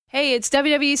Hey, it's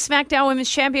WWE SmackDown Women's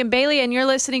Champion Bayley, and you're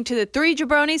listening to the Three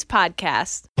Jabronis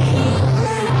podcast.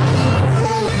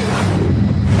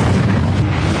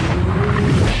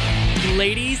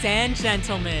 Ladies and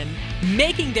gentlemen,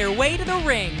 making their way to the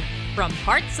ring from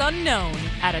parts unknown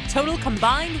at a total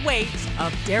combined weight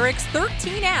of Derek's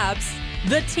 13 abs,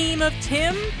 the team of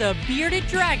Tim the Bearded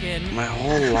Dragon. My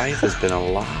whole life has been a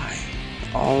lie.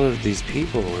 All of these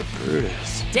people were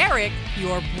Brutus. Derek,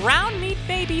 your brown meat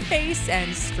baby face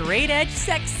and straight edge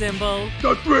sex symbol.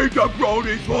 The Three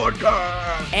Jabronis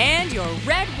podcast. And your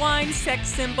red wine sex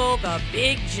symbol, the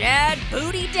Big Jad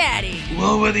Booty Daddy.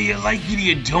 Well, whether you like it or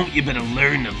you don't, you better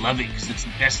learn to love it, because it's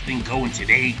the best thing going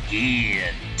today.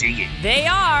 Yeah, dig it. They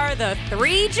are the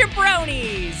Three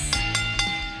Jabronis.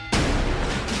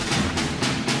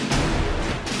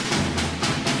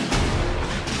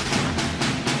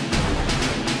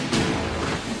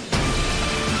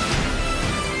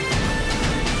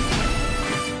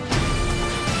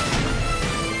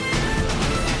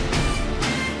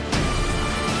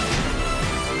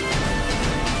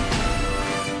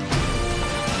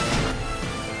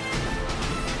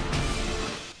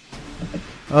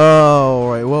 All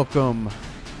right, welcome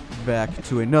back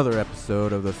to another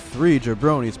episode of the Three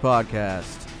Jabronis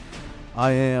podcast.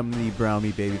 I am the brown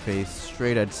meat babyface,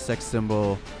 straight edge sex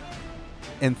symbol,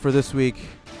 and for this week,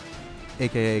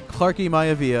 aka Clarky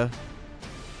Maivia,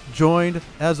 joined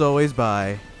as always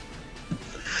by.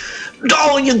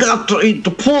 Oh, you got to eat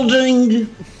the pudding.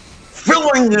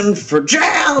 Filling in for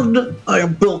Jad. I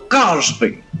am Bill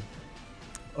Cosby.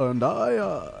 And I,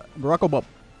 Barack Obama.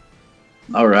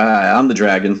 All right, I'm the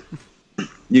dragon.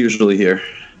 Usually here.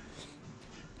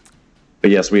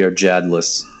 But yes, we are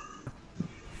Jadless.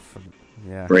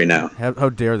 Yeah. Right now. How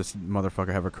dare this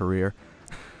motherfucker have a career?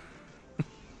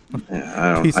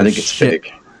 Yeah, I think it's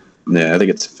fake. Yeah, I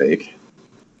think it's fake.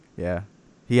 Yeah.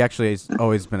 He actually has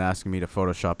always been asking me to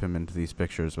Photoshop him into these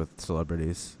pictures with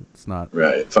celebrities. It's not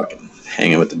Right, fucking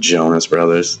hanging with the Jonas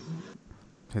Brothers.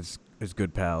 his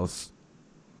good pals.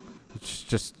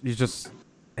 He just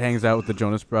hangs out with the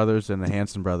Jonas Brothers and the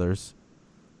Hanson Brothers.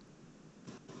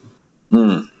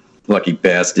 Lucky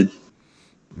bastard.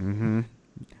 Mm-hmm.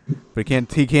 But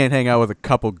he can't hang out with a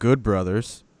couple good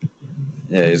brothers.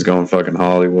 Yeah, he's going fucking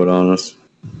Hollywood on us.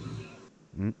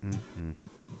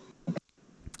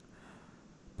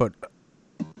 But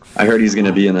I heard he's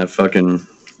gonna be in that fucking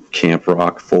Camp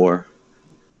Rock 4.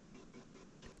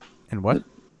 and what?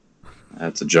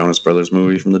 That's a Jonas Brothers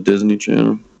movie from the Disney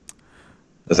Channel.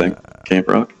 I think Camp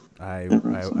Rock. I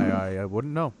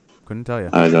wouldn't know. Couldn't tell you.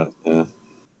 I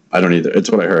don't either. It's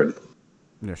what I heard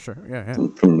Yeah, sure. Yeah.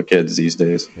 from the kids these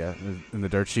days. Yeah, in the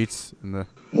dirt sheets, in the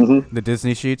Mm-hmm. the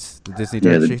Disney sheets, the Disney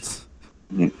dirt sheets.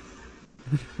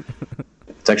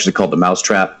 It's actually called the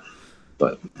Mousetrap,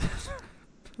 but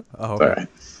Oh, all right.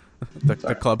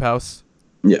 the clubhouse,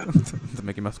 Yeah. the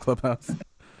Mickey Mouse clubhouse.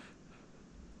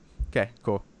 Okay,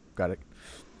 cool, got it.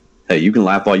 Hey, you can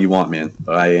laugh all you want, man,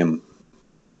 but I am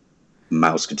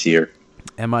Mouseketeer.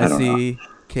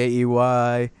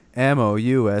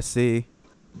 MICKEYMOUSC.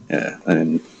 Yeah,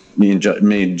 and me and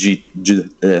JT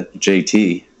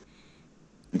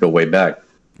go way back.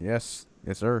 Yes,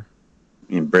 sir.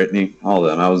 Me and Brittany, all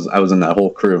of them. I was in that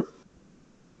whole crew.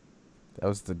 That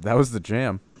was the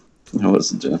jam. I was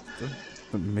The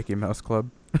Mickey Mouse Club.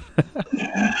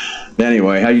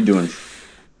 Anyway, how you doing?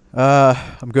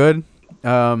 I'm good.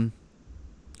 The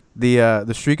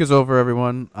streak is over,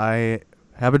 everyone. I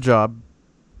have a job.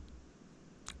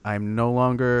 I'm no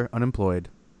longer unemployed.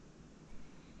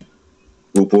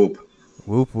 Whoop whoop.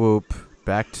 Whoop whoop.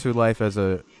 Back to life as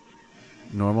a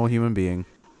normal human being.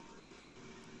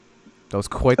 That was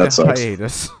quite the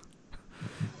hiatus.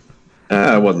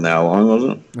 It wasn't that long, was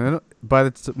it? By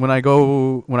the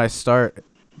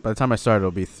time I start,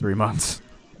 it'll be 3 months.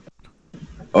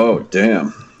 Oh,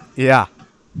 damn. Yeah,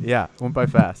 went by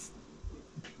fast.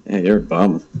 Yeah, you're a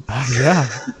bum. Yeah,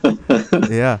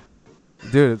 yeah,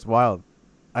 dude, it's wild.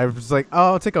 I was like,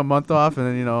 oh, I'll take a month off, and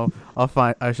then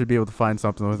I should be able to find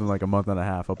something within like a month and a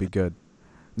half. I'll be good.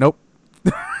 Nope,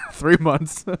 3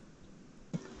 months.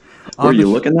 Were you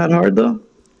looking that hard though?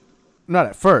 Not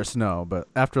at first, no, but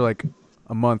after like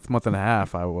a month and a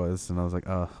half, I was like,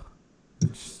 oh.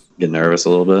 Get nervous a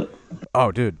little bit.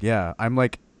 Oh, dude, yeah. I'm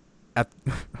like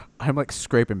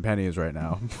scraping pennies right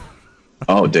now.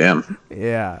 Oh, damn.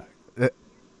 Yeah.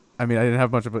 I mean, I didn't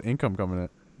have much of an income coming in,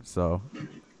 so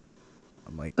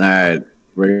I'm like, all right,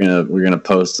 we're gonna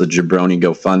post the Jabroni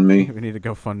GoFundMe. we need to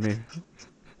GoFundMe.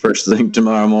 First thing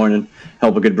tomorrow morning.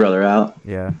 Help a good brother out.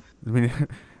 Yeah, we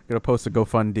gotta post a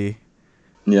GoFundMe.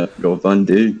 Yeah,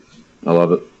 GoFundMe. I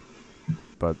love it.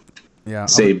 But yeah,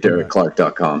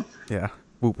 SaveDerekClark.com. Yeah,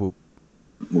 Whoop whoop.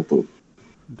 Whoop whoop.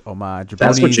 Oh my.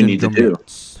 That's what you Jabronis need to and do.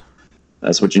 drumlets.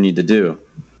 That's what you need to do.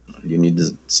 You need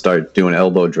to start doing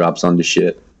elbow drops onto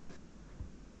shit.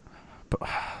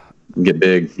 You get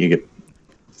big. You get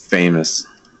famous.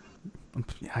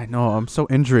 I know. I'm so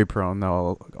injury prone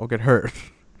though. I'll get hurt.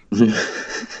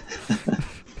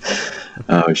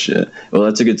 Oh shit. Well,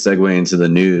 that's a good segue into the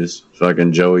news.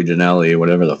 Fucking Joey Janelli,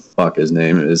 whatever the fuck his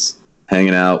name is,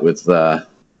 hanging out with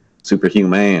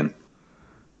Superhuman.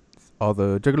 All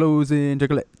the juggalos and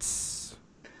juggalettes.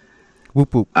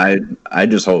 Whoop whoop. I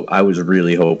was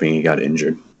really hoping he got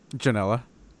injured. Janela.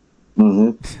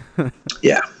 Mm-hmm.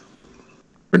 Yeah.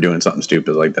 For doing something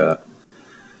stupid like that.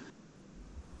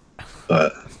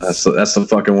 But that's the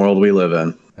fucking world we live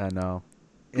in. I know.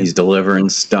 He's delivering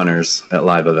stunners at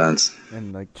live events.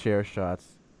 And like chair shots.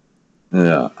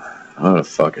 Yeah. What a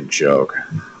fucking joke.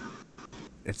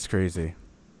 It's crazy.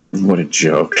 What a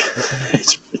joke.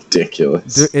 It's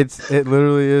ridiculous. Dude, it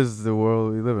literally is the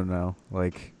world we live in now.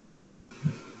 Like,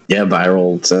 yeah,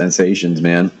 viral sensations,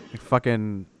 man.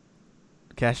 fucking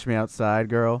Cash Me Outside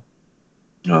girl.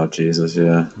 Oh, Jesus,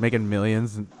 yeah. Making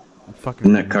millions and fucking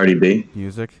Isn't that Cardi B?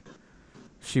 music.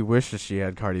 She wishes she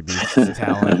had Cardi B's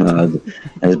talent.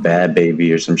 As Bad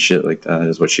Baby or some shit like that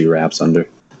is what she raps under.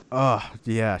 Oh,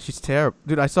 yeah. She's terrible.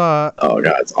 Dude, I saw... Oh,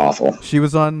 God, it's awful. She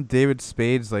was on David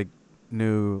Spade's, like,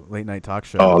 new late-night talk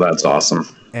show. Oh, that's awesome.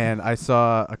 And I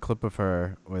saw a clip of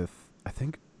her with, I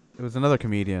think it was another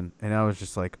comedian, and I was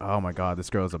just like, oh, my God, this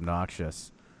girl's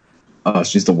obnoxious. Oh,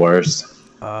 she's the worst.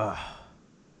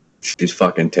 She's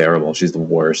fucking terrible. She's the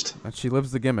worst. And she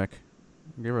lives the gimmick.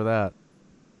 Give her that.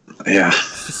 Yeah.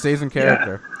 She stays in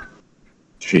character.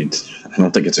 Yeah. I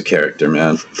don't think it's a character,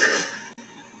 man.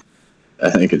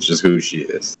 I think it's just who she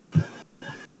is.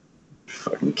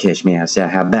 Fucking Kiss Me Outside.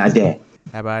 How about that?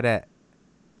 How about that?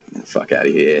 Fuck out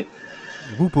of here.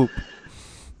 Whoop whoop.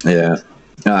 Yeah.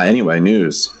 Anyway,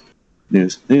 news.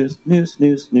 News.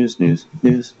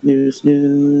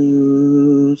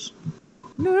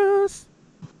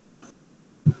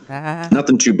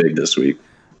 Nothing too big this week.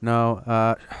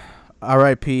 No.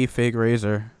 R.I.P. Fake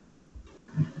Razor.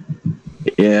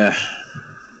 Yeah.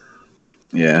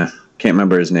 Can't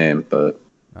remember his name, but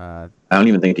I don't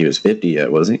even think he was 50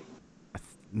 yet, was he?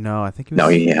 No, I think he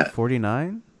was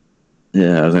 49.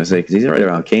 Yeah, I was gonna say because he's right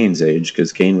around Kane's age,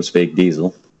 because Kane was fake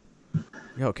Diesel.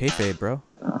 Yo, kayfabe, bro.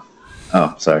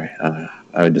 Oh, sorry. I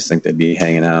would just think they'd be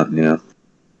hanging out, you know.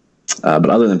 But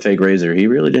other than Fake Razor, he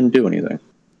really didn't do anything.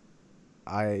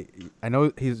 I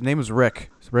know his name was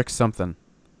Rick. It's Rick something.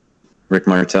 Rick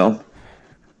Martel.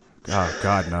 Oh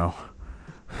God, no.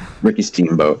 Ricky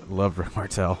Steamboat. Love Rick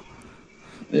Martel.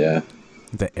 Yeah.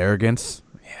 The arrogance.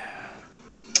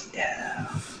 Yeah.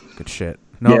 Good shit.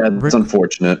 No, yeah, it's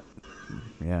unfortunate.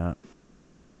 Yeah.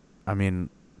 I mean,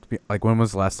 like, when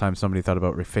was the last time somebody thought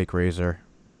about Fake Razor?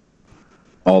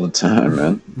 All the time,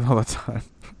 man. All the time.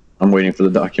 I'm waiting for the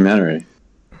documentary.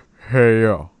 Hey,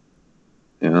 yo.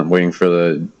 Yeah, I'm waiting for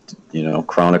the,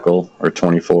 Chronicle or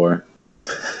 24.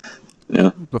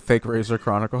 Yeah. The Fake Razor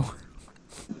Chronicle.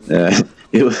 Yeah.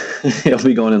 He'll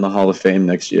be going in the Hall of Fame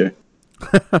next year.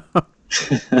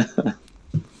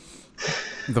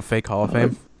 The fake Hall of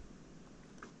Fame?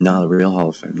 No, the real Hall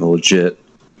of Fame. The legit.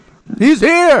 He's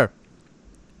here!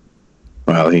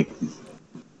 Well, he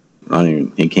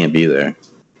can't be there.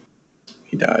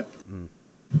 He died.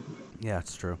 Yeah,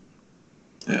 it's true.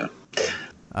 Yeah.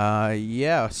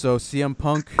 Yeah, so CM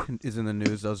Punk is in the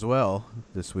news as well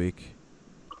this week.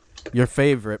 Your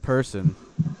favorite person,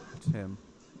 Tim.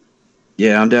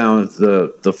 Yeah, I'm down with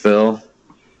the Phil.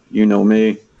 You know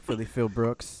me. Philly Phil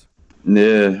Brooks.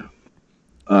 Yeah.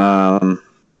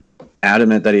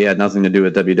 Adamant that he had nothing to do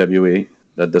with WWE,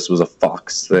 that this was a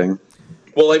Fox thing.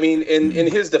 Well, I mean, in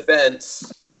his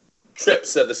defense, Tripp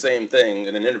said the same thing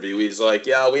in an interview. He's like,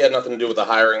 yeah, we had nothing to do with the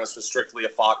hiring. This was strictly a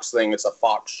Fox thing. It's a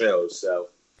Fox show, so.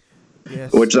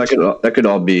 Yes. Which that could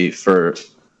all be for,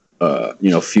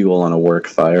 fuel on a work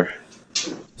fire.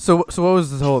 So what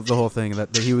was the whole thing that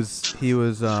he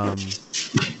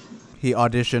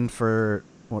auditioned for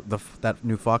that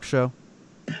new Fox show?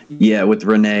 Yeah, with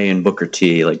Renee and Booker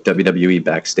T, like WWE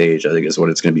Backstage, I think is what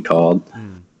it's going to be called.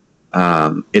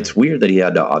 It's weird that he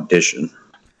had to audition.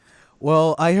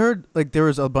 Well, I heard like there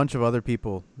was a bunch of other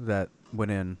people that went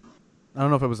in. I don't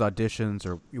know if it was auditions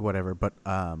or whatever, but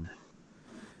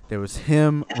there was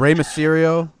him, Rey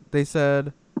Mysterio. They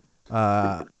said,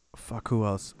 who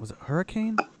else? Was it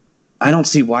Hurricane? I don't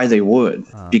see why they would,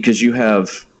 because you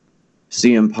have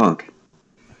CM Punk,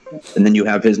 and then you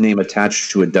have his name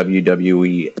attached to a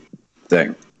WWE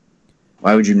thing.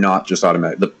 Why would you not just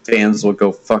automatically? The fans will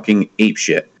go fucking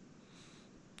apeshit.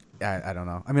 I don't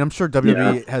know. I mean, I'm sure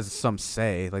WWE has some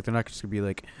say. Like, they're not just gonna be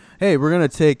like, "Hey, we're gonna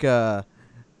take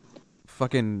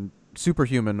fucking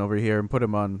Superhuman over here and put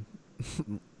him on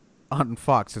on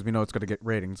Fox because we know it's gonna get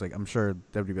ratings." Like, I'm sure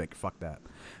WWE would be like, "Fuck that,"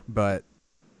 but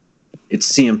it's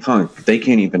CM Punk. They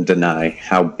can't even deny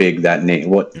how big that name,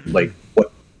 what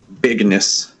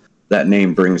bigness that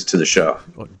name brings to the show.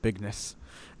 What bigness?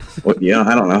 Yeah,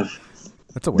 I don't know.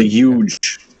 That's a the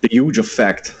huge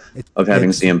effect of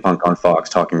having CM Punk on Fox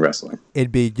talking wrestling.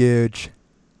 It'd be huge.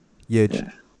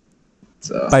 Yeah.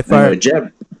 So by far, anyway,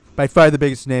 Jeb, by far the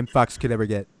biggest name Fox could ever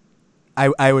get.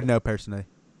 I would know personally.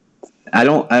 I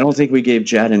don't think we gave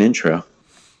Jad an intro.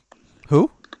 Who?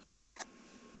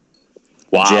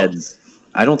 Wow. Jed.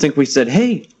 I don't think we said,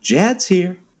 "Hey, Jad's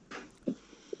here."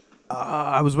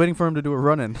 I was waiting for him to do a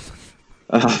run-in.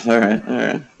 All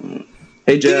right.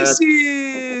 Hey, Jad. This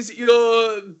is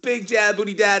your Big Jab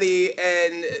Booty Daddy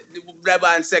and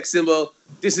Rabbi and Sex Symbol.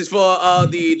 This is for all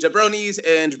the jabronis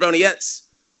and jabroniettes.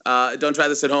 Don't try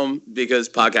this at home because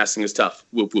podcasting is tough.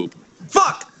 Whoop whoop.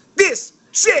 Fuck this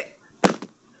shit.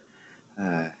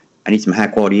 I need some high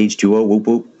quality H2O. Whoop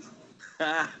whoop.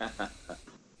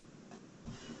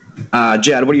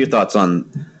 Jad, what are your thoughts on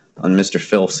Mr.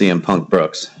 Phil CM Punk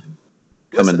Brooks?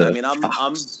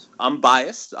 I'm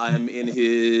biased. I'm in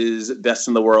his Best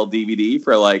in the World DVD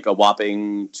for like a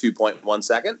whopping 2.1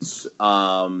 seconds.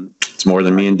 It's more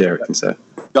than me and Derek can say.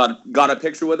 Got a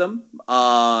picture with him.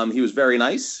 He was very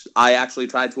nice. I actually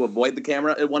tried to avoid the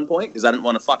camera at one point because I didn't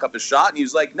want to fuck up his shot. And he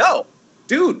was like, "No,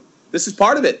 dude, this is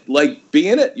part of it. Like, be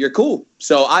in it. You're cool."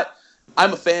 So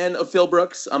I'm a fan of Phil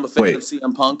Brooks. I'm a fan of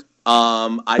CM Punk.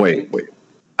 Wait.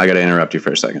 I got to interrupt you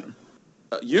for a second.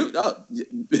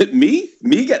 Me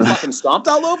get fucking stomped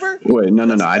all over? Wait, no.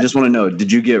 I just want to know, did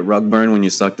you get rug burn when you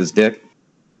sucked his dick?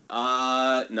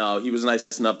 No, he was nice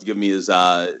enough to give me his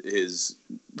Bootpad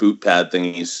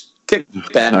Thingies. Kick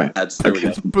pads. There we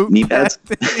go. Knee pads?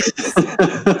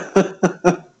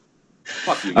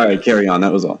 Fuck you. All right, carry on.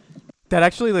 That was all. That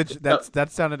actually, that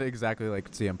sounded exactly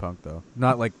like CM Punk, though.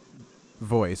 Not like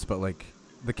voice, but like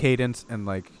the cadence and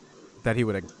like that he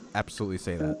would absolutely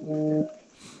say that.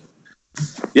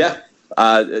 Yeah.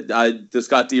 I just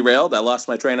got derailed. I lost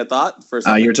my train of thought.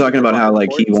 You're talking about how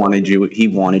like he wanted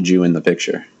you in the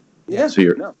picture. Yeah. So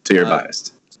you're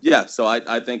biased. Yeah. So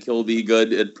I think he'll be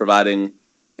good at providing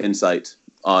insight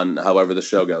on however the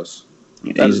show goes.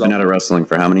 He's been out of wrestling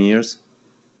for how many years?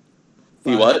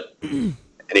 He what? And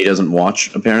he doesn't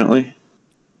watch, apparently.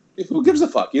 Who gives a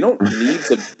fuck? You don't need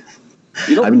to.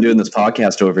 I've been doing this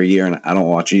podcast over a year, and I don't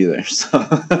watch either.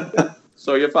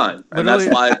 So you're fine, and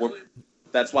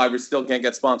that's why we still can't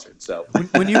get sponsored. So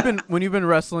when you've been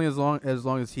wrestling as long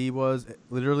as he was,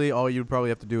 literally all you'd probably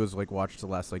have to do is like watch the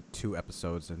last like 2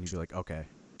 episodes, and you'd be like, okay.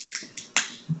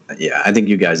 Yeah, I think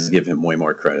you guys give him way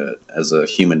more credit as a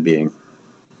human being.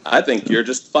 I think you're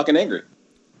just fucking angry.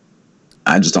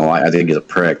 I just don't like. I think he's a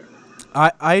prick.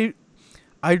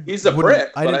 He's a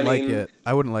prick. I didn't like it.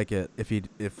 I wouldn't like it if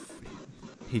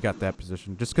he got that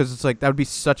position, just because it's like that would be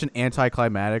such an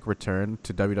anticlimactic return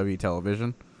to WWE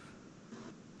television,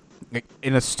 like,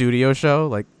 in a studio show.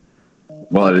 Like,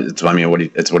 well, it's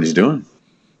what he's doing.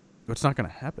 It's not gonna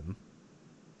happen.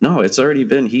 No, it's already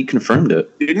been. He confirmed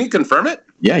it. Didn't he confirm it?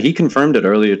 Yeah, he confirmed it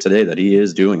earlier today that he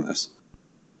is doing this.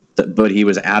 But he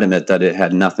was adamant that it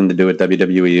had nothing to do with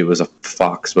WWE. It was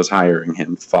Fox was hiring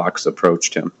him. Fox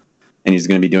approached him, and he's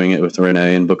going to be doing it with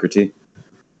Renee and Booker T.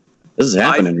 This is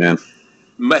happening, man.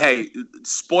 Hey,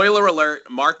 spoiler alert,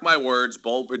 mark my words,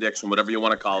 bold prediction, whatever you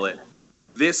want to call it.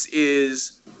 This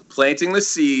is planting the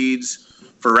seeds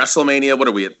for WrestleMania. What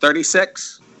are we at,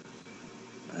 36?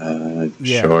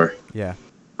 Sure. Yeah.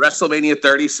 WrestleMania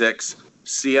 36,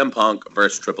 CM Punk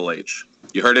versus Triple H.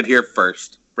 You heard it here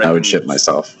first. I would shit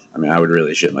myself. I mean, I would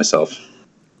really shit myself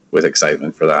with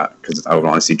excitement for that, because I would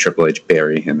want to see Triple H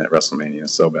bury him at WrestleMania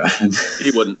so bad.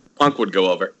 He wouldn't. Punk would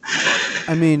go over.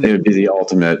 I mean, it would be the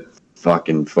ultimate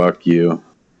fucking fuck you.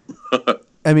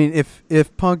 I mean,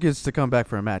 if Punk is to come back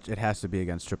for a match, it has to be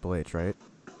against Triple H, right?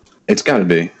 It's got to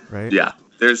be. Right? Yeah.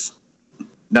 There's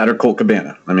that or Colt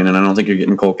Cabana. I mean, and I don't think you're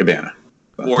getting Colt Cabana.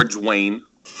 But. Or Dwayne.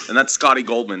 And that's Scotty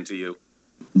Goldman to you.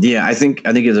 Yeah, I think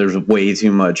there's way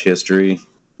too much history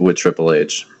with Triple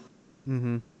H.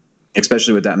 Mm-hmm.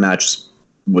 Especially with that match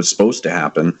was supposed to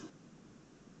happen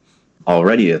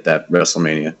already at that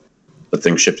WrestleMania. The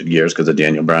thing shifted gears because of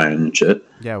Daniel Bryan and shit.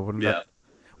 Yeah, wouldn't that?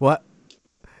 What?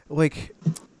 Like,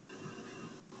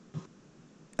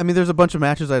 I mean, there's a bunch of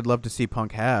matches I'd love to see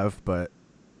Punk have, but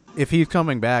if he's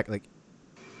coming back, like,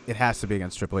 it has to be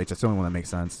against Triple H. That's the only one that makes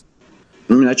sense.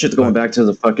 I mean, that shit's going back to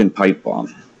the fucking pipe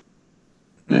bomb.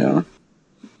 Yeah.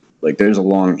 Like, there's a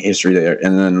long history there.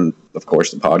 And then, of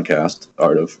course, the podcast,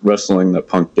 Art of Wrestling, that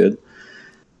Punk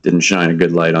didn't shine a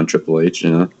good light on Triple H,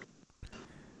 you know?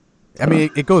 I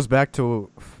mean, it goes back to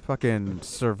fucking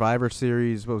Survivor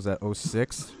Series, what was that,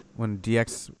 06? When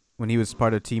he was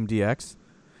part of Team DX,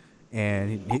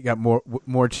 and he got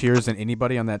more cheers than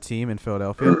anybody on that team in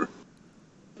Philadelphia.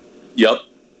 Yep.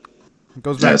 It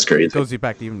goes back, That's crazy. It goes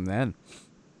back to even then.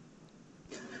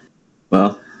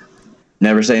 Well,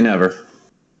 never say never.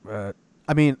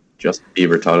 I mean, Justin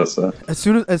Bieber taught us that. as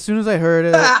soon as I heard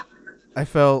it, I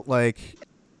felt like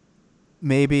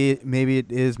maybe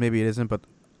it is, maybe it isn't, but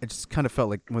I just kind of felt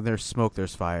like when there's smoke,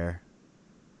 there's fire.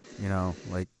 You know,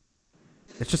 like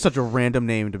it's just such a random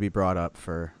name to be brought up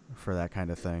for that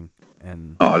kind of thing.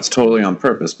 And it's totally on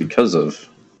purpose because of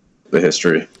the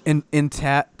history. And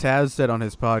Taz said on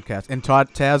his podcast, and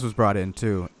Taz was brought in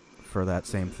too for that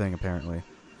same thing apparently.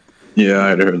 Yeah,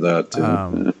 I'd heard that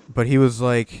too. But he was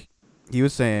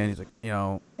saying, you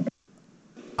know,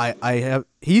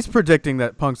 he's predicting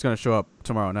that Punk's going to show up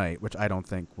tomorrow night, which I don't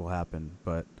think will happen,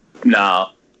 but no.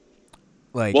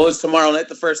 Like, well, is tomorrow night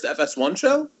the first FS1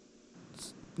 show?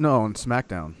 No, on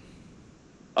SmackDown.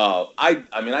 Oh, I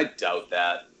mean, I doubt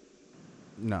that.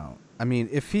 No. I mean,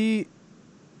 if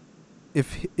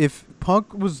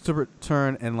Punk was to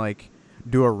return and like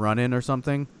do a run-in or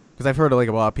something, because I've heard like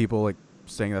a lot of people like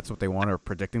saying that's what they want or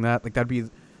predicting that, like that'd be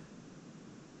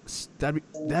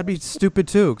stupid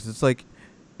too, because it's like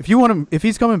if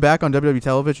he's coming back on WWE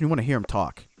television, you want to hear him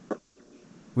talk.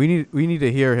 We need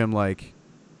to hear him like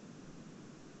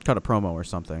cut a promo or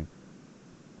something.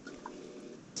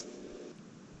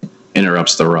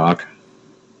 Interrupts The Rock.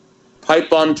 Pipe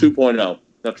bomb 2.0.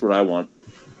 That's what I want.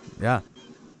 Yeah.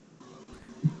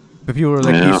 But people were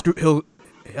like, he'll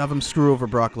have him screw over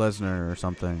Brock Lesnar or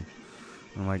something.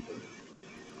 I'm like,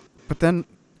 but then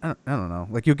I don't know.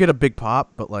 Like, you'll get a big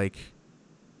pop, but like,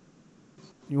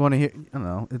 you want to hear? I don't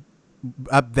know.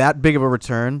 That big of a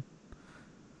return.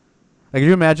 Like, could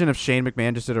you imagine if Shane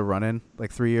McMahon just did a run-in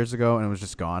like 3 years ago and it was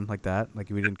just gone like that? Like,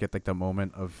 we didn't get like the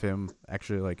moment of him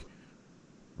actually like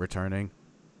returning,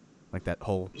 like that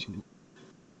whole. It'd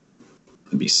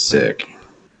be sick.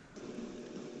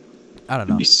 I don't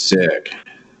know. It'd be sick.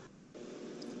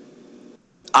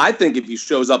 I think if he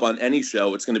shows up on any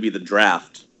show, it's going to be the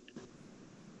draft.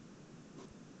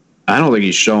 I don't think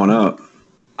he's showing up.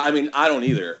 I mean, I don't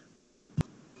either.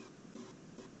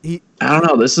 I don't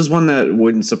know. This is one that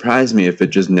wouldn't surprise me if it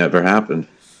just never happened.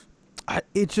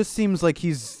 It just seems like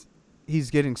he's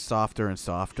getting softer and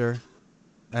softer.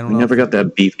 I don't know. He never got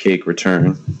that beefcake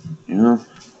return. You know?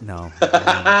 No.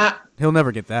 He'll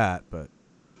never get that, but.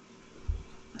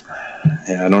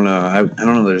 Yeah, I don't know. I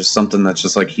don't know. There's something that's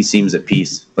just like he seems at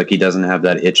peace. Like he doesn't have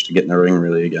that itch to get in the ring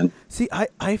really again. See,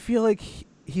 I feel like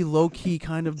he low-key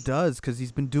kind of does, because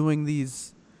he's been doing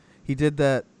these. He did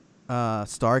that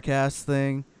StarCast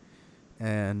thing,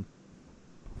 and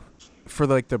for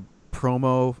like the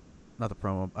promo, not the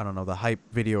promo, I don't know, the hype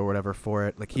video or whatever for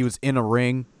it. Like, he was in a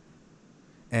ring,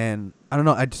 and I don't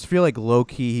know. I just feel like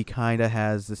low-key he kind of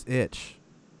has this itch.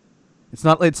 It's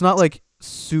not like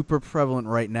super prevalent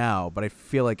right now, but I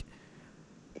feel like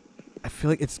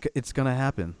it's gonna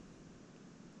happen.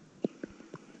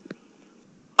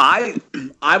 I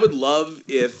would love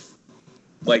if,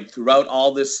 like, throughout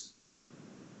all this,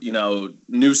 you know,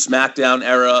 new SmackDown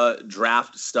era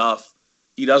draft stuff,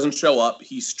 he doesn't show up.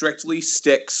 He strictly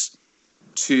sticks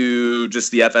to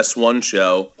just the FS1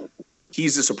 show.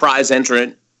 He's a surprise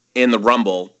entrant in the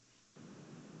Rumble,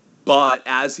 but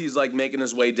as he's like making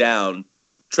his way down,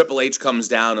 Triple H comes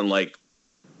down and like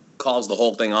calls the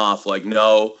whole thing off. Like,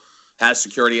 no, has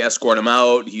security escort him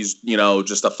out. He's, you know,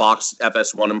 just a Fox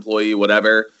FS1 employee,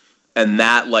 whatever. And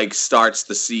that like starts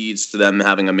the seeds to them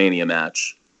having a Mania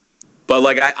match. But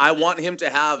like, I want him to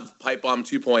have Pipe Bomb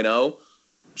 2.0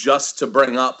 just to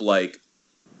bring up like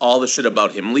all the shit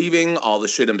about him leaving, all the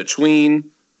shit in between.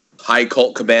 Hi,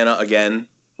 Colt Cabana again,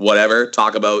 whatever.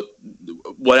 Talk about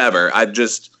whatever. I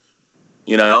just,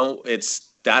 you know,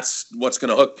 that's what's going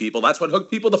to hook people. That's what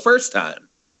hooked people the first time.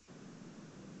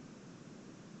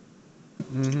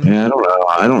 Mm-hmm. Yeah, I don't know.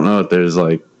 I don't know if there's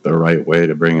like the right way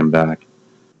to bring him back.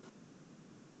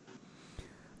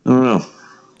 I don't know.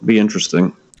 It'd be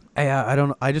interesting. Yeah, I don't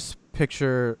know. I just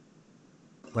picture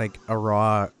like a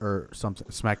Raw or something,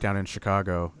 SmackDown in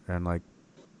Chicago, and like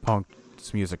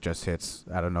Punk's music just hits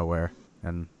out of nowhere,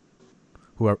 and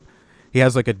whoever he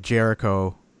has like a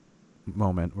Jericho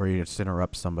moment where he just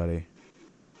interrupts somebody.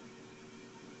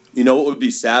 You know what would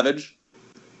be savage?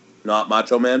 Not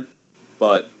Macho Man,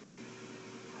 but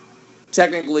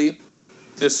technically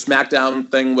this SmackDown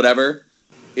thing, whatever,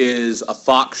 is a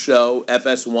Fox show,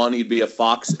 FS1. He'd be a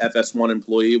Fox FS1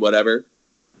 employee, whatever.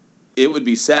 It would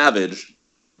be savage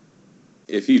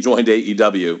if he joined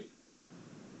AEW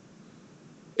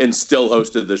and still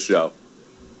hosted the show.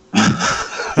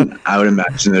 I would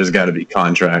imagine there's got to be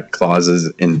contract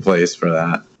clauses in place for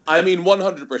that. I mean,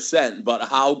 100%, but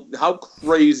how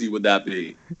crazy would that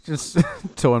be? Just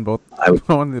towing both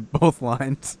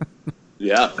lines.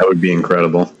 Yeah. That would be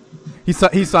incredible. He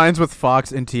signs with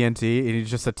Fox and TNT, and he's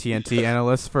just a TNT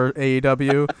analyst for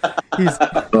AEW.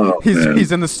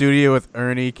 He's in the studio with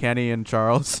Ernie, Kenny, and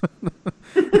Charles.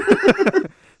 It'd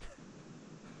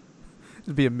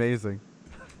be amazing.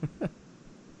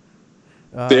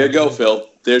 There you go, Phil.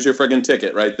 There's your friggin'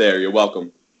 ticket right there. You're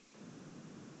welcome.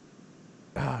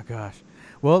 Oh gosh.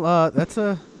 Well, that's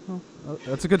a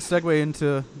good segue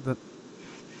into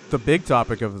the big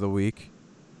topic of the week.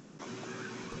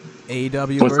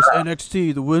 AEW versus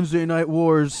NXT, the Wednesday Night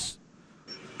Wars.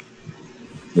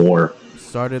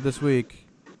 Started this week.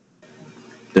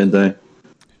 Did they?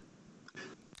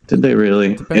 Did they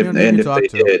really? If they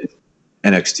did,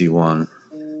 NXT won.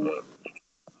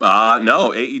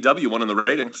 No, AEW won in the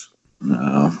ratings.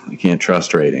 No, you can't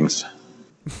trust ratings.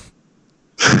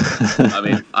 I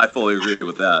mean, I fully agree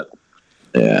with that.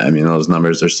 Yeah, I mean, those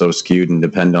numbers are so skewed and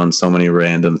depend on so many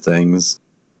random things.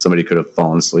 Somebody could have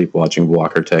fallen asleep watching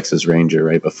Walker, Texas Ranger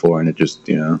right before, and it just,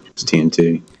 it's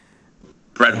TNT.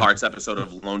 Bret Hart's episode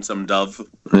of Lonesome Dove.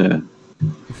 Yeah.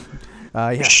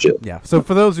 Yeah. So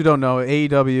for those who don't know,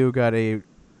 AEW got a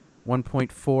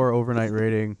 1.4 overnight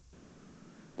rating,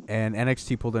 and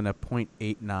NXT pulled in a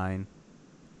 0.89,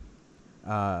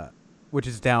 which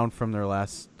is down from their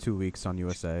last 2 weeks on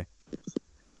USA.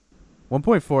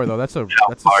 1.4 though, that's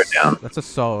a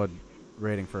solid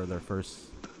rating for the first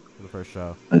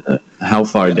show. How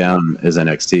far down is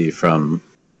NXT from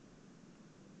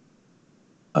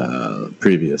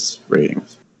previous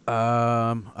ratings?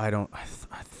 I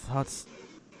thought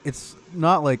it's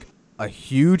not like a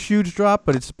huge drop,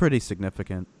 but it's pretty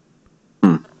significant.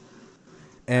 And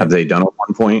have they done a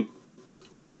 1 point?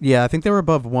 Yeah, I think they were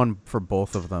above 1 for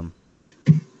both of them.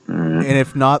 And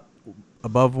if not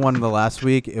above 1 the last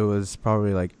week, it was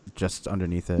probably like just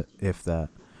underneath it, if that.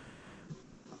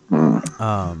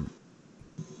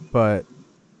 But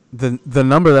the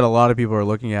number that a lot of people are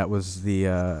looking at was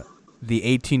the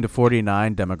 18 to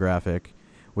 49 demographic,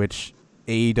 which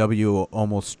AEW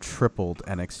almost tripled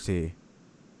NXT.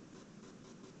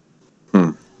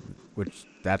 Which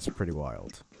that's pretty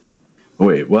wild.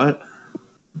 Wait, what?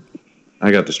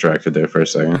 I got distracted there for a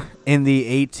second. In the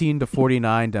 18 to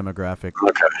 49 demographic.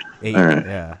 Okay. All right.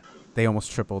 Yeah. They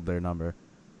almost tripled their number.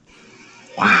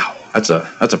 Wow. That's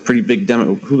a pretty big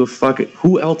demo.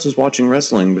 Who else is watching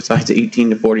wrestling besides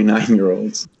 18 to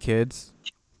 49-year-olds? Kids.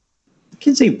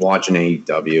 Kids ain't watching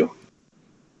AEW.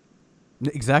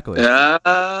 Exactly.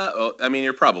 I mean,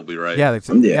 you're probably right. Yeah,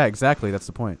 exactly. That's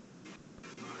the point.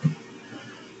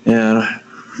 Yeah.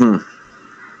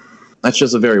 That's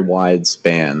just a very wide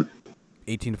span.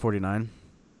 18 to 49?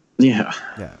 Yeah.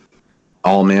 Yeah.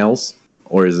 All males?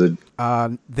 Or is it...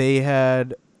 They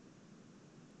had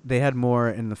more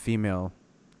in the female,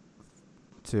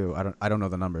 too. I don't know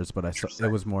the numbers, but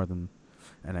it was more than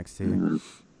NXT.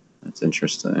 That's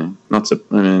interesting. I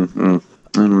don't know.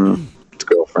 It's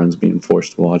girlfriends being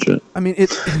forced to watch it. I mean,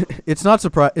 it's not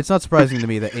surprising to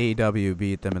me that AEW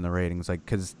beat them in the ratings, like,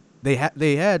 because they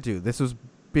had to. This was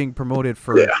being promoted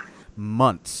for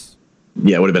months.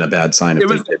 Yeah, it would have been a bad sign if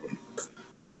they didn't.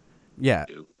 Yeah,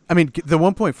 I mean the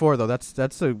 1.4 though.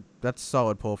 That's a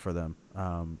solid pull for them.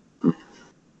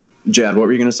 Jad, what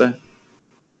were you gonna say?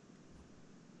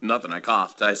 Nothing. I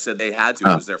coughed. I said they had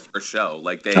to. It was their first show.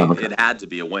 Like it had to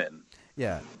be a win.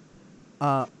 Yeah.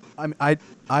 I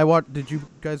watched. Did you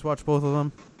guys watch both of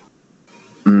them?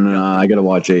 No, I gotta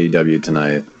watch AEW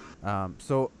tonight.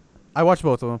 So I watched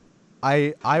both of them.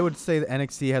 I would say that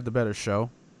NXT had the better show.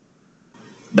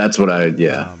 That's what I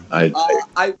think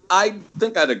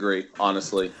I'd agree,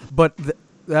 honestly. But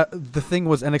the thing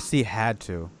was, NXT had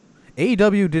to.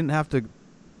 AEW didn't have to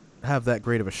have that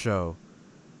great of a show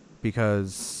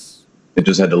because it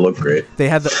just had to look great. They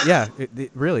had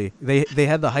really they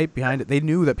had the hype behind it. They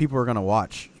knew that people were gonna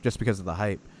watch just because of the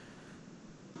hype.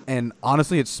 And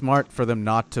honestly, it's smart for them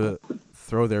not to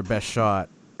throw their best shot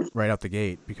right out the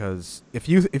gate, because if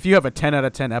you have a 10 out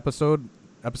of 10 episode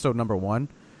number 1,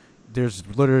 there's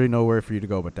literally nowhere for you to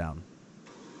go but down.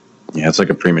 Yeah, it's like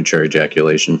a premature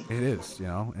ejaculation. It is,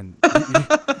 and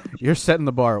you're setting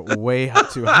the bar way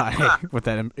too high with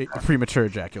that premature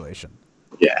ejaculation.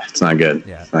 Yeah, it's not good.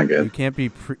 Yeah, it's not good. You can't be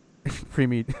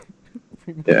preemie.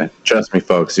 Yeah, trust me,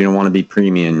 folks. You don't want to be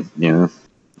premium, your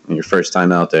first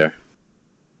time out there.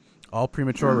 All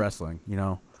premature wrestling, you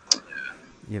know.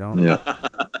 Yeah.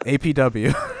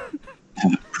 APW.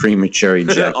 Premature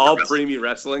ejaculate. All preemie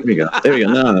wrestling. There you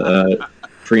go. No,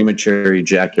 premature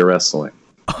ejaculate wrestling.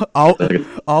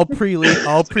 all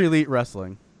pre-elite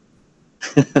wrestling.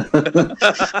 I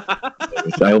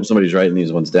hope somebody's writing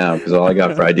these ones down because all I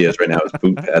got for ideas right now is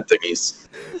Bootpad Thingies.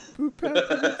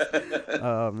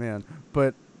 Oh man,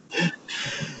 but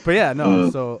yeah,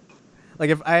 no. So, like,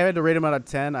 if I had to rate them out of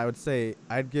 10, I would say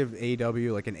I'd give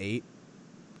AEW like an 8,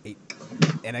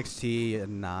 NXT a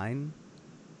 9,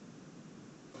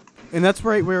 and that's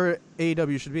right where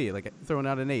AEW should be. Like throwing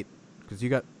out an 8 because you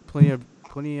got plenty of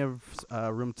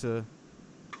room to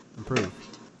improve.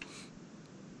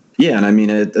 Yeah, and I mean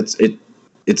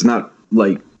it's not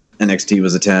like NXT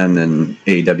was a 10 and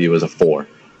AEW was a 4.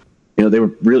 You know, they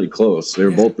were really close. They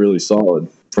were both really solid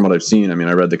from what I've seen. I mean,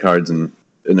 I read the cards and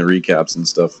the recaps and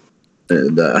stuff,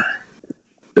 and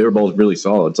they were both really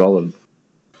solid.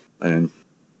 And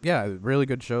yeah, really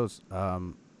good shows.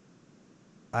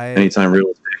 Anytime Real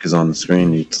Estate is on the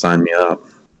screen, you sign me up.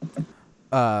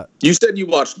 You said you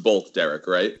watched both, Derek,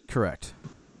 right? Correct.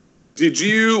 Did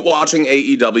you, watching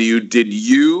AEW, did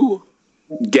you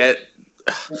get,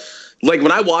 like,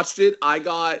 when I watched it, I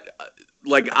got,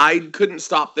 like, I couldn't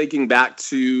stop thinking back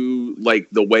to, like,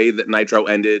 the way that Nitro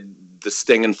ended, the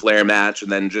Sting and Flair match, and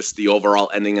then just the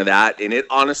overall ending of that. And it,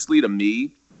 honestly, to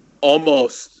me,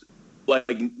 almost, like,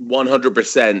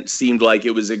 100% seemed like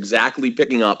it was exactly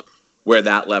picking up where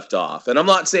that left off. And I'm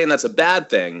not saying that's a bad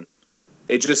thing.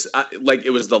 It just, like,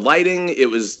 it was the lighting, it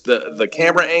was the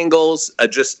camera angles,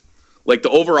 just... like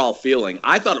the overall feeling,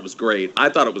 I thought it was great. I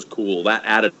thought it was cool. That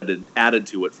added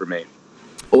to it for me.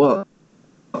 Well,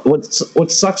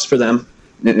 what sucks for them,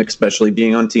 especially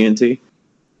being on TNT,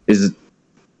 is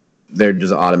they're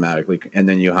just automatically, and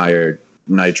then you hire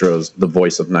Nitro's the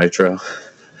voice of Nitro.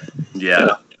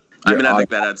 Yeah, I mean, I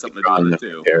think that had something to do with it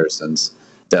too. Comparisons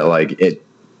that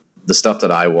the stuff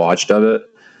that I watched of it,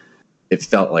 it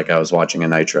felt like I was watching a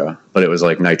Nitro, but it was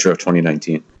like Nitro of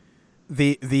 2019.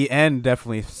 The end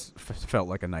definitely felt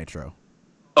like a Nitro.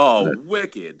 Oh,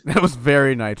 wicked! That was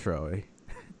very Nitro-y.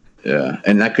 Yeah,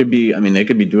 and that could be. I mean, they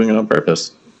could be doing it on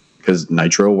purpose because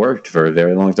Nitro worked for a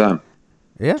very long time.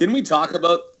 Yeah. Can we talk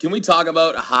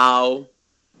about how,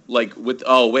 like, with?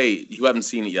 Oh wait, you haven't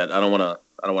seen it yet. I don't want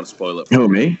to spoil it. Who,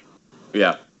 me?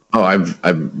 Yeah. Oh, I've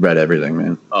read everything,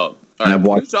 man. Oh, all right. And I've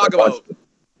watched a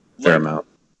fair amount.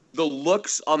 The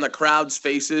looks on the crowd's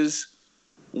faces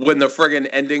when the friggin'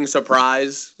 ending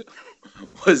surprise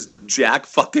was Jack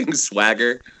fucking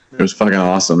Swagger. It was fucking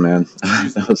awesome, man.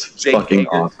 That was fucking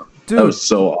awesome. Dude, that was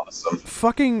so awesome.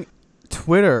 Fucking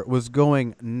Twitter was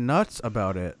going nuts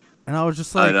about it. And I was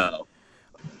just like... I know.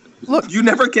 Look, you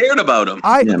never cared about him.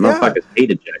 Motherfuckers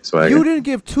hated Jack Swagger. You didn't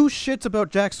give two shits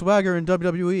about Jack Swagger in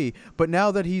WWE, but now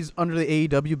that he's under the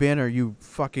AEW banner, you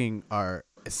fucking are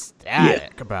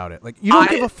ecstatic about it. Like, you don't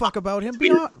give a fuck about him.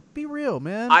 Be real,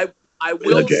 man. I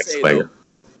will say, though,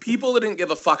 people that didn't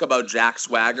give a fuck about Jack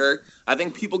Swagger, I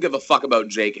think people give a fuck about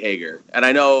Jake Hager. And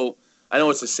I know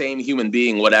it's the same human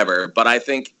being, whatever, but I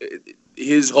think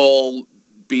his whole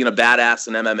being a badass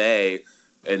in MMA,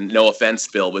 and no offense,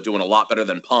 Phil, but doing a lot better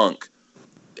than Punk,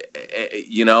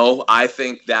 you know, I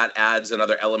think that adds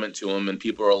another element to him, and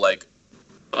people are like,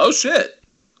 oh, shit.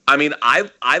 I mean,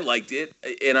 I liked it,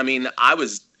 and I mean, I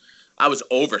was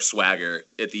over Swagger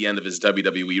at the end of his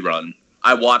WWE run.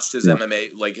 I watched his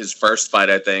MMA, like his first fight,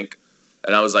 I think,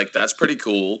 and I was like, that's pretty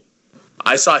cool.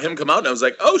 I saw him come out, and I was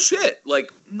like, oh, shit.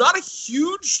 Like, not a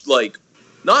huge, like,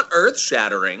 not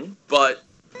earth-shattering, but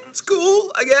it's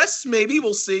cool, I guess. Maybe.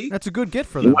 We'll see. That's a good get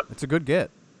for them. It's a good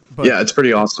get. But, yeah, it's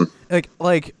pretty awesome.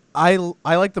 Like I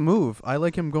like the move. I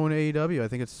like him going to AEW. I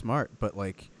think it's smart. But,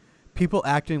 like, people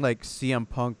acting like CM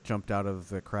Punk jumped out of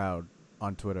the crowd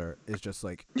on Twitter is just,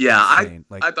 like, insane.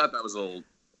 I thought that was a little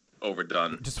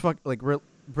overdone. Just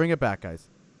bring it back, guys.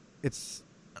 It's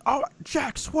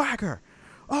Jack Swagger.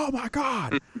 Oh my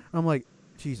God. I'm like,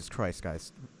 Jesus Christ,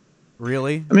 guys.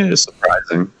 Really? I mean, it was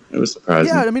surprising.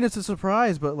 Yeah, I mean, it's a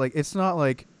surprise, but like, it's not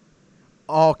like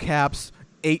all caps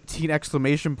 18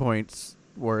 exclamation points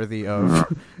worthy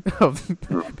of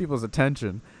people's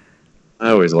attention.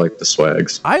 I always liked the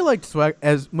Swags. I liked Swag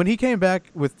as when he came back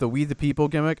with the We the People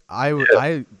gimmick.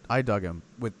 I dug him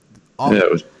with all. Yeah,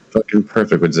 it was fucking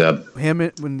perfect with Zeb. Him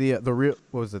when the real,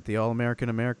 what was it, the All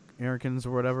Americans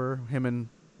or whatever? Him and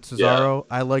Cesaro.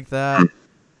 Yeah. I liked that.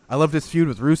 I loved his feud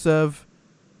with Rusev.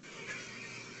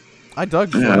 I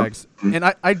dug Swags, and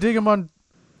I dig him on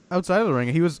outside of the ring.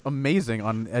 He was amazing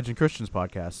on Edge and Christian's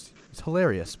podcast. He's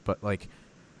hilarious, but like,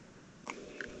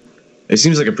 He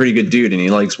seems like a pretty good dude, and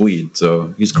he likes weed, so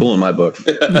he's cool in my book.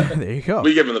 There you go.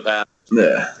 We give him the pass.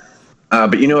 Yeah.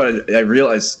 But you know what? I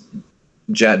realized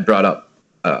Jad brought up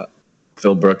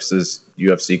Phil Brooks'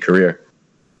 UFC career,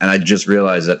 and I just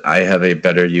realized that I have a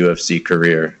better UFC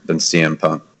career than CM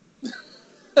Punk.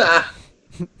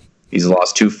 He's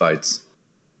lost 2 fights.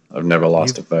 I've never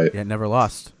lost a fight. Yeah, never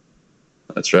lost.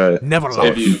 That's right. Never lost.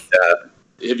 Have you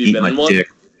been in one?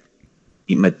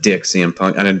 Eat my dick, CM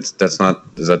Punk. That's not.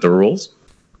 Is that the rules?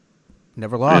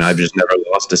 Never lost. And I've just never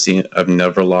lost I've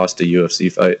never lost a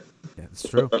UFC fight. Yeah, that's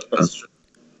true.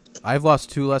 I've lost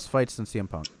 2 less fights than CM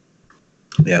Punk.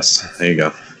 Yes, there you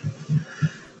go.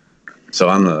 So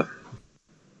I'm the.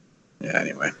 Yeah.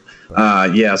 Anyway.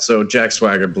 Yeah. So Jack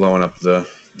Swagger blowing up the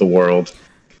world.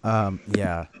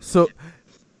 Yeah. So,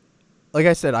 like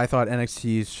I said, I thought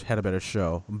NXT had a better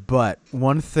show, but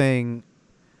one thing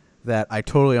that I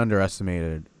totally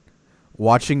underestimated,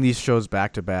 watching these shows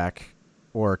back to back,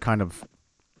 or kind of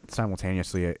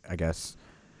simultaneously, I guess,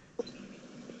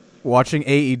 watching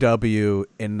AEW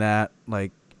in that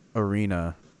like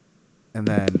arena, and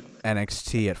then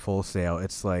NXT at Full Sail,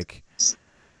 it's like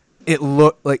it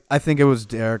looked like, I think it was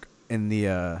Derek in the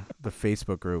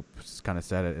Facebook group kind of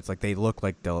said it. It's like they look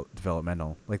like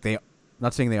developmental, like they.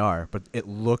 Not saying they are, but it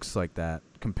looks like that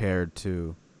compared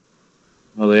to.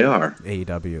 Well, they are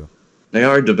AEW. They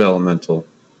are developmental,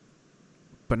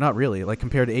 but not really. Like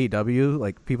compared to AEW,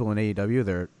 like people in AEW,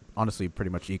 they're honestly pretty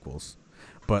much equals.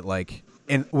 But like,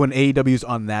 when AEW's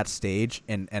on that stage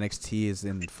and NXT is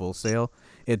in Full Sail,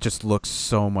 it just looks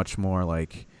so much more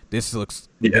like this looks.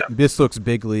 Yeah. This looks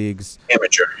big leagues.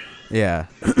 Amateur. Yeah.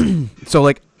 So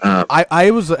like, I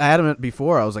was adamant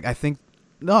before. I was like, I think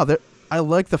no, I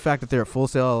like the fact that they're at Full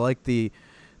Sail. I like the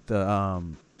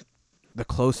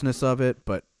closeness of it,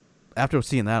 but after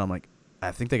seeing that, I'm like,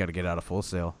 I think they got to get out of Full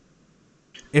Sail.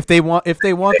 If they want this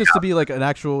to be like an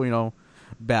actual,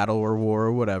 battle or war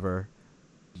or whatever,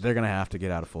 they're gonna have to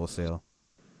get out of Full Sail.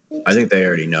 I think they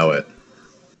already know it.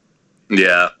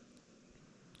 Yeah.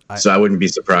 So I wouldn't be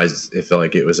surprised if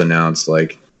like it was announced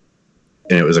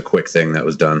and it was a quick thing that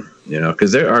was done,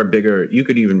 because there are bigger. You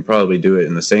could even probably do it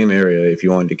in the same area if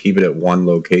you wanted to keep it at one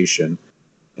location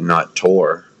and not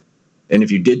tour. And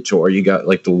if you did tour, you got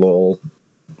like the Lowell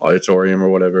Auditorium or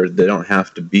whatever. They don't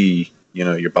have to be,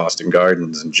 your Boston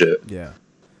Gardens and shit. Yeah.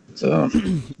 So,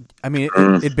 I mean,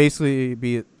 it'd basically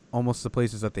be almost the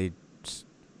places that they just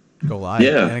go live,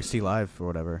 NXT live or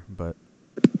whatever. But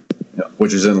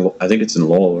which is I think it's in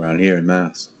Lowell around here in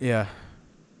Mass. Yeah.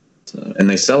 So, and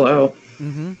they sell out.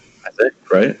 Mm-hmm. I think,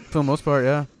 right? For the most part,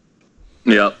 yeah.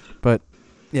 Yeah. But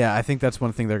yeah, I think that's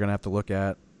one thing they're gonna have to look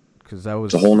at, because that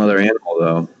was it's a whole nother animal,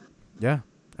 though. Yeah,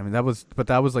 I mean that was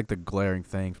like the glaring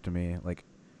thing to me. Like,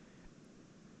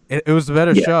 it was a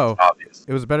better show. Obvious.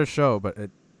 It was a better show, but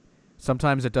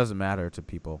sometimes it doesn't matter to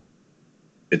people.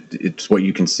 It's what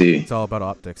you can see. It's all about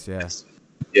optics, yeah.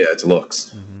 Yeah, it's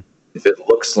looks. Mm-hmm. If it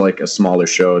looks like a smaller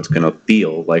show, it's gonna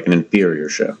feel like an inferior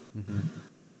show. Mm-hmm.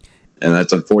 And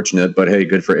that's unfortunate, but hey,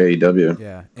 good for AEW.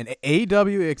 Yeah, and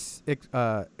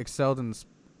AEW excelled in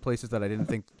places that I didn't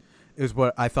think is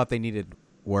what I thought they needed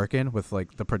work in, with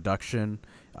like the production,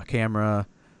 camera,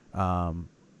 and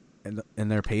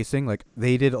their pacing. Like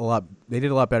they did a lot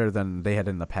better than they had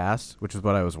in the past, which is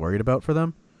what I was worried about for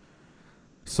them.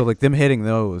 So like them hitting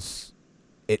those,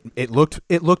 it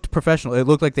looked professional. It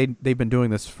looked like they've been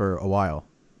doing this for a while,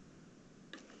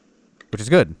 which is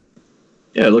good.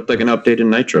 Yeah, it looked like an updated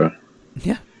Nitro.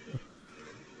 Yeah,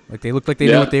 like they looked like they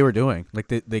knew what they were doing. Like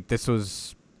this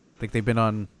was like they've been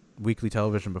on weekly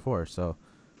television before, so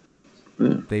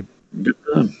they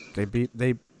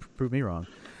proved me wrong.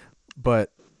 But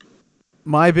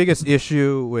my biggest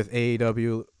issue with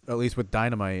AEW, at least with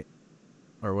Dynamite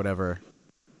or whatever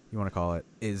you want to call it,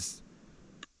 is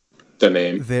the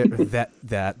name.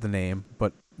 the name,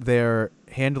 but their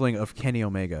handling of Kenny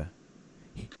Omega.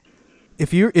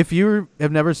 If you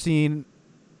have never seen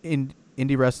in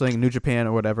indie wrestling, New Japan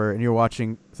or whatever, and you're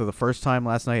watching for the first time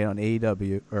last night on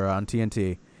AEW or on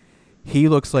TNT, he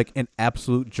looks like an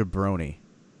absolute jabroni.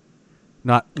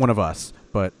 Not one of us,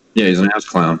 but yeah, he's an ass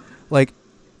clown. Like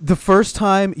the first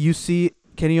time you see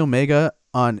Kenny Omega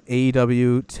on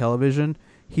AEW television,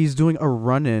 he's doing a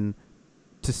run-in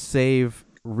to save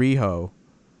Riho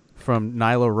from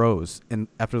Nyla Rose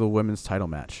after the women's title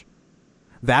match.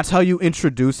 That's how you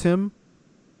introduce him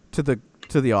to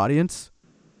the audience.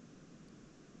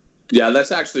 Yeah,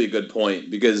 that's actually a good point,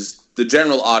 because the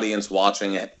general audience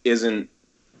watching it isn't.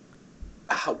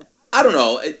 I don't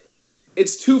know.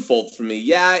 It's twofold for me.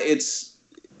 Yeah,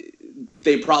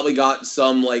 they probably got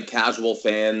some like casual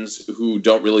fans who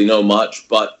don't really know much,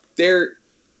 but they're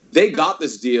they got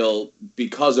this deal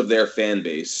because of their fan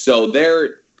base. So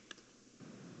the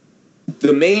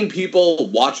main people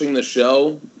watching the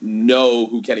show know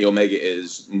who Kenny Omega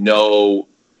is, know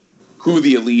who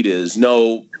the Elite is,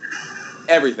 know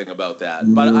everything about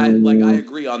that. But I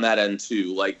agree on that end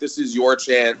too. Like, this is your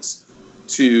chance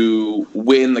to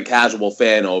win the casual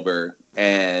fan over,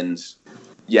 and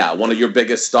yeah, one of your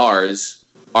biggest stars,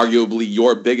 arguably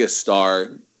your biggest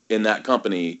star in that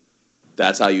company,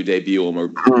 that's how you debut him or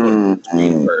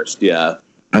first. Yeah.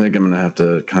 I think I'm going to have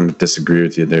to kind of disagree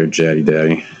with you there, Jaddy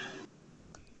Daddy.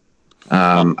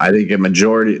 I think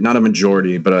not a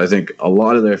majority, but I think a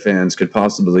lot of their fans could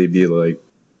possibly be like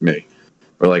me.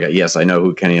 Or like, yes, I know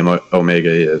who Kenny Omega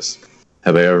is.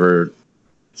 Have I ever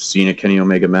seen a Kenny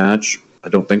Omega match? I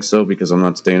don't think so, because I'm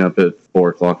not staying up at 4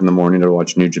 o'clock in the morning to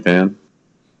watch New Japan.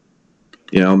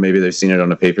 You know, maybe they've seen it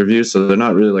on a pay-per-view, so they're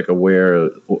not really like aware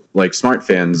of, like, smart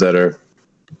fans that are,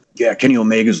 yeah, Kenny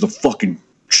Omega's the fucking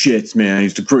shit, man.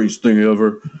 He's the greatest thing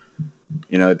ever.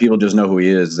 You know, people just know who he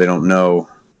is. They don't know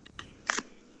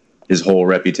his whole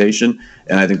reputation,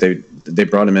 and I think they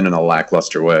brought him in a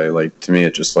lackluster way. Like, to me,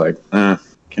 it's just like,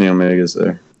 Kenny Omega's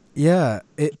there. Yeah,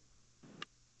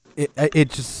 it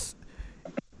just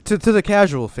to the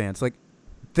casual fans, like,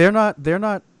 they're not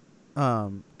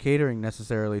catering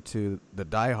necessarily to the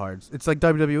diehards. It's like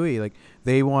WWE, like,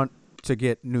 they want to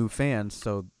get new fans,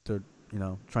 so they're, you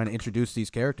know, trying to introduce these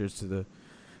characters to the,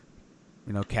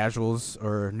 you know, casuals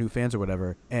or new fans or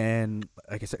whatever. And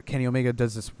like I said, Kenny Omega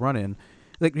does this run-in.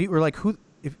 Like, we were like, who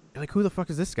the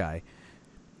fuck is this guy?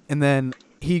 And then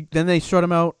they shut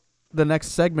him out the next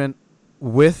segment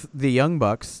with the Young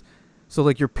Bucks. So,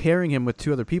 like, you're pairing him with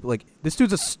two other people. Like, this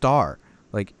dude's a star.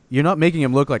 Like, you're not making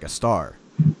him look like a star.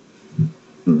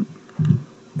 And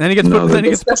then he gets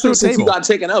put through a table. He got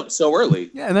taken out so early.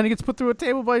 Yeah, and then he gets put through a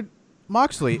table by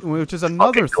Moxley, which is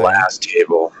another thing. Glass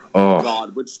table. Oh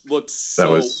God, which looked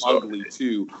so ugly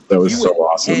too. That was so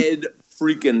awesome. Head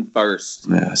freaking first.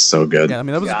 Yeah, so good. Yeah, I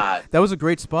mean, that was a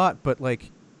great spot, but,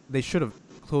 like, they should have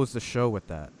closed the show with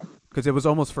that, because it was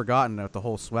almost forgotten at the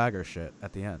whole swagger shit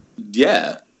at the end.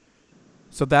 Yeah.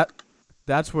 So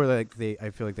that's where, like,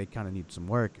 I feel like they kind of need some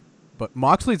work. But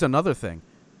Moxley's another thing.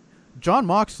 John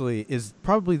Moxley is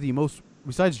probably the most,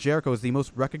 besides Jericho, is the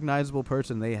most recognizable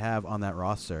person they have on that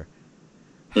roster.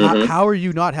 Mm-hmm. How are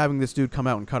you not having this dude come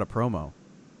out and cut a promo?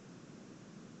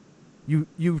 You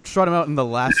shot him out in the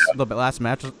last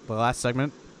match, the last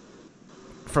segment,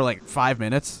 for like 5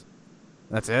 minutes.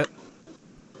 That's it.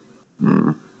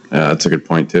 Yeah, that's a good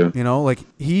point too. You know, like,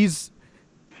 he's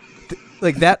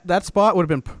like that spot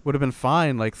would have been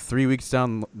fine like 3 weeks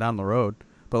down the road,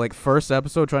 but like, first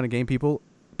episode, trying to gain people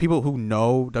who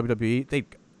know WWE,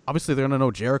 they're gonna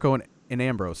know Jericho and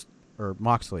Ambrose or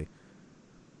Moxley.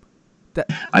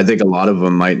 I think a lot of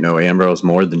them might know Ambrose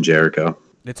more than Jericho.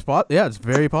 It's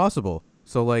very possible.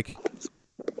 So, like,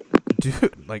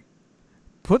 dude, like,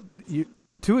 put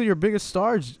two of your biggest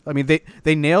stars. I mean,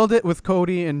 they nailed it with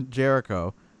Cody and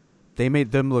Jericho. They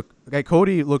made them look like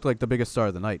Cody looked like the biggest star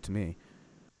of the night to me.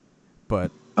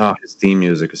 But his theme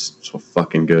music is so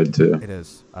fucking good too. It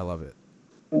is. I love it.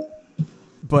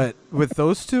 But with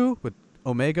those two, with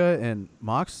Omega and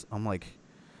Mox, I'm like,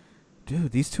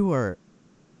 dude, these two are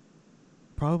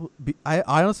probably. I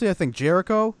honestly think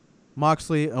Jericho,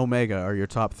 Moxley, Omega are your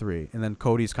top three, and then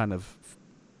Cody's kind of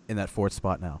in that fourth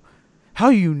spot now. How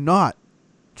are you not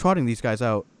trotting these guys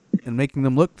out and making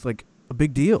them look like a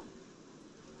big deal?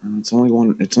 It's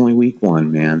only week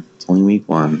one, man. It's only week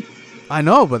one. I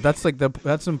know, but that's like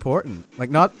that's important. Like,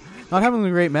 not having the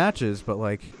great matches, but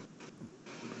like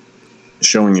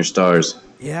showing your stars.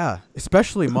 Yeah,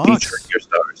 especially Mox. Featuring your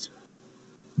stars.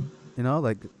 You know,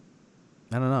 like,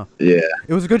 I don't know. Yeah.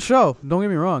 It was a good show. Don't get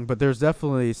me wrong, but there's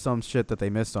definitely some shit that they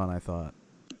missed on, I thought.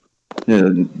 Yeah,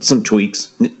 some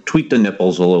tweaks. Tweak the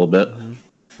nipples a little bit. Mm-hmm.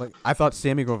 Like, I thought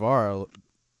Sammy Guevara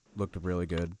looked really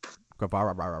good.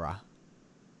 Guevara.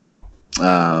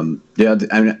 Yeah,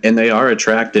 and they are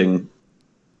attracting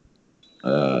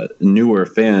newer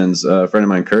fans. A friend of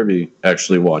mine, Kirby,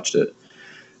 actually watched it.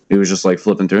 He was just like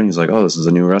flipping through, and he's like, "Oh, this is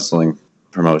a new wrestling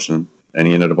promotion," and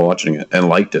he ended up watching it and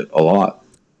liked it a lot.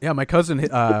 Yeah, my cousin. He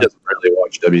doesn't really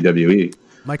watch WWE.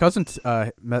 My cousin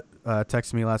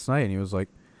texted me last night, and he was like,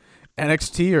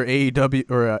 "NXT or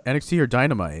AEW or NXT or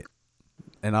Dynamite,"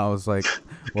 and I was like,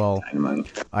 "Well,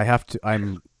 Dynamite.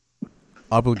 I'm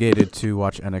obligated to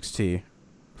watch NXT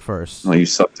first." Well, you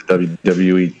suck the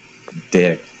WWE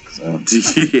dick. So.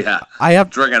 Yeah, I have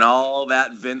drinking all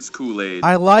that Vince Kool-Aid.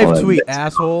 I live tweet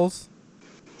assholes.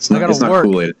 It's not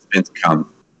Kool-Aid. It's Vince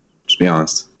cum. Just be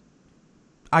honest.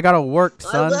 I gotta work,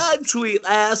 son. I live tweet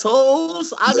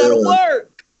assholes. I gotta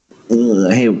work.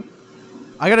 Hey,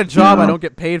 I got a job No. I don't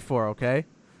get paid for, okay?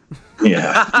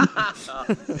 yeah,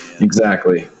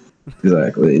 exactly.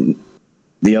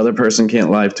 The other person can't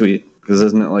live tweet because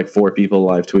isn't it like 4 people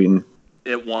live tweeting?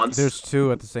 It once. There's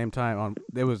 2 at the same time.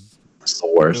 That's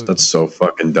the worst. That's so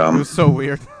fucking It dumb. was so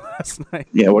weird last night.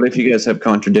 Yeah, what if you guys have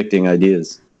contradicting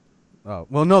ideas? Oh,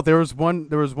 well, no, there was one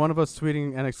of us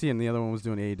tweeting NXT and the other one was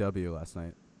doing AEW last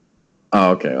night.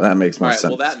 Oh, okay. Well, that makes All more right,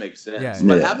 sense. well, that makes sense. Yeah.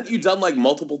 But Yeah. haven't you done like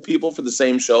multiple people for the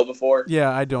same show before?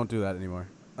 Yeah, I don't do that anymore.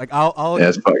 Like I'll Yeah,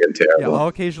 it's fucking yeah, terrible. I'll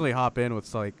occasionally hop in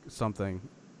with like something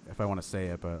if I want to say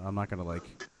it, but I'm not gonna like,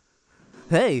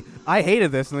 hey, I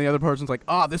hated this, and the other person's like,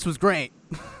 oh, this was great.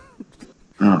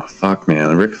 Oh, fuck,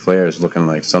 man. Ric Flair is looking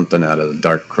like something out of the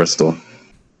Dark Crystal.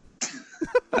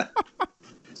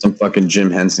 Some fucking Jim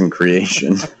Henson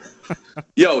creation.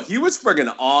 Yo, he was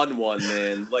friggin' on one,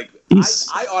 man. Like,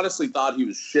 I honestly thought he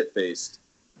was shit-faced.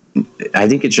 I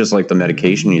think it's just like the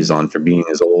medication he's on for being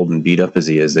as old and beat up as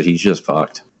he is that he's just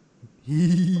fucked.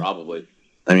 Probably.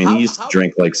 I mean, he used to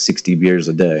drink like 60 beers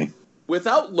a day.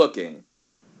 Without looking,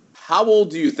 how old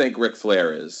do you think Ric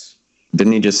Flair is?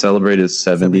 Didn't he just celebrate his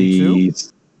 70?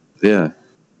 72? Yeah.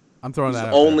 I'm throwing He's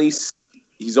that out there.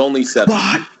 he's only 70.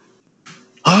 What?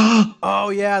 Oh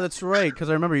yeah, that's right. Because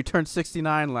I remember he turned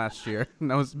 69 last year,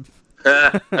 and that was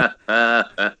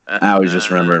I was just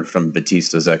remembering from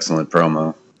Batista's excellent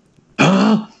promo.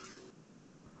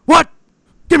 what?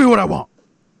 Give me what I want.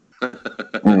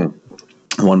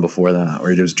 One before that,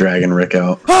 where he was dragging Rick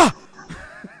out.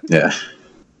 Yeah.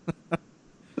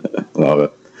 Love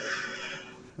it.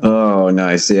 Oh,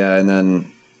 nice. Yeah, and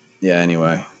then, yeah,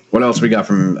 anyway. What else we got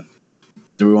from...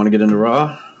 Do we want to get into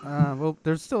Raw? Well,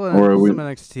 there's still Or are we- some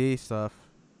NXT stuff.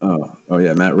 Oh,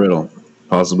 yeah, Matt Riddle.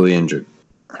 Possibly injured.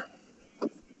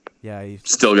 Yeah,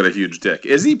 Still got a huge dick.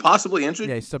 Is he possibly injured?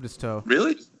 he stubbed his toe.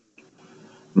 Really?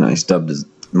 No, he stubbed his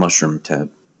mushroom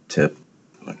tip.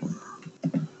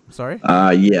 Sorry?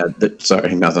 Yeah,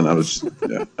 sorry, nothing. I was...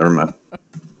 Yeah, never mind.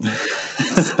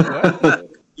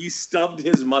 He stubbed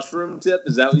his mushroom tip?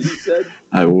 Is that what you said?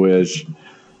 I wish.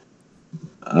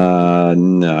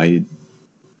 No,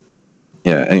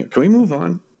 yeah, anyway, can we move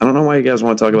on? I don't know why you guys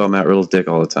want to talk about Matt Riddle's dick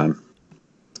all the time.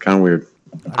 It's kind of weird.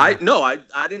 I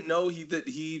didn't know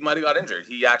he might have got injured.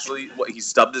 He actually he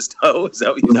stubbed his toe. Is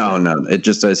that what you No, it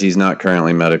just says he's not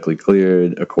currently medically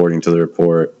cleared, according to the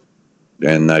report,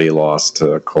 and that he lost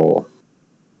to Cole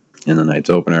in the night's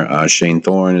opener. Shane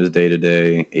Thorne is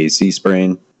day-to-day AC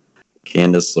sprain.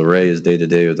 Candice LeRae is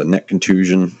day-to-day with a neck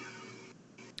contusion.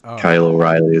 Oh. Kyle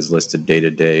O'Reilly is listed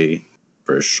day-to-day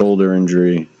for a shoulder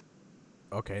injury.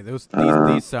 Okay, these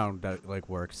sound like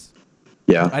works.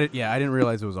 Yeah. I didn't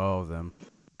realize it was all of them.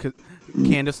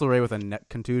 Candice LeRae with a neck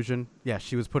contusion. Yeah,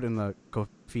 she was put in the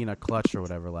Kofina clutch or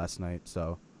whatever last night.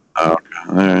 So. Oh,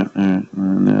 all right.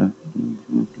 Yeah.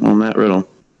 Well, Matt Riddle.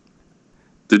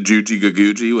 The Juji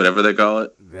Gaguji, whatever they call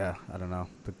it. Yeah, I don't know,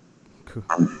 but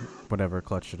whatever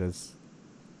clutch it is.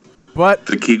 But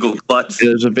the Kegel clutch.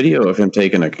 There's a video of him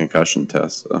taking a concussion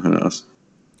test. So who knows?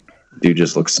 Dude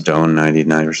just looks stoned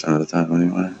 99% of the time.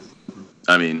 Anyway.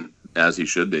 I mean, as he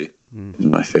should be. He's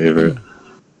my favorite.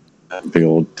 That big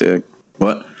old dick.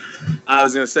 What? I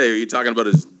was gonna say, are you talking about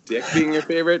his dick being your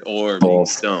favorite, or being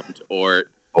stoned,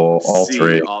 or all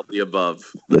three? All the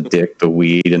above. The dick, the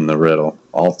weed, and the riddle.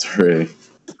 All three.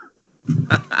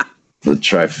 The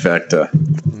trifecta.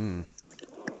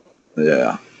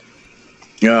 Yeah.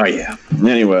 Oh yeah.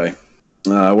 Anyway,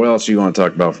 what else do you want to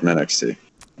talk about from NXT?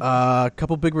 A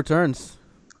couple big returns.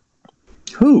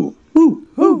 Who?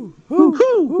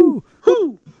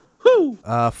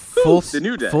 The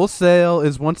New Day. Full Sail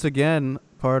is once again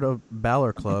part of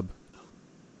Balor Club.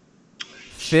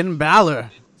 Finn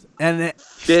Balor. And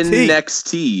Finn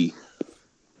NXT.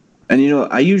 And you know,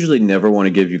 I usually never want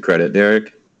to give you credit,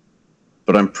 Derek,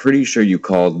 but I'm pretty sure you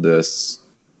called this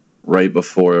right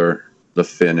before the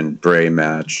Finn and Bray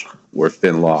match where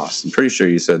Finn lost. I'm pretty sure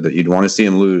you said that you'd want to see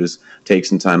him lose, take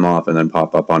some time off, and then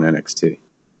pop up on NXT.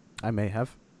 I may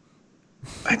have.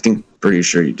 Pretty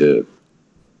sure you did.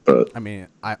 But I mean,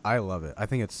 I love it. I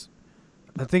think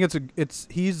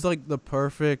he's like the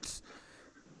perfect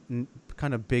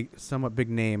kind of somewhat big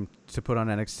name to put on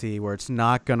NXT where it's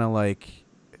not gonna like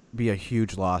be a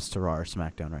huge loss to Raw or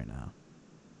SmackDown right now.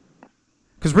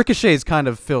 Because Ricochet's kind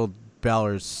of filled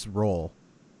Balor's role,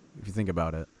 if you think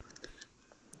about it.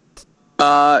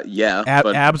 Yeah.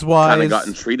 But abs-wise, kind of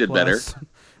gotten treated better.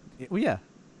 Well, yeah.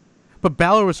 But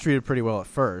Balor was treated pretty well at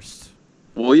first.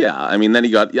 Well, yeah. I mean, then he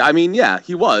got... I mean, yeah,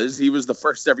 he was. He was the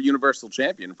first ever Universal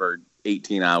Champion for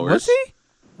 18 hours. Was he?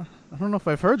 I don't know if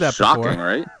I've heard that Shocking, before.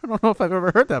 Right? I don't know if I've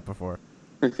ever heard that before.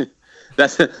 Then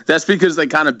That's because they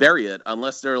kind of bury it,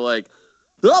 unless they're like,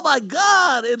 oh my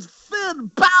God, it's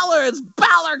Finn Balor, it's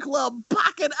Balor Club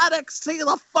back in NXT,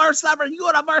 the first ever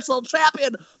Universal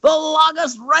Champion, the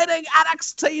longest reigning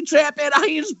NXT champion.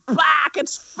 He's back.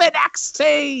 It's Finn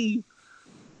XT.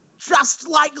 Just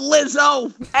like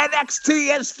Lizzo,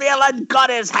 NXT is feeling good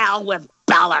as hell with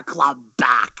Balor Club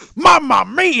back. Mamma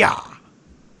mia!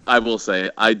 I will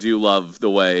say, I do love the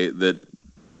way that,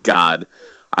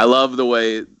 I love the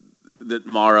way that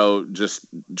Morrow just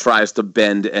tries to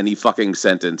bend any fucking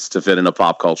sentence to fit in a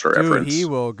pop culture reference. He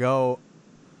will go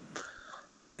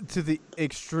to the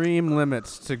extreme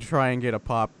limits to try and get a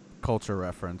pop culture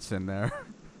reference in there.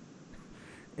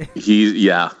 He's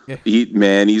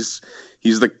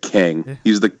the king.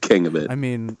 He's the king of it. I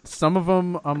mean, some of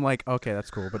them I'm like, okay,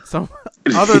 that's cool, but some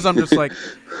others I'm just like,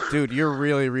 dude, you're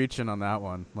really reaching on that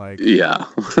one. Like, yeah,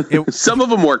 some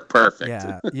of them work perfect.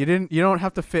 Yeah, you don't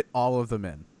have to fit all of them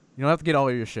in. You don't have to get all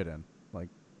of your shit in. Like,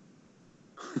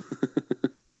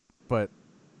 but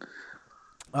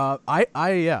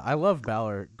I love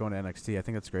Balor going to NXT. I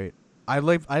think that's great. I'd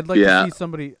like to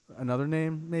see another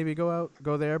name maybe go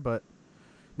there, but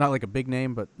not like a big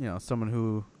name, but you know, someone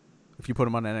who, if you put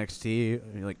him on NXT,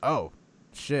 you're like, oh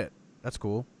shit, that's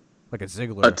cool. Like a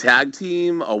Ziggler. A tag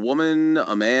team, a woman,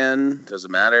 a man,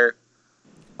 doesn't matter.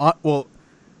 Well,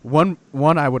 one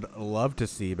I would love to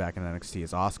see back in NXT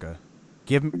is Asuka.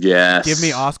 Give me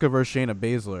Asuka versus Shayna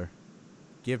Baszler.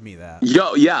 Give me that.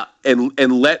 Yo, yeah, and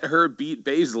let her beat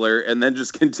Baszler and then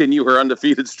just continue her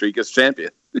undefeated streak as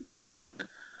champion.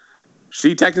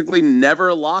 She technically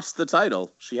never lost the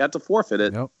title. She had to forfeit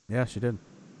it. Nope. Yeah, she did.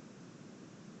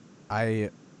 I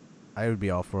would be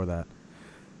all for that.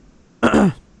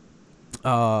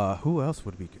 Who else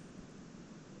would be good?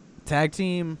 Tag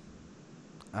team?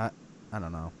 I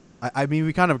don't know. I mean,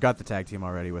 we kind of got the tag team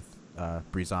already with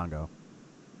Breezango.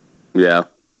 Yeah,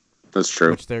 that's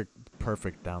true. Which they're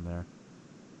perfect down there.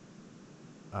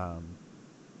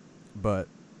 But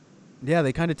yeah,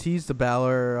 they kind of teased the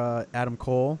Balor Adam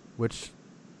Cole, which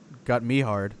got me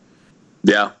hard.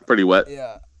 Yeah, pretty wet.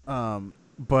 Yeah.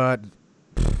 But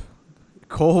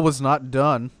Cole was not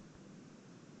done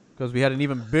because we had an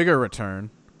even bigger return.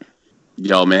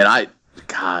 Yo, man, I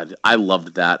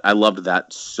loved that. I loved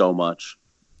that so much.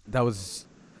 That was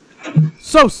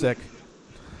so sick.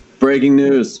 Breaking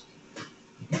news.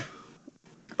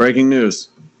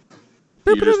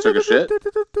 You just took a shit?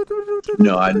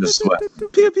 No, I just sweat.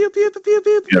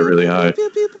 Got really high.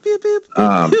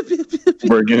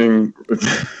 We're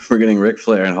getting Ric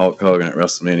Flair and Hulk Hogan at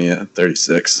WrestleMania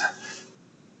 36.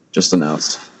 Just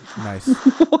announced. Nice.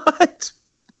 What?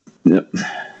 Yep.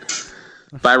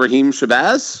 By Raheem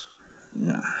Shabazz?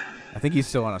 Yeah. I think he's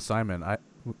still on assignment.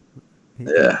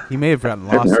 Yeah. He may have gotten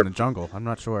lost in the jungle. I'm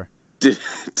not sure. Did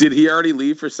he already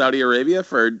leave for Saudi Arabia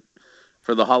for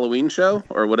the Halloween show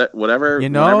or whatever? Whatever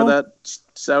that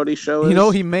Saudi show is. You know,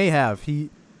 he may have. He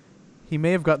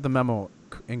may have got the memo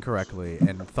incorrectly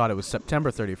and thought it was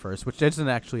September 31st, which isn't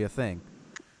actually a thing.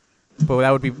 But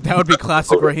that would be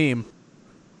classic Raheem.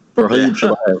 Raheem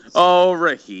Shabazz. Oh,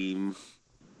 Raheem.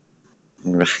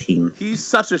 Raheem. He's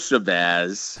such a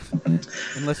Shabazz.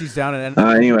 Unless he's down at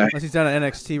anyway. Unless he's down at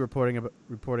NXT reporting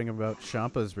about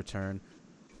Ciampa's return.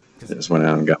 I just went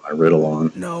out and got my riddle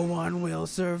on. No one will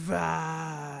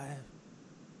survive.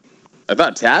 I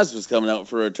thought Taz was coming out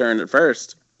for a return at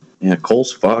first. Yeah,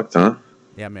 Cole's fucked, huh?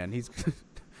 Yeah, man, he's.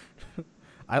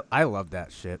 I love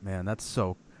that shit, man. That's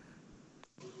so.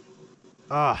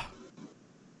 Yeah.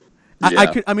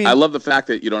 I love the fact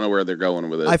that you don't know where they're going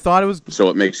with it. I thought it was. So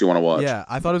it makes you want to watch. Yeah,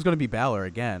 I thought it was going to be Balor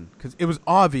again because it was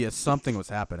obvious something was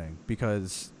happening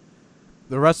because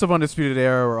the rest of Undisputed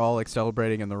Era were all like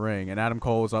celebrating in the ring, and Adam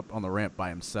Cole was up on the ramp by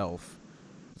himself.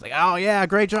 It's like, oh yeah,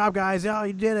 great job, guys. Oh,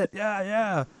 you did it.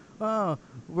 Yeah. Oh,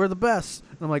 we're the best.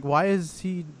 And I'm like, why is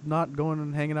he not going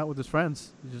and hanging out with his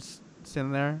friends? He's just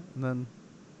standing there, and then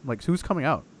I'm like, who's coming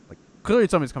out? Like, clearly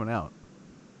somebody's coming out.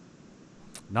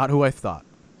 Not who I thought.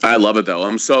 I love it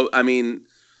though. I mean,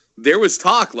 there was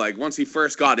talk like once he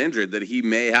first got injured that he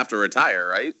may have to retire,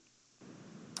 right?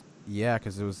 Yeah,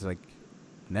 because it was like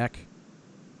neck.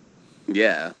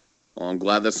 Yeah. Well, I'm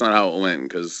glad that's not how it went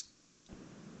because,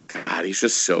 God, he's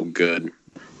just so good.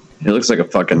 He looks like a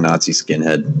fucking Nazi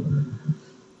skinhead.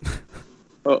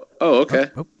 Oh,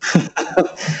 okay. Oh.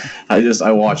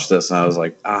 I watched this and I was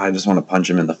like, I just want to punch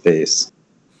him in the face.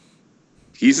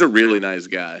 He's a really nice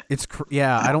guy.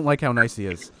 I don't like how nice he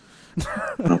is.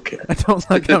 Okay. I don't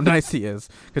like how nice he is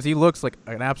because he looks like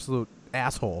an absolute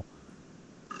asshole.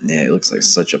 Yeah, he looks like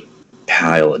such a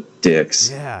pile of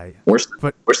dicks. Yeah. Worse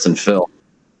than Phil.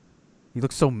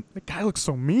 That guy looks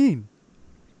so mean.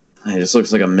 He just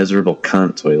looks like a miserable cunt.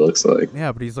 That's what he looks like.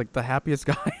 Yeah, but he's like the happiest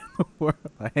guy in the world.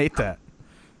 I hate that.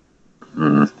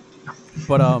 Mm.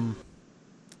 But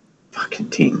Fucking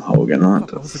Team Hogan.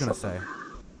 what was I gonna say?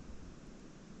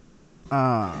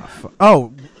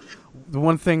 Oh, the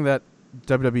one thing that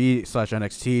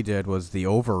WWE/NXT did was the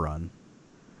overrun.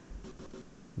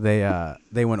 They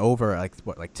went over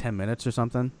like 10 minutes or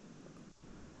something,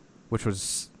 which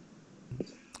was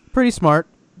pretty smart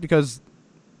because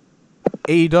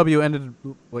AEW ended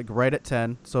like right at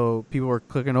 10, so people were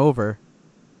clicking over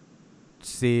to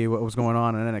see what was going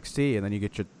on in NXT, and then you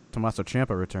get your Tommaso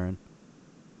Ciampa return.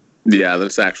 Yeah,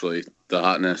 that's actually the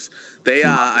hotness. They,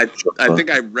 I think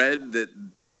I read that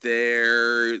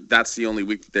that's the only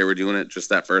week that they were doing it, just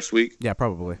that first week. Yeah,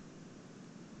 probably.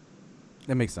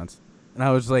 That makes sense. And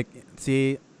I was like,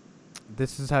 see,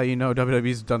 this is how you know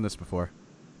WWE's done this before.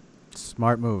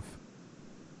 Smart move.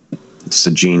 It's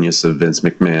the genius of Vince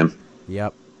McMahon.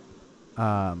 Yep.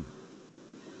 One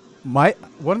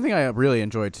thing I really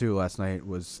enjoyed too last night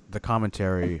was the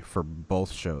commentary for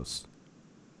both shows.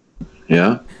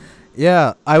 Yeah?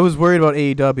 Yeah, I was worried about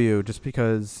AEW just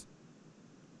because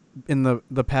in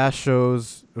the past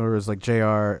shows, there was like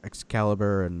JR,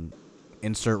 Excalibur, and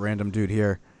insert random dude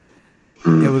here.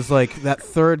 It was like that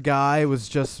third guy was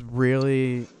just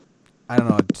really, I don't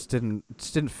know, it just didn't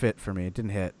fit for me. It didn't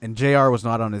hit. And JR was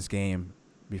not on his game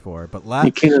before, but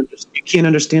You can't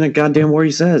understand a goddamn word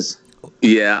he says.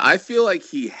 Yeah, I feel like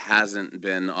he hasn't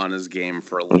been on his game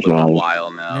for a little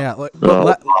while now. Yeah,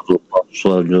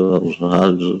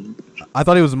 I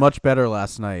thought he was much better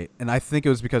last night, and I think it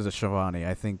was because of Shivani.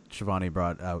 I think Shivani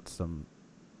brought out some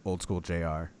old school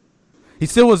JR. He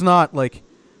still was not like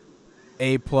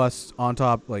A+ on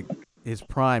top like his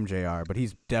prime JR, but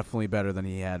he's definitely better than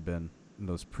he had been in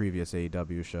those previous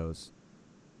AEW shows.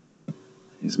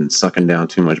 He's been sucking down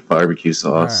too much barbecue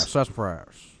sauce. That's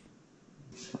prayers.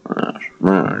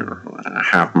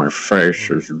 Half my face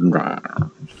is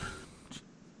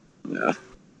yeah.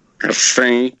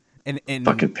 And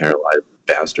Fucking paralyzed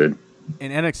bastard.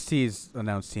 And NXT's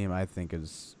announced team, I think,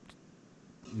 is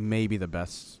maybe the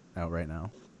best out right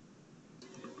now.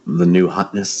 The new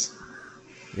hotness.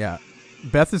 Yeah,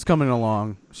 Beth is coming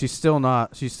along. She's still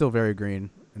very green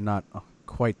and not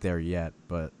quite there yet,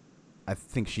 but I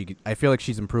feel like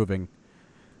she's improving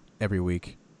every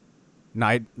week.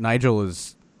 Nigel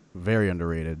is very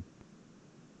underrated,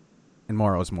 and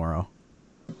Morrow's Morrow.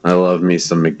 I love me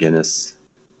some McGinnis.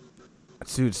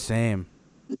 Dude, same.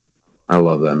 I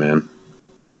love that man.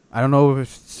 I don't know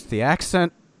if it's the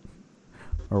accent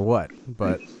or what,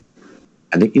 but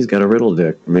I think he's got a riddle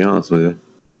dick, to be honest with you.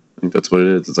 I think that's what it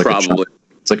is. It's like probably.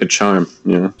 It's like a charm,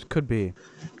 you know? It could be.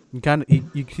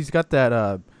 He's got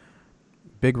that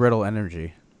big riddle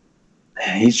energy.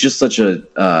 He's just such a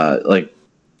like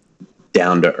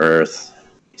down to earth.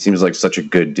 He seems like such a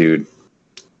good dude.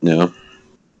 You know?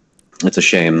 It's a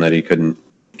shame that he couldn't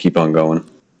keep on going.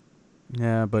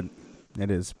 Yeah, but it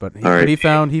is. But he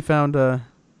found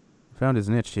his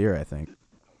niche here, I think.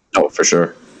 Oh, for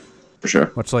sure. For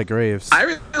sure. Much like Graves.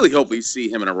 I really hope we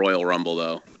see him in a Royal Rumble,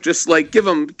 though. Just like give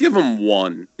him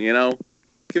one, you know?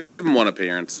 Give him one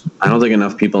appearance. I don't think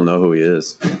enough people know who he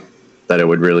is. That it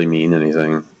would really mean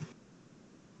anything.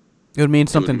 It would mean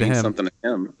something to him. Something to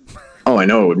him. Oh, I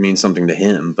know it would mean something to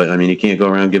him, but I mean, you can't go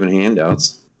around giving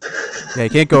handouts. Yeah, you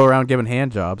can't go around giving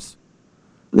hand jobs.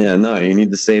 Yeah, no, you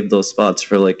need to save those spots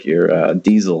for like your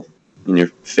diesel and your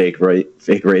fake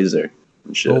razor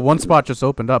and shit. Well, one spot just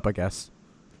opened up, I guess.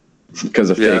 Because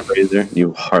of fake razor,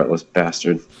 you heartless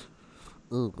bastard.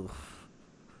 Ooh.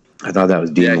 I thought that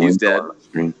was Dean. Yeah, he's dead.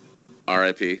 Screen.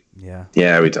 R.I.P. Yeah.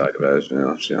 Yeah, we talked about it.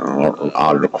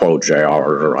 Out of the quote,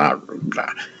 JR.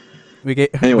 We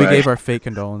gave our fake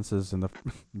condolences in the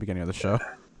beginning of the show.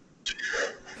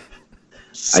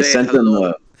 I sent them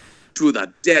the to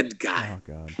the dead guy. Oh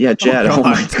god. Yeah, Jed. Oh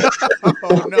my god.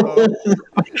 Oh no.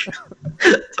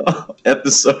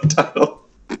 Episode title.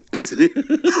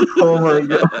 Oh my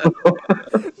god.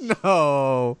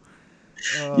 No.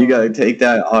 You gotta take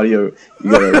that audio.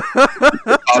 You gotta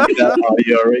copy that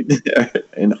audio right there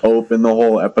and open the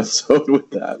whole episode with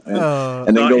that, man.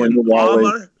 And then go into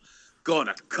Wally.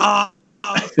 Gonna call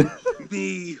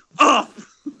me up.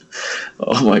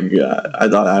 Oh my god! I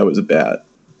thought I was bad.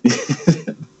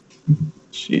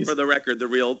 Jeez. For the record, the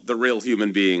real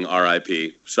human being,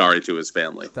 R.I.P. Sorry to his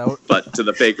family. But to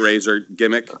the fake razor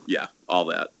gimmick, yeah, all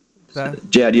that.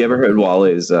 Jad, you ever heard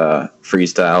Wally's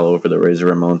freestyle over the Razor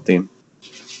Ramon theme?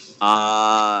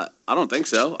 I don't think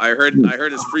so. I heard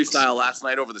his freestyle last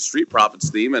night over the Street Profits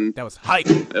theme, and that was hype.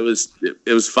 It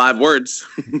was 5 words.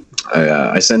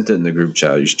 I sent it in the group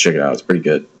chat. You should check it out. It's pretty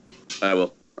good. I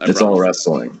will. It's all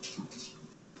wrestling.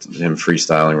 It's him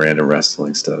freestyling random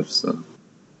wrestling stuff. So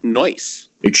nice.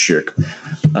 Big shirk.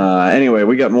 Anyway,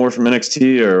 we got more from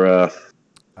NXT, or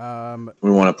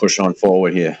we want to push on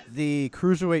forward here. The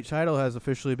Cruiserweight title has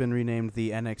officially been renamed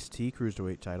the NXT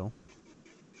Cruiserweight title.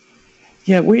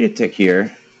 Yeah, wait a tick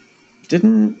here.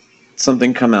 Didn't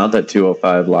something come out that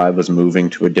 205 Live was moving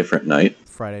to a different night?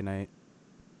 Friday night.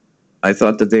 I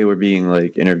thought that they were being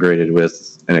like integrated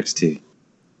with NXT.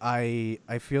 I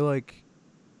feel like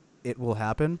it will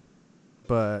happen,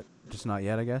 but just not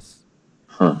yet, I guess.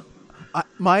 Huh.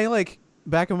 My like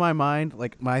back of my mind,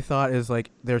 like my thought is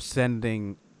like they're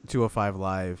sending 205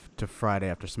 Live to Friday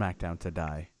after SmackDown to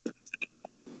die.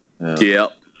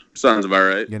 Yep. Sounds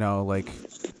about right. You know, like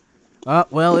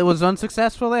well, it was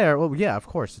unsuccessful there. Well, yeah, of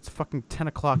course. It's fucking 10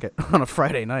 o'clock on a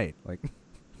Friday night. Like,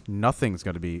 nothing's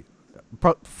going to be...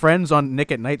 Friends on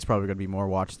Nick at Night's probably going to be more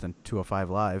watched than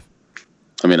 205 Live.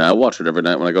 I mean, I watch it every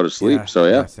night when I go to sleep, so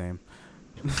yeah. Same.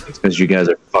 It's because you guys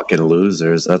are fucking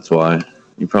losers, that's why.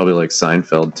 You probably like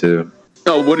Seinfeld, too.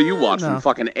 Oh, what are you watching? No.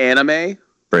 Fucking anime?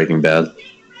 Breaking Bad.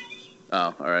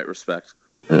 Oh, all right, respect.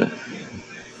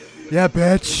 Yeah,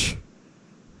 bitch.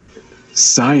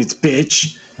 Science,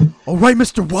 bitch. All right,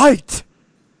 Mr. White.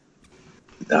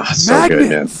 So good,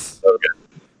 man. So good.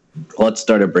 Let's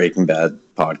start a Breaking Bad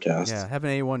podcast. Yeah, have an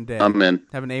A1 day. I'm in.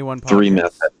 Have an A1 podcast. 3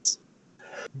 methods.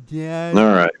 Yeah.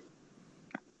 All right.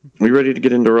 We ready to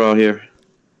get into Raw here?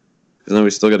 Because then we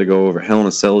still got to go over Hell in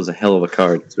a Cell is a hell of a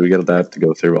card, so we got that to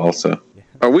go through also.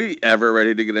 Are we ever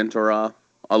ready to get into Raw?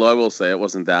 Although I will say it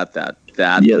wasn't that.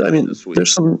 Yeah, I mean, this week.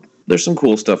 there's some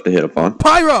cool stuff to hit upon.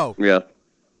 Pyro. Yeah.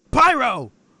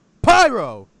 Pyro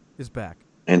is back.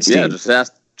 And Steve. Yeah,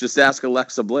 just ask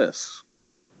Alexa Bliss.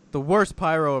 The worst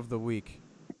Pyro of the week.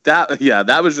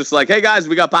 That was just like, hey guys,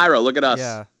 we got Pyro. Look at us.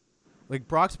 Yeah, like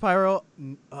Brock's Pyro.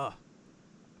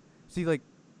 See, like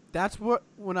that's what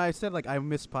when I said like I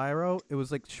miss Pyro, it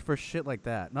was like for shit like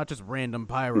that, not just random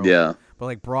Pyro. Yeah. But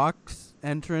like Brock's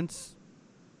entrance,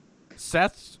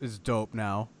 Seth's is dope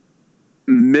now.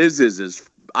 Miz's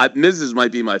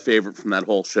might be my favorite from that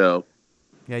whole show.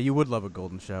 Yeah, you would love a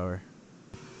golden shower.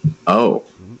 Oh,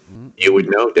 you would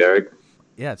know, Derek.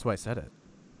 Yeah, that's why I said it.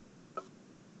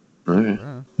 All right.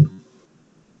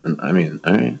 I mean,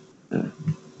 all right.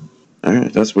 All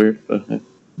right, that's weird. But,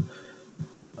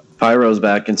 Pyro's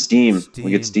back in Steam. We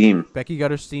get Steam. Becky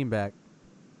got her Steam back.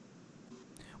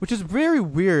 Which is very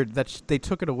weird that they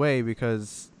took it away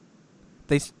because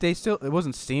they still... It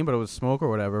wasn't Steam, but it was smoke or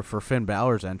whatever for Finn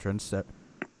Balor's entrance.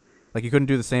 Like, you couldn't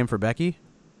do the same for Becky?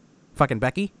 Fucking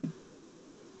Becky?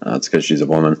 It's because she's a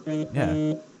woman.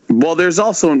 Yeah. Well, there's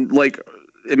also, like...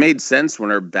 It made sense when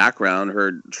her background,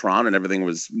 her Tron and everything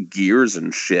was gears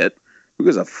and shit. Who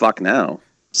gives a fuck now?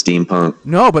 Steampunk.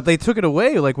 No, but they took it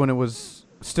away like when it was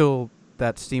still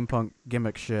that steampunk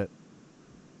gimmick shit.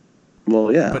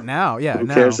 Well, yeah. But now, yeah. Who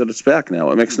cares that it's back now?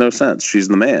 It makes no sense. She's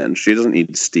the man. She doesn't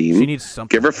need steam. She needs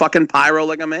something. Give her fucking pyro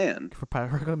like a man. For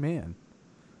pyro like a man.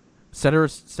 Set her,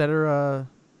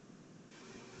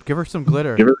 give her some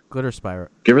glitter. Glitter Spyro.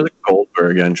 Give her the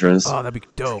Goldberg entrance. Oh, that'd be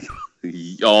dope.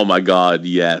 Oh my god,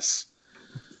 yes.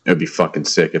 It'd be fucking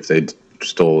sick if they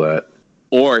stole that.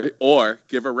 Or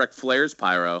give her Ric Flair's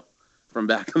pyro from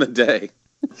back in the day.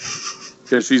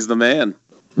 Because she's the man.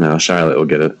 No, Charlotte will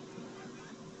get it.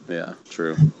 Yeah,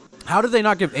 true. How did they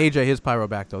not give AJ his pyro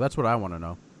back, though? That's what I want to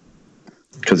know.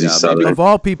 Because he's Southern. Of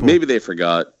all people. Maybe they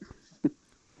forgot.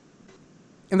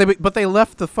 But they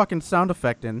left the fucking sound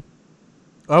effect in.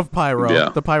 Of pyro. Yeah.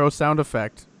 The pyro sound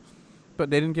effect.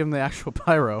 But they didn't give him the actual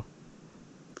pyro.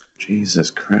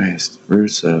 Jesus Christ.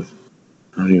 Rusev.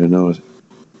 I don't even know.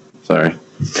 Sorry.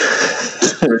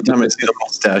 Every time I see the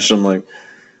mustache, I'm like...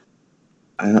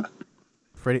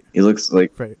 Freddie. He looks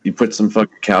like you put some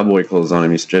fucking cowboy clothes on him.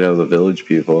 He's straight out of the Village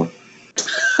People.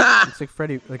 It's like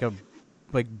Freddie, like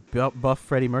buff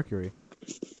Freddie Mercury.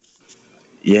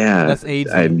 Yeah, that's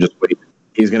AIDS. I'm just waiting.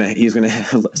 He's gonna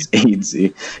have AIDS.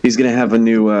 He's gonna have a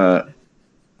new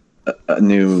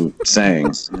saying.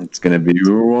 It's gonna be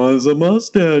 "Who wants a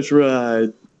mustache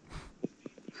ride?"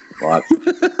 What?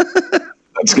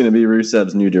 That's gonna be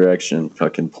Rusev's new direction.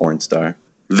 Fucking porn star.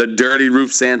 The Dirty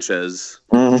Roof Sanchez.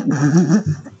 Oh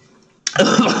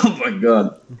my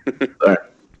god! Sorry.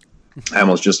 I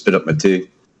almost just spit up my tea.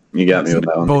 You got me with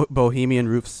that one. Bohemian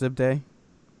Roof Sib Day.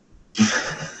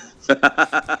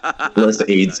 Less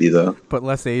AIDSy though. But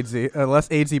less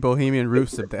AIDSy Bohemian Roof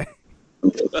Sib Day.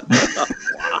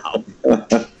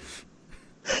 Wow.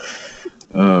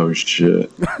 Oh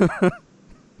shit.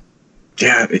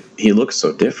 Yeah, he looks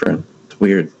so different. It's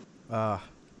weird.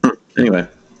 Anyway.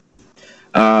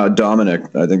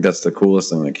 Dominic, I think that's the coolest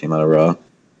thing that came out of Raw.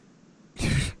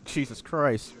 Jesus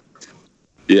Christ.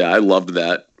 Yeah, I loved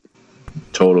that.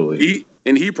 Totally.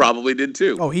 He probably did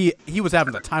too. Oh, he was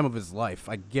having the time of his life.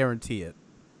 I guarantee it.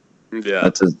 Yeah,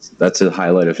 That's a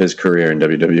highlight of his career in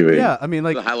WWE. Yeah, I mean,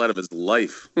 like the highlight of his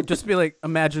life. just be like,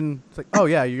 imagine, it's like, oh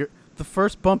yeah, the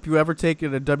first bump you ever take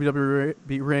in a WWE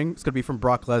ring is gonna be from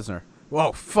Brock Lesnar.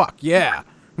 Whoa, fuck yeah.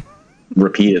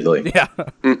 Repeatedly. Yeah.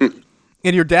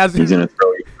 And your dad's He's gonna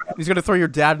throw you. he's gonna throw your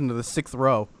dad into the 6th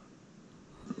row.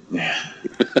 Yeah.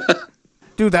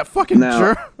 Dude, that fucking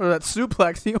Now- or that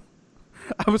suplex,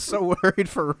 I was so worried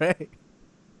for Ray.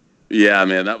 Yeah,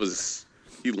 man,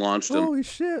 he launched him. Holy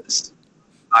shit.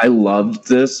 I loved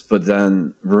this, but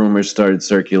then rumors started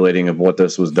circulating of what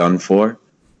this was done for,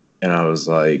 and I was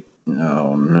like,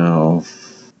 no,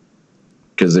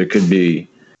 because there could be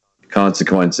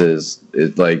consequences.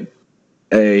 Is Lesnar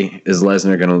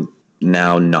gonna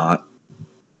now not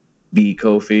be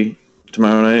Kofi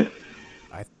tomorrow night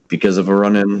because of a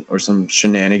run-in or some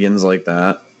shenanigans like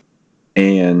that?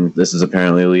 And this is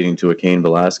apparently leading to a Cain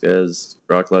Velasquez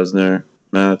Brock Lesnar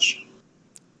match.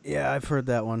 Yeah, I've heard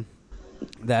that one.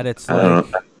 That it's I don't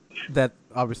like know. that.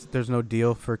 Obviously, there's no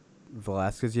deal for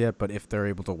Velasquez yet, but if they're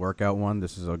able to work out one,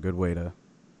 this is a good way to.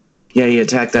 Yeah, he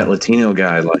attacked that Latino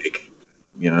guy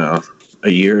a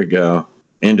year ago,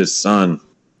 and his son.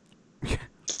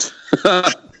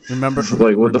 Remember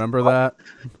What that?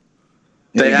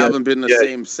 They You haven't been the yeah,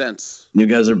 same since. You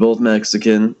guys are both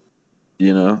Mexican.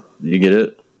 You get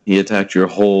it? He attacked your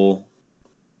whole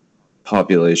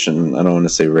population. I don't want to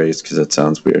say race because that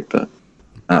sounds weird, but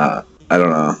I don't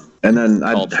know. And then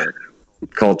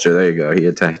culture. There you go. He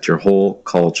attacked your whole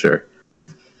culture.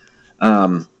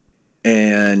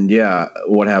 And yeah,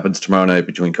 what happens tomorrow night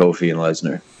between Kofi and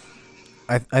Lesnar?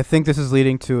 I think this is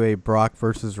leading to a Brock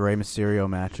versus Rey Mysterio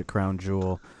match at Crown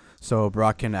Jewel. So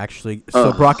Brock can actually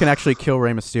kill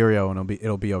Rey Mysterio, and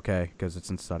it'll be okay because it's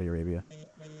in Saudi Arabia.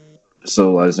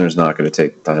 So Lesnar's not going to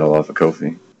take the title off of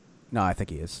Kofi. No, I think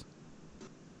he is.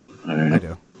 All right. I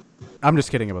do. I'm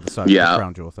just kidding about the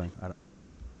Crown Jewel thing.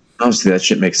 Honestly, that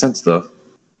shit makes sense though.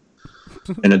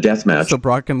 In a death match. So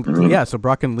Brock can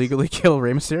legally kill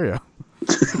Rey Mysterio.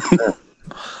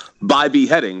 By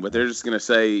beheading, but they're just going to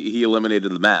say he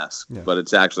eliminated the mask, but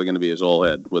it's actually going to be his whole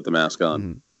head with the mask on.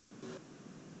 Mm-hmm.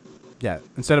 Yeah,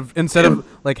 instead of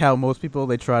like how most people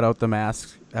they trot out the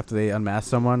mask after they unmask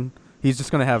someone, he's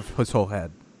just gonna have his whole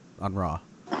head on Raw.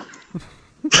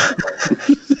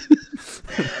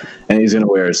 And he's gonna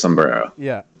wear a sombrero.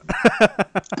 Yeah.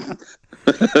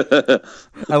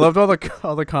 I loved all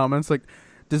the comments. Like,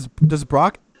 does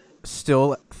Brock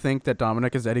still think that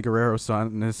Dominic is Eddie Guerrero's son,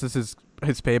 and this is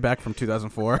his payback from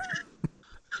 2004?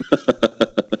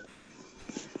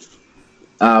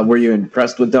 Were you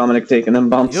impressed with Dominic taking them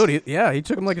bumps? Dude, he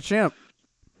took him like a champ.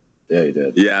 Yeah, he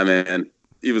did. Yeah, man,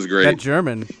 he was great. That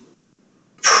German.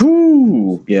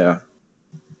 Whew, yeah.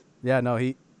 Yeah, no,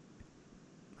 I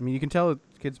mean, you can tell the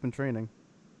kid's been training.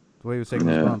 The way he was taking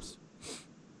those bumps.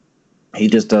 He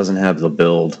just doesn't have the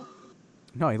build.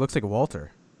 No, he looks like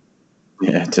Walter.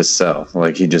 Yeah, to sell.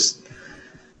 Like he's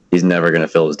never gonna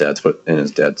fill his dad's foot in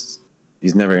his dad's.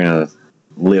 He's never gonna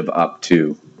live up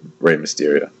to Rey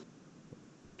Mysterio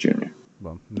Jr.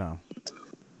 Well, no.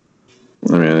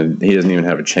 I mean, he doesn't even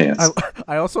have a chance.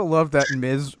 I also love that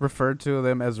Miz referred to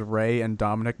them as Rey and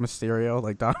Dominic Mysterio.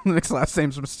 Like, Dominic's last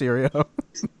name's Mysterio.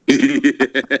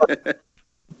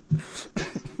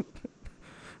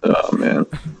 Oh, man.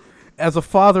 As a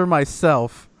father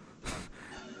myself,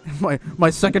 my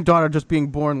second daughter just being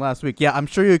born last week. Yeah, I'm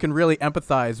sure you can really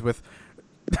empathize with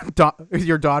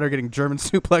your daughter getting German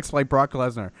suplexed like Brock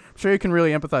Lesnar. I'm sure you can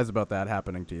really empathize about that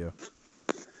happening to you.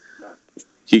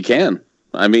 He can.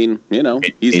 I mean,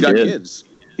 he's got kids.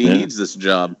 He needs this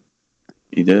job.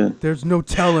 He did. There's no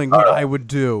telling what I would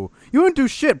do. You wouldn't do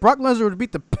shit. Brock Lesnar would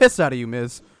beat the piss out of you,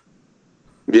 Miz.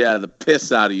 Yeah, the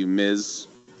piss out of you, Miz.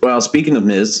 Well, speaking of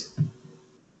Miz,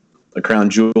 the Crown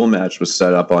Jewel match was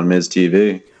set up on Miz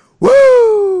TV.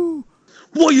 Woo!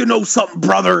 Well, you know something,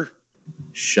 brother.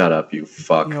 Shut up, you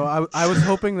fuck. I was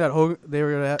hoping that they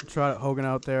were going to try Hogan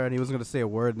out there and he wasn't going to say a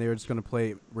word and they were just going to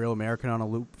play Real American on a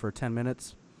loop for 10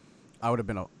 minutes. I would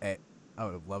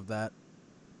have loved that,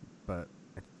 but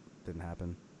it didn't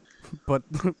happen. But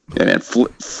yeah, man,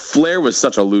 Flair was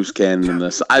such a loose cannon in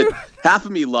this. Half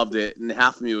of me loved it, and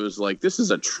half of me was like, "This is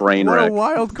a train wreck." What a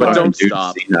wild card! But don't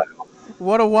stop.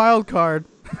 What a wild card!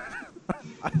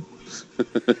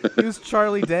 He was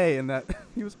Charlie Day in that.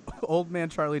 He was old man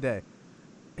Charlie Day.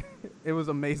 It was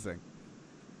amazing,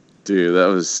 dude. That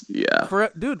was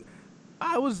dude,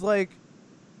 I was like,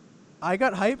 I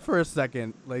got hyped for a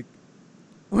second, like.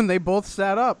 When they both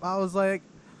sat up, I was like,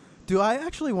 do I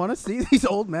actually want to see these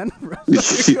old men go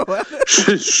at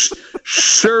it?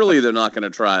 Surely they're not going to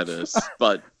try this,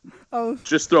 but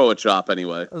just throw a chop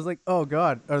anyway. I was like, oh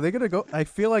god, are they gonna go? I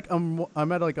feel like I'm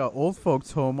at like a old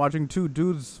folks' home watching two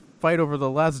dudes fight over the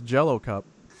last Jello cup.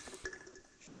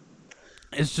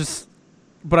 It's just,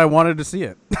 but I wanted to see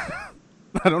it.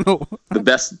 I don't know.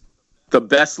 The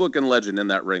best looking legend in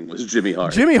that ring was Jimmy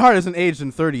Hart. Jimmy Hart hasn't aged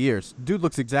in 30 years. Dude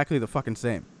looks exactly the fucking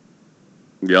same.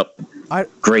 Yep.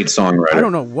 Great songwriter. I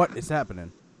don't know what is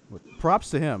happening.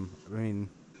 Props to him. I mean,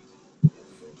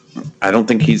 I don't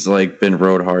think he's like been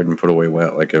rode hard and put away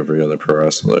wet like every other pro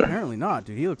wrestler. apparently not,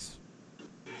 dude. He looks.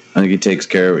 I think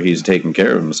he's taking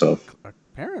care of himself.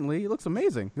 Apparently, he looks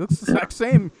amazing. He looks the exact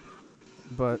same.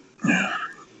 But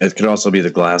it could also be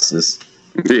the glasses.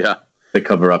 Yeah. They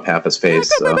cover up half his face.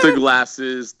 So. The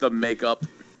glasses, the makeup.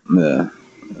 The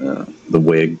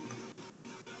wig.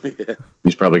 Yeah.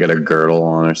 He's probably got a girdle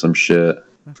on or some shit.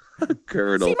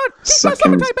 Girdle. see my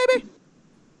stomach tight, baby.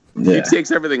 Yeah. He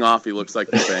takes everything off. He looks like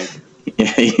the Fink.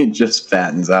 Yeah, he just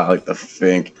fattens out like the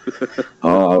Fink.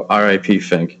 Oh, R.I.P.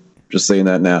 Fink. Just saying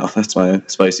that now. That's my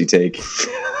spicy take.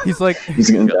 He's like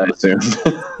He's gonna die soon.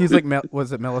 he's like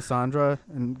was it Melisandre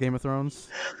in Game of Thrones?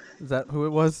 Is that who it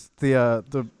was? The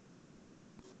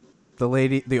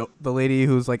lady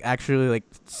who's like actually like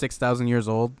 6,000 years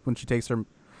old when she takes her.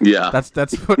 Yeah.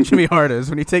 That's what Jimmy Hart is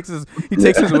when he takes his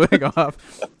wig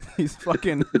off. He's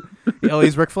fucking.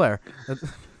 He's Ric Flair.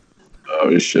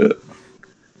 Oh shit.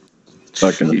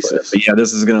 Fucking. Jesus. But yeah,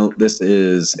 this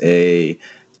is a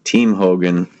Team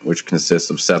Hogan, which consists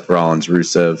of Seth Rollins,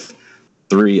 Rusev,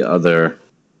 3 other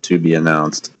to be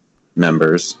announced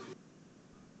members,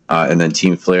 and then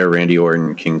Team Flair, Randy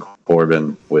Orton, King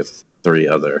Corbin with 3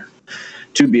 other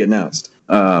to be announced.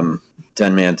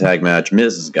 10-man tag match.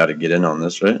 Miz has got to get in on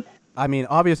this, right? I mean,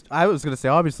 I was gonna say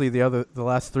obviously the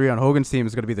last 3 on Hogan's team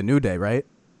is gonna be the New Day, right?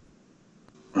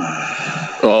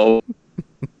 Oh.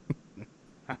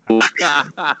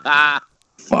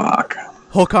 Fuck.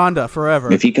 Holconda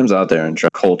forever. If he comes out there and try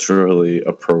culturally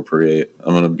appropriate,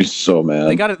 I'm gonna be so mad.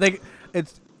 They got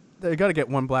to get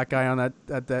one black guy on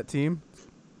that team.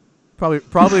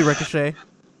 Probably Ricochet.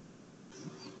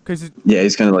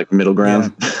 He's kind of like middle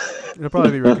ground. Yeah. It'll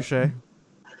probably be Ricochet.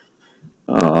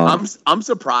 I'm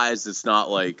surprised it's not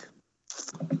like,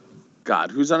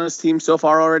 God, who's on his team so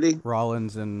far already?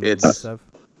 Rollins and Rusev.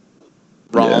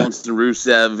 Rollins and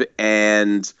Rusev,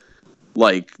 and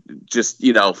like just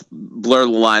blur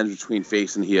the lines between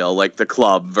face and heel, like the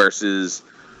Club versus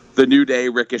the New Day,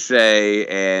 Ricochet,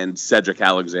 and Cedric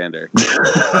Alexander.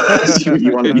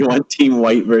 you want Team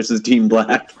White versus Team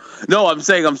Black? No, I'm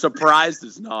saying I'm surprised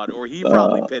it's not, or he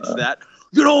probably pitched that.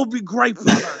 It'd be great for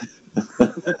her.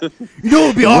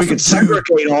 It'd be awesome. We could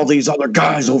segregate all these other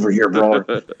guys over here, bro.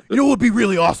 It'd be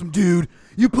really awesome, dude.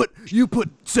 You put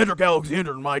Cedric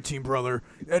Alexander in my team, brother.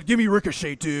 Give me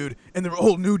Ricochet, dude, and the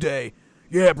whole New Day.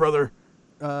 Yeah, brother.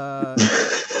 That's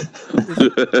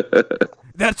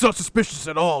not suspicious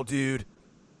at all, dude.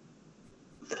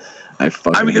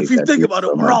 If you think about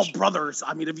it, we're all brothers.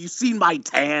 I mean, have you seen my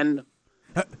tan?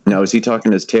 Now, is he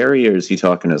talking as Terry or is he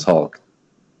talking as Hulk?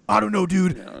 I don't know,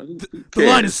 dude. The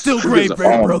line is still gray,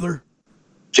 brother.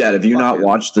 Chad, have you not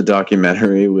watched the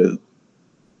documentary with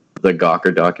the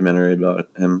Gawker documentary about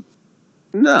him?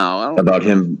 No, I don't. About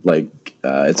him, like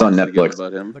it's on Netflix.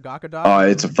 About him. The Gawker documentary? Oh,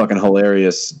 it's a fucking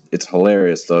hilarious. It's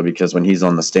hilarious though because when he's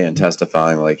on the stand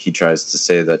testifying, like he tries to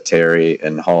say that Terry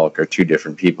and Hulk are 2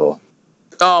 different people.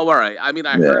 Oh, all right. I mean,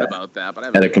 I heard about that, but I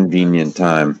haven't at a convenient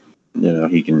time.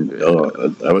 He can.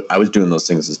 I was doing those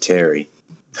things as Terry.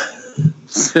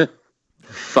 The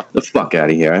fuck out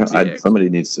of here! Somebody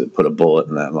needs to put a bullet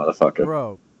in that motherfucker.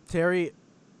 Bro, Terry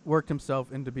worked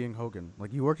himself into being Hogan.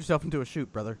 Like you worked yourself into a shoot,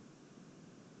 brother.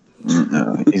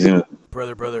 No, he's gonna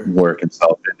brother work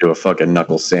himself into a fucking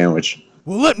knuckle sandwich.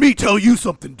 Well, let me tell you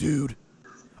something, dude.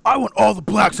 I want all the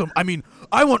blacks.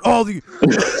 I want all the.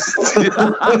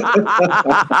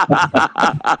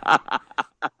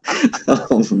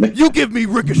 Oh, you give me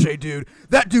Ricochet, dude.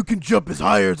 That dude can jump as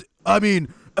high as.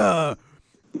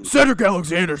 Cedric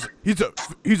Alexander's. He's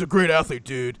a great athlete,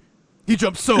 dude. He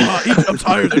jumps so high. He jumps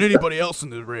higher than anybody else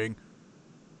in the ring.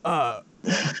 Oh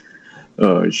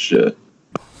shit.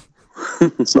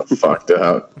 So fucked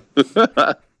up.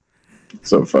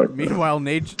 So fucked. Meanwhile,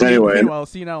 Nate. Anyway. Meanwhile,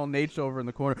 senile Nate's over in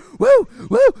the corner. Woo,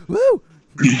 woo, woo.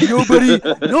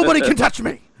 Nobody can touch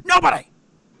me. Nobody.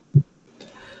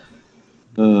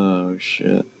 Oh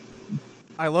shit.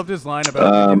 I loved his line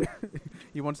about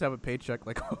he wants to have a paycheck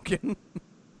like Hogan.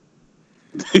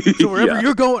 So wherever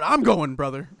you're going, I'm going,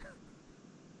 brother.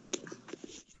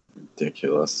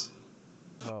 Ridiculous.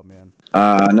 Oh man.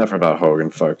 Enough about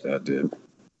Hogan. Fuck that dude.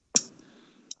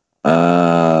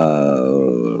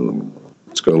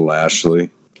 Let's go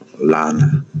Lashley.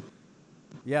 Lana.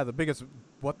 Yeah, the biggest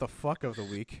what the fuck of the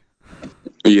week.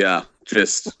 Yeah,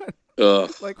 just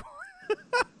Like,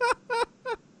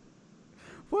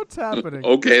 what's happening?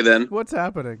 okay then. What's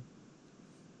happening?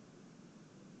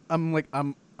 I'm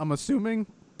assuming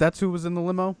that's who was in the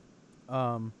limo.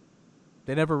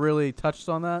 They never really touched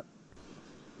on that.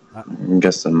 I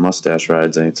guess the mustache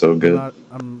rides ain't so good.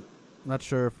 I'm not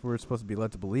sure if we're supposed to be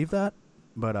led to believe that,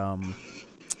 but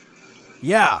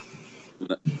yeah.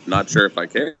 Not sure if I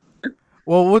care.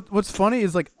 Well, what's funny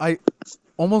is like I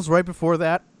almost right before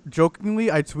that,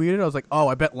 jokingly, I tweeted. I was like, "Oh,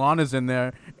 I bet Lana's in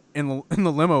there in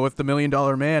the limo with the $1 Million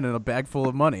Man and a bag full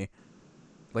of money,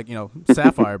 like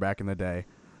Sapphire back in the day."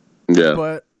 Yeah.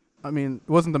 But I mean, it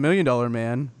wasn't the $1 Million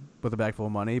Man with a bag full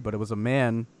of money, but it was a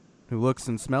man who looks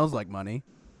and smells like money.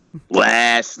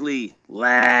 Lastly.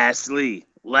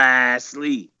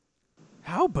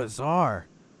 How bizarre!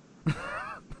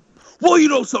 Well, you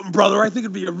know something, brother? I think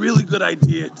it'd be a really good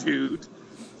idea, dude.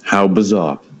 How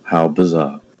bizarre.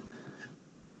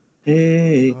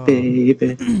 Hey,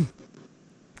 baby.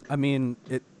 I mean,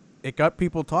 it got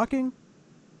people talking.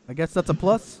 I guess that's a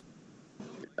plus.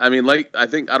 I mean, I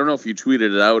don't know if you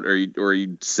tweeted it out or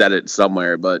you said it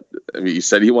somewhere, but I mean, you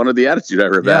said he wanted the Attitude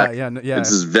Era back. Yeah. This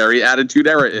is very Attitude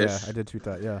Era-ish. Yeah, I did tweet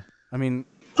that. Yeah, I mean,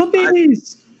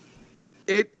 Puppies.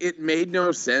 It made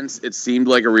no sense. It seemed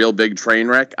like a real big train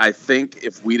wreck. I think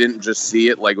if we didn't just see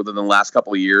it like within the last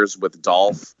couple of years with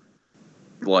Dolph,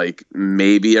 like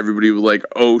maybe everybody would like,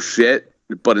 oh shit.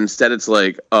 But instead it's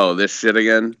like, oh, this shit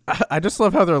again. I just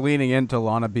love how they're leaning into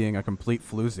Lana being a complete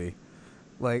floozy.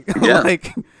 Like, Yeah.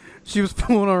 like she was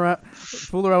fooling around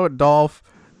with Dolph.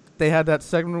 They had that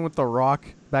segment with The Rock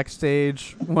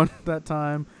backstage that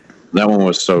time. That one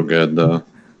was so good, though.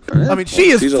 I mean, she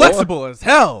is flexible as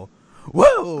hell.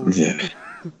 Whoa! Yeah.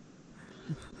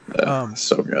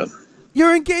 So good.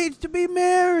 You're engaged to be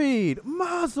married,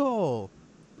 Mazel.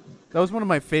 That was one of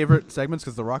my favorite segments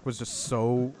because The Rock was just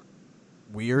so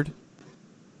weird.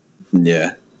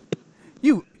 Yeah.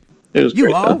 You It was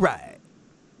great, all though. right?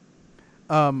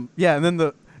 Yeah, and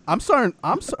then I'm starting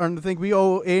to think we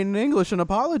owe Aiden English an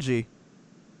apology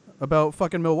about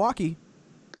fucking Milwaukee.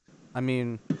 I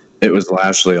mean, It was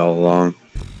Lashley all along.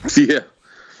 Yeah.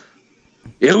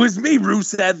 It was me,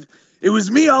 Rusev. It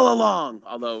was me all along.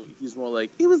 Although he's more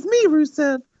like, it was me,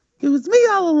 Rusev. It was me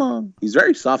all along. He's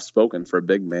very soft-spoken for a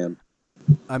big man.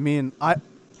 I mean,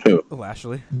 Who?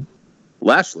 Lashley.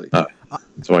 Lashley.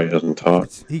 That's why he doesn't talk.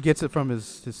 He gets it from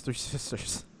his three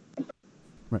sisters.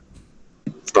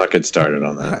 Let's not get started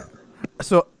on that.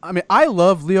 So, I mean, I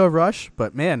love Leo Rush,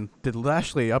 but man, did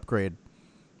Lashley upgrade.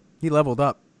 He leveled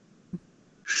up.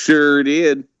 Sure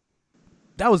did.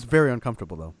 That was very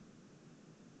uncomfortable, though.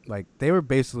 Like, they were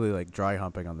basically, like, dry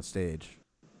humping on the stage.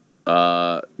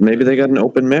 Maybe they got an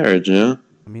open marriage, yeah?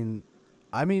 I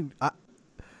mean,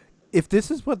 if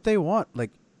this is what they want, like,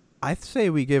 I say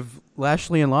we give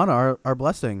Lashley and Lana our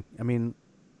blessing. I mean,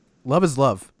 love is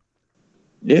love.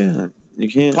 Yeah. You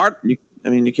can't...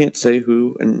 you can't say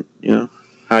who and,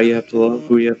 how you have to love,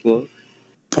 who you have to love.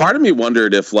 Part of me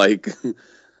wondered if, like,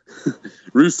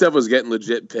 Rusev was getting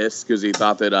legit pissed because he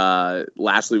thought that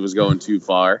Lashley was going too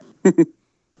far.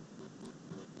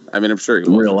 I mean, I'm sure he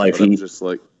was. Real life, I'm just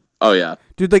like, oh yeah,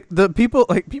 Dude, like people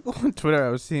on Twitter I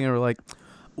was seeing were like,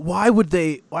 why would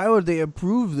they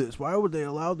approve this? Why would they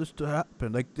allow this to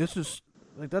happen? Like, this is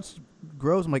like, that's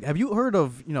gross. I'm like, have you heard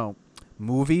of,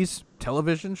 movies,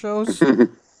 television shows?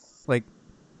 Like,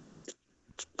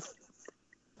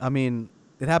 I mean,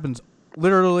 it happens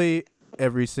literally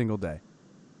every single day.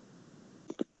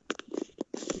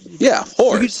 yeah,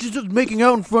 horse. She's just making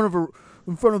out in front of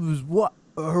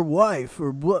her wife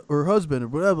or her husband or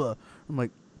whatever. I'm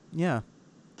like, yeah,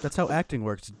 that's how acting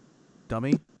works,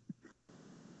 dummy.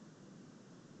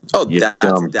 Oh, Yeah,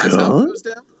 that's how it goes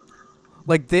down.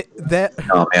 Like that.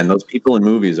 Oh, man, those people in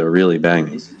movies are really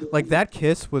banging. Like, that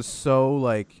kiss was so,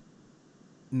 like,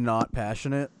 not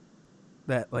passionate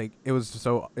that, like, it was just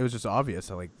obvious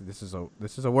that, like, this is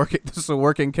a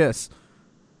working kiss.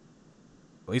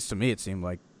 At least to me, it seemed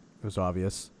like it was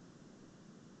obvious.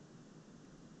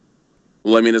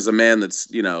 Well, I mean, as a man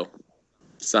that's,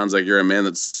 sounds like you're a man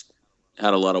that's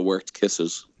had a lot of worked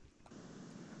kisses.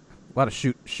 A lot of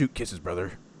shoot kisses,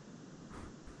 brother.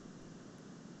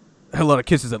 A lot of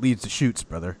kisses that leads to shoots,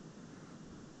 brother.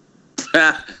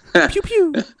 Pew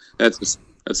pew. That's just.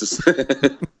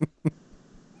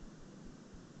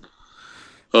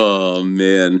 Oh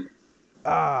man.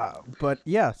 But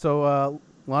yeah, so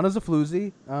Lana's a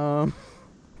floozy.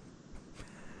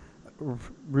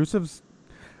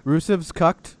 Rusev's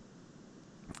cucked.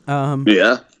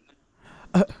 Yeah.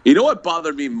 You know what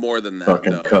bothered me more than that,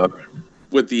 Fucking though, cuck.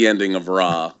 with the ending of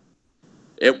Raw?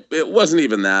 It wasn't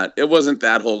even that. It wasn't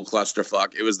that whole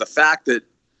clusterfuck. It was the fact that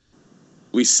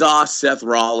we saw Seth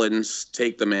Rollins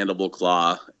take the mandible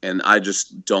claw, and I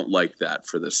just don't like that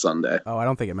for this Sunday. Oh, I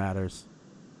don't think it matters.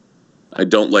 I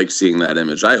don't like seeing that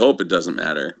image. I hope it doesn't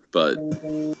matter, but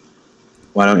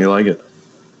Why don't you like it?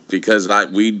 because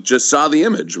we just saw the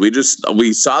image.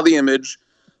 We saw the image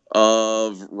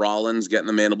of Rollins getting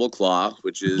the mandible claw,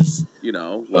 which is,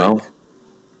 Well,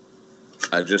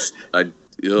 ugh,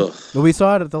 But we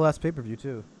saw it at the last pay-per-view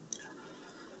too.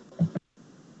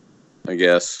 I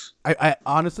guess. I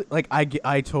honestly, like,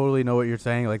 I totally know what you're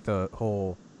saying, like the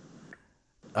whole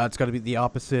it's got to be the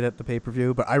opposite at the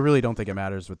pay-per-view, but I really don't think it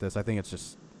matters with this. I think it's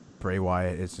just Bray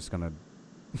Wyatt is just going to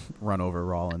run over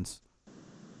Rollins.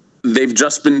 They've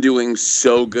just been doing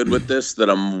so good with this that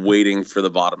I'm waiting for the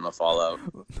bottom to fall out.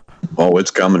 oh,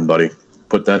 it's coming, buddy.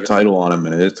 Put that title on him,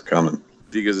 and it's coming.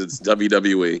 Because it's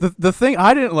WWE. The thing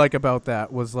I didn't like about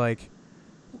that was, like,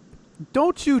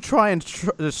 don't you try and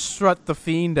strut the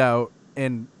Fiend out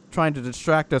and trying to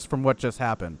distract us from what just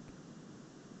happened.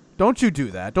 Don't you do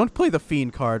that. Don't play the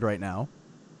Fiend card right now.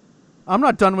 I'm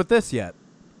not done with this yet.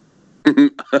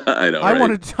 I know. I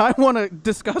right? want to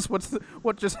discuss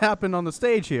what just happened on the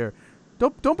stage here.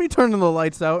 Don't be turning the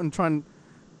lights out and trying to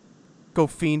go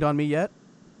Fiend on me yet.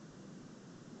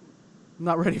 I'm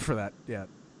not ready for that yet.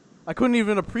 I couldn't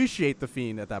even appreciate the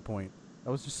Fiend at that point. I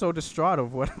was just so distraught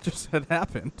of what just had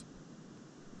happened.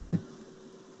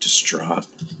 Distraught.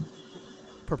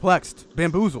 Perplexed,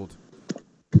 bamboozled,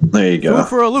 There you go. thrown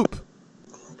for a loop.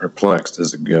 Perplexed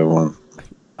is a good one.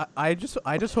 I just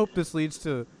hope this leads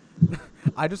to.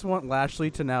 I just want Lashley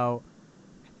to now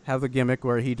have the gimmick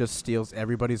where he just steals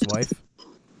everybody's wife,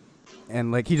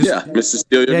 and like he just Mr.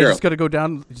 Steal Your he's Girl. just gotta go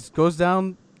down. He just goes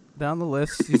down the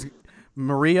list. He's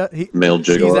Maria. Male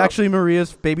gigolo. He's actually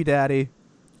Maria's baby daddy.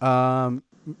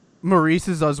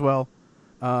 Maurice's as well.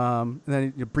 And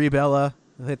then Brie Bella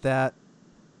hit that.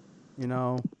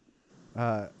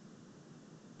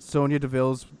 Sonya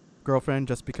Deville's girlfriend,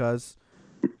 just because.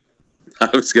 I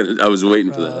was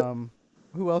waiting for that.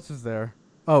 Who else is there?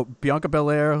 Oh, Bianca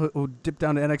Belair, who dipped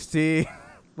down to NXT,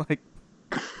 like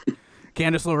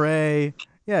Candice LeRae.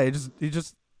 Yeah, he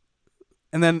just,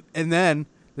 and then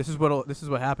this is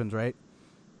what happens, right?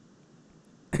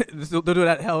 They'll do it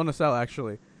at Hell in a Cell.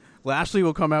 Actually, Lashley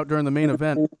will come out during the main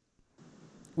event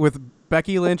with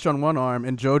Becky Lynch on one arm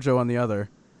and JoJo on the other.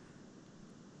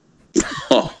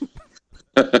 Oh.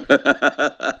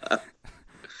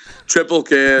 Triple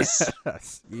kiss.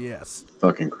 Yes.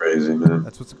 Fucking crazy, man.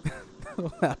 That's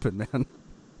what'll happen, man.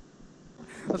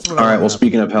 That's what. All right, well,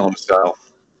 speaking of Hell in a Cell.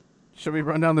 Should we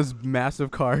run down this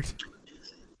massive card?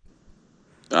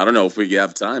 I don't know if we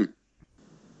have time.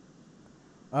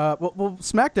 Well,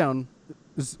 SmackDown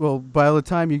is, by the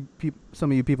time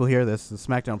some of you people hear this, the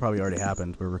SmackDown probably already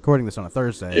happened. We're recording this on a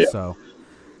Thursday, so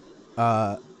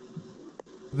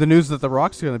the news that The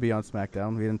Rock's going to be on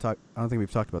SmackDown. I don't think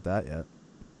we've talked about that yet.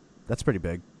 That's pretty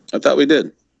big. I thought we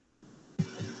did.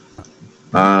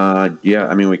 Yeah,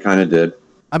 I mean, we kind of did.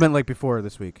 I meant like before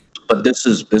this week. But this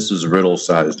is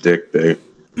Riddle-sized dick, babe.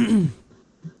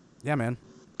 Yeah, man.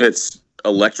 It's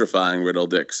electrifying Riddle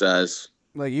dick size.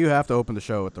 Like, you have to open the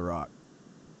show with The Rock.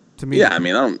 To me, Yeah, I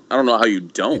mean, I don't know how you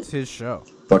don't. it's his show.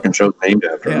 Fucking show's named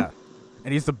after him. Yeah,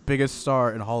 and he's the biggest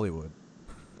star in Hollywood.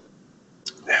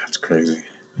 Yeah, it's crazy.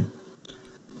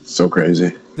 So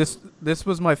crazy. This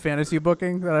was my fantasy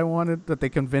booking that I wanted, that they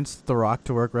convinced The Rock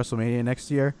to work WrestleMania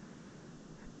next year,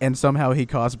 and somehow he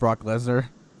cost Brock Lesnar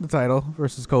the title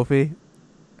versus Kofi,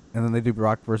 and then they do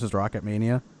Brock versus Rock at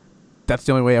Mania. That's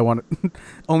the only way I want it.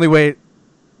 Only way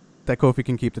that Kofi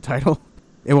can keep the title.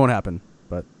 It won't happen,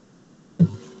 but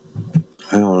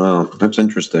I don't know. That's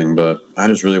interesting, but I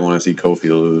just really want to see Kofi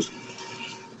lose.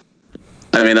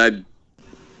 I mean,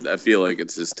 I feel like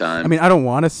it's his time. I mean, I don't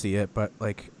want to see it, but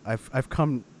like I've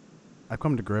come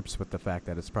to grips with the fact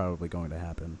that it's probably going to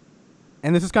happen,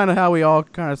 and this is kind of how we all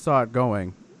kind of saw it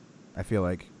going. I feel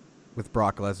like with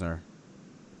Brock Lesnar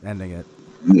ending it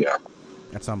Yeah.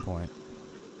 at some point.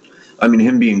 I mean,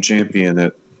 him being champion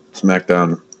at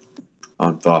SmackDown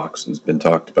on Fox has been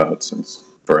talked about since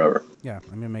forever. Yeah,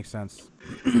 I mean, it makes sense.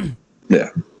 Yeah.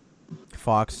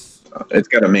 Fox, It's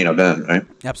got a main event, right?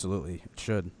 absolutely, it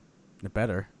should. It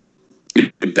better.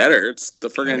 It better. It's the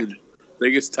friggin'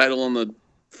 biggest title on the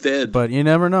Fed. But you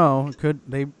never know.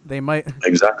 They might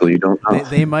Exactly. You don't know.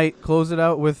 they might close it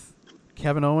out with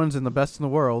Kevin Owens and the best in the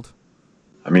world.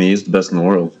 I mean, he's the best in the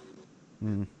world.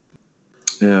 Mm.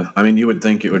 Yeah. I mean, you would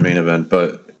think it would main event,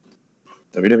 but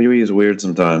WWE is weird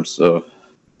sometimes, so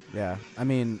Yeah, I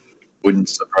mean, wouldn't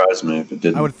surprise me if it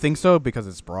didn't. I would think so because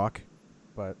it's Brock,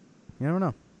 but you never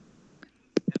know.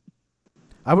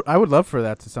 I would love for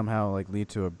that to somehow like lead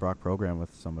to a Brock program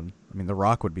with someone. I mean, The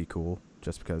Rock would be cool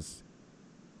just because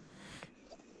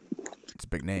it's a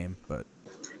big name, but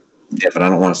Yeah, but I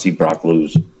don't want to see Brock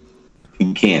lose.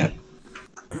 He can't.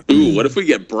 Ooh, what if we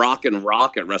get Brock and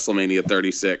Rock at WrestleMania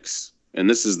 36? And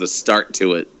this is the start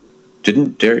to it.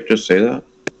 Didn't Derek just say that?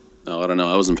 Oh, I don't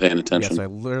know. I wasn't paying attention. yes, I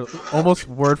literally almost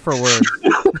word for word.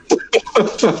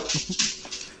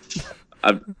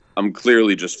 I'm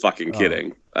clearly just fucking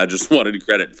kidding. I just wanted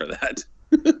credit for that.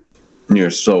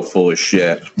 You're so full of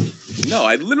shit. No,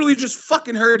 I literally just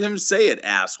fucking heard him say it,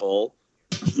 asshole.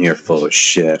 You're full of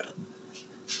shit.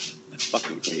 I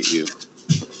fucking hate you.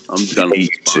 I'm done with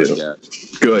Hate this you too.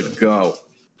 podcast. Good, go.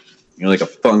 You're like a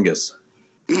fungus.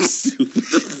 You're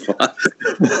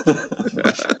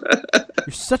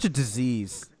such a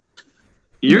disease.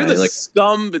 You're Yeah, the like-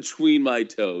 scum between my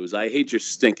toes. I hate your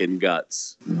stinking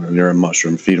guts. You're a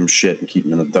mushroom. Feed him shit and keep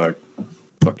him in the dark.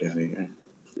 Fuck out of here.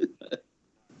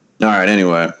 All right,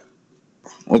 anyway.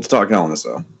 Let's talk Hell in a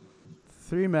Cell.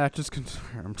 3 matches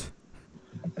confirmed.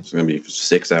 It's going to be a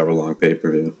 6-hour-long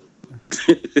pay-per-view.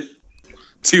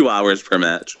 2 hours per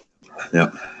match.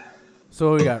 Yep.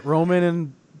 So we got Roman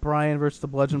and Bryan versus the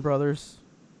Bludgeon Brothers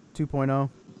 2.0.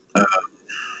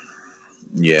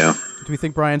 Yeah. Do we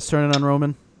think Bryan's turning on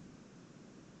Roman?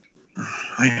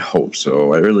 I hope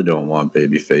so. I really don't want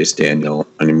babyface Daniel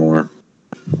anymore.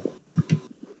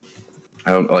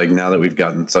 I don't like now that we've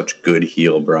gotten such good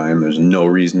heel Bryan. There's no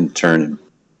reason to turn him.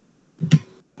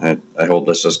 I hope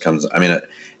this just comes. I mean,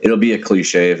 it'll be a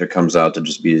cliche if it comes out to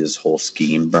just be this whole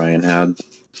scheme Bryan had,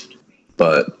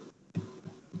 but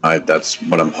that's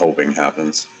what I'm hoping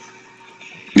happens.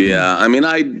 Yeah, I mean,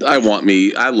 I love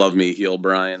me heel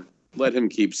Bryan. Let him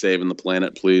keep saving the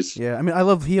planet, please. Yeah, I mean, I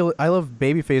love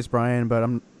babyface Bryan, but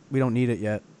we don't need it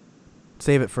yet.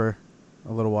 Save it for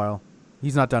a little while.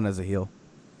 He's not done as a heel.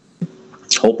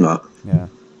 Hope not. Yeah.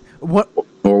 What?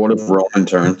 Or what if Roman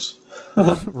turns?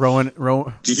 Rowan.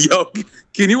 Yo,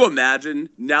 can you imagine?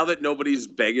 Now that nobody's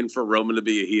begging for Roman to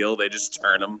be a heel, they just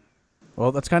turn him.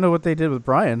 Well, that's kind of what they did with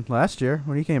Bryan last year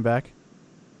when he came back.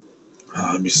 Oh,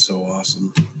 that'd be so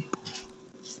awesome.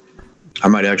 I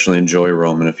might actually enjoy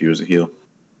Roman if he was a heel.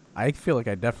 I feel like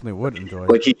I definitely would enjoy it.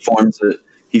 Like he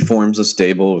forms a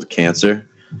stable with Cancer.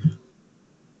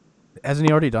 Hasn't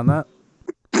he already done that?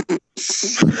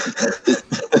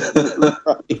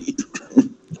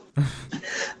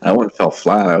 That one fell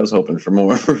flat. I was hoping for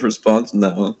more of a response in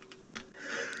that one.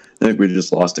 I think we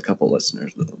just lost a couple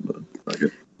listeners though, but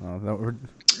okay. Oh, that would,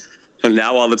 And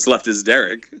now all that's left is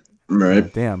Derek.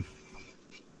 Right. damn.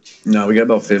 No, we got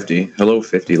about 50. Hello,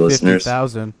 50 listeners.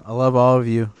 50,000. I love all of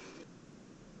you.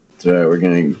 That's right. We're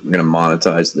gonna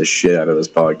monetize the shit out of this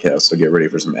podcast. So get ready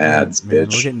for some ads, Man,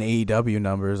 bitch. we're getting AEW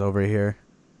numbers over here.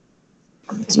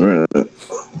 That's right.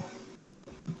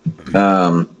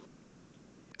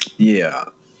 Yeah.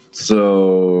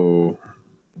 So,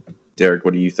 Derek,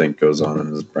 what do you think goes on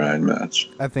in this Bryan match?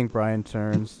 I think Bryan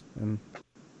turns and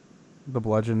the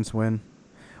Bludgeons win.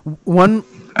 One.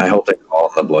 I hope they call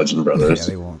them the Bludgeon Brothers. Yeah,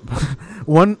 they won't.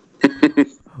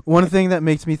 One thing that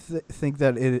makes me think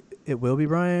that it will be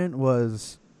Bryan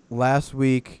was last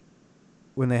week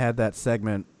when they had that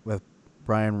segment with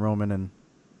Bryan, Roman, and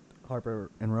Harper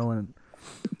and Rowan,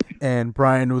 and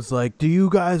Bryan was like, "Do you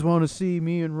guys want to see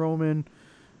me and Roman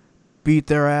beat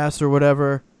their ass or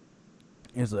whatever?"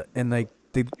 And they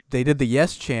did the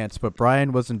yes chants, but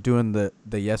Bryan wasn't doing the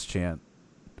yes chant.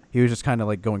 He was just kind of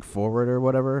like going forward or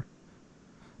whatever.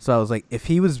 So I was like, if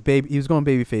he was going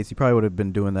babyface, he probably would have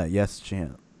been doing that yes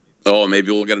chant. Oh,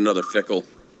 maybe we'll get another Fickle.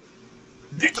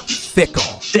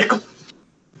 Fickle. So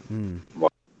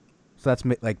that's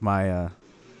like my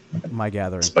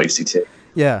gathering. Spicy take.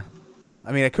 Yeah,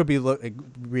 I mean, I could be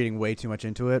reading way too much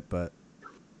into it, but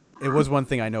it was one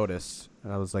thing I noticed.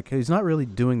 And I was like, hey, he's not really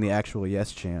doing the actual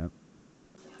yes chant.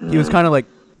 He was kind of like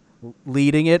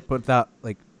leading it, but without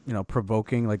like,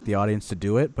 provoking like the audience to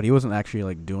do it. But he wasn't actually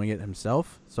like doing it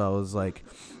himself. So I was like,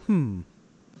 Moving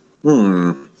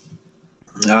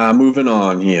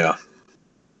on here.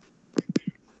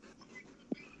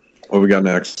 What we got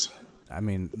next? I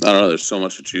mean, I don't know. There's so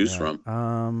much to choose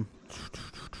from.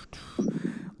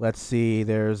 Let's see.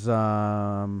 There's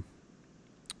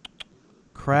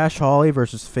Crash Holly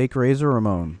versus Fake Razor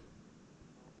Ramon.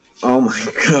 Oh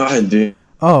my god, dude.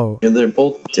 Oh, And they're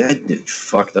both dead. Dude.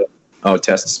 Fucked up. Oh,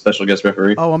 Test special guest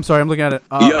referee. Oh, I'm sorry. I'm looking at it.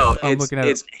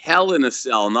 It's Hell in a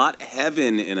Cell, not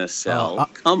Heaven in a Cell. Oh,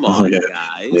 Come on, yeah.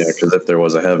 guys. Yeah, because if there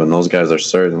was a heaven, those guys are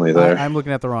certainly there. I'm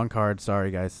looking at the wrong card. Sorry,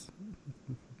 guys.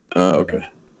 Oh, okay.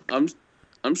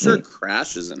 I'm sure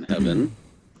Crash is in heaven.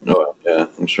 Oh, yeah,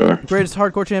 I'm sure. Greatest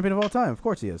hardcore champion of all time. Of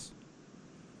course he is.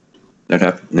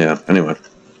 Yeah. Anyway.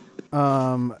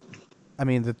 I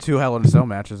mean, the two Hell in a Cell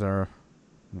matches are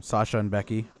Sasha and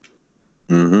Becky.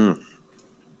 Mm-hmm.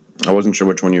 I wasn't sure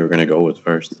which one you were going to go with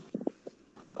first.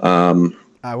 That's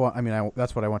what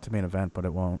I want to main event, but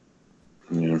it won't.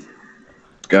 Yeah.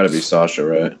 It's got to be Sasha,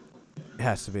 right? It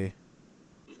has to be.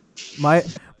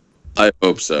 I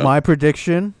hope so. My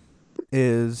prediction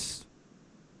is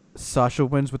Sasha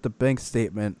wins with the bank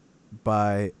statement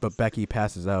but Becky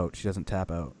passes out. She doesn't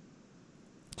tap out.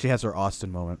 She has her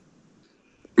Austin moment.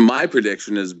 My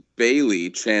prediction is Bayley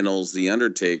channels The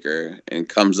Undertaker and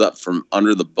comes up from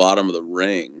under the bottom of the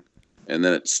ring, and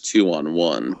then it's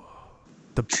 2-on-1.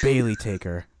 The Bayley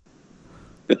taker.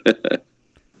 The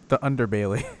under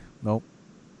Bayley. Nope.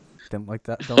 Didn't like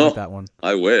that. Don't like that one.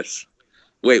 I wish.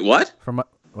 Wait, what?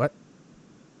 What?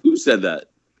 Who said that?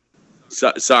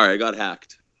 Sorry, I got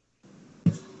hacked.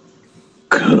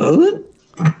 Good?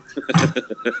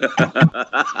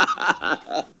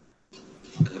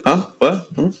 Huh? What?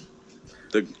 Hmm?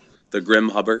 The Grim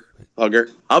Hugger?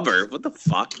 What the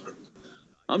fuck?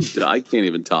 I can't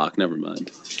even talk. Never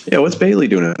mind. Yeah, what's Bayley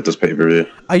doing at this pay-per-view?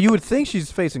 You would think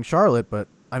she's facing Charlotte, but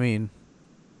I mean,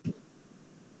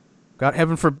 God,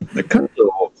 heaven forbid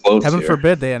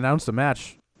they announced a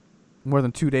match more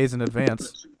than 2 days in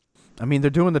advance. I mean, they're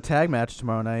doing the tag match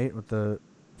tomorrow night with the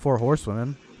 4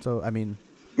 Horsewomen. So I mean,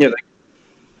 yeah,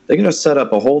 they're gonna set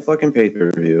up a whole fucking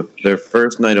pay-per-view. Their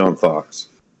first night on Fox.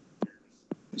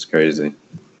 It's crazy.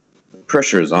 The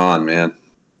pressure is on, man.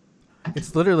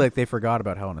 It's literally like they forgot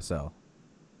about Hell in a Cell.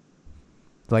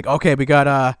 They're like, okay, we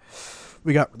got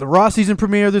the Raw season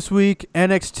premiere this week,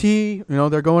 NXT,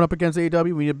 they're going up against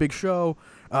AEW, we need a big show.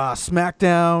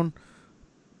 SmackDown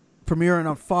premiering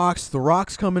on Fox, The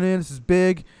Rock's coming in, this is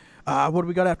big. What do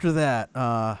we got after that?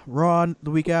 Raw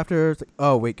the week after. It's like,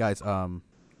 oh wait, guys,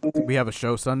 we have a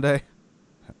show Sunday.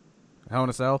 Hell in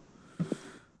a Cell.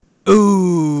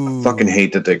 Ooh. I fucking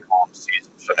hate that they call them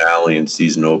season finale and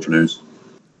season openers.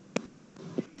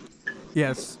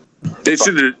 Yes. They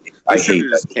should have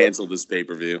just that. canceled this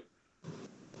pay-per-view.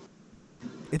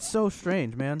 It's so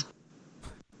strange, man.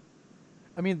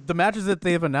 I mean, the matches that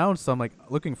they've announced, I'm like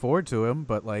looking forward to them,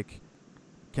 but like,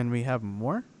 can we have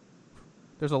more?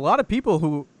 There's a lot of people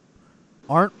who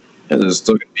aren't. Yeah, there's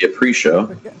still going to be a pre-show.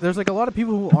 There's like a lot of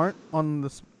people who aren't on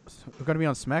this. Who are going to be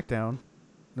on SmackDown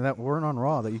that weren't on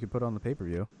Raw that you could put on the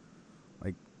pay-per-view.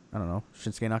 Like, I don't know,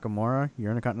 Shinsuke Nakamura,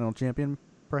 your Intercontinental Champion,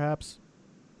 perhaps.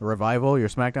 The Revival, your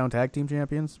SmackDown Tag Team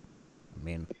Champions. I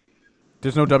mean,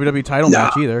 there's no WWE title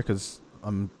match either because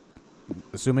I'm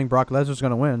assuming Brock Lesnar's going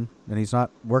to win and he's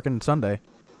not working Sunday.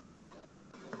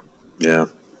 Yeah.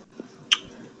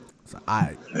 So But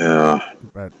I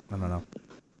don't know.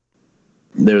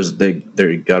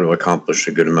 They got to accomplish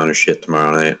a good amount of shit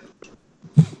tomorrow night.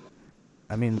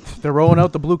 I mean, they're rolling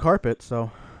out the blue carpet,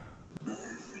 so.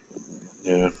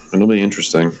 Yeah, it'll be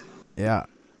interesting. Yeah.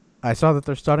 I saw that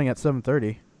they're starting at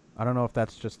 7:30. I don't know if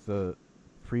that's just the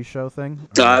pre-show thing.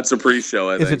 It's a pre-show,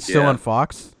 I think. Is it still on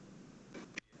Fox?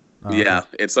 Yeah,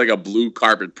 it's like a blue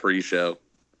carpet pre-show.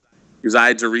 Because I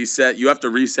had to reset. You have to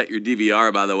reset your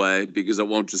DVR, by the way, because it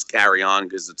won't just carry on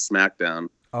because it's SmackDown.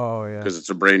 Oh, yeah. Because it's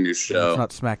a brand new show. It's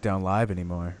not SmackDown Live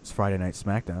anymore. It's Friday Night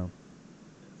SmackDown.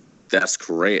 That's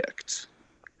correct.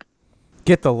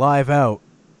 Get the live out.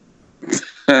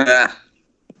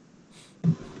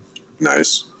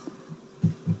 Nice.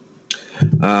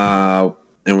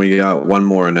 And we got one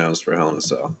more announced for Hell in a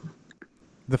Cell.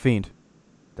 The Fiend.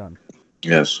 Done.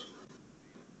 Yes.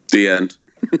 The end.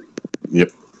 Yep.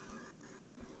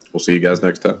 We'll see you guys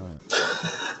next time.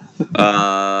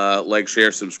 Like,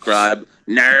 share, subscribe.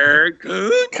 Nerd.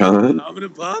 Con.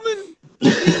 Poppin'.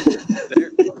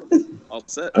 There. All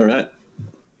set. All right.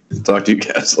 Talk to you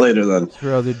guys later then.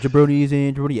 For the jabronis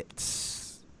and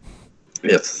jabroniets.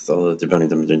 Yes, all the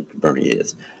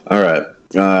jabronies. All right.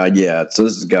 Yeah, so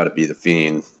this has got to be the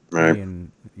Fiend, right?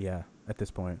 Yeah, at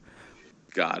this point.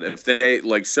 God, if they,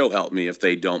 so help me, if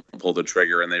they don't pull the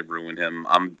trigger and they ruin him,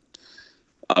 I'm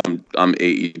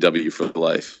AEW for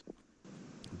life.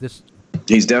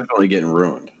 He's definitely getting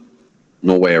ruined.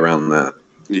 No way around that.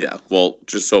 Yeah, well,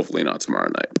 just hopefully not tomorrow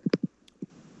night.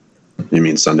 You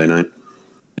mean Sunday night?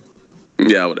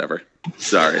 Yeah, whatever.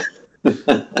 Sorry.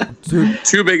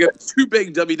 Two big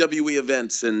WWE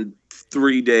events in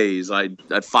 3 days. I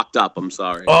fucked up. I'm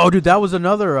sorry. Oh, dude, that was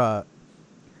another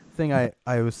thing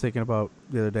I was thinking about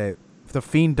the other day. If the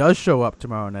Fiend does show up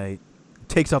tomorrow night,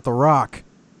 takes out The Rock.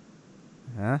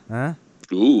 Huh?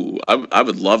 Ooh, I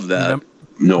would love that.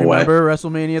 Remember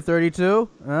WrestleMania 32?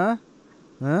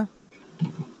 Huh?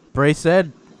 Bray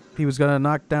said he was gonna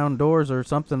knock down doors or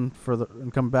something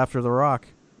and come after The Rock.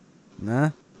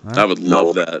 Huh? I would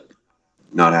love that.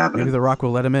 Not happening. Maybe The Rock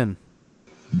will let him in.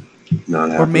 Not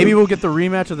happening. Or maybe we'll get the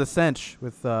rematch of the Cinch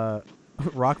with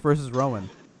Rock versus Rowan.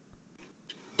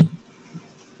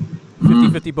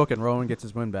 50-50 book and Rowan gets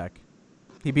his win back.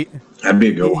 That'd be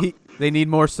a good one. They need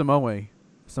more Samoan.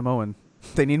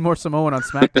 They need more Samoan on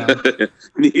SmackDown.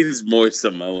 Needs more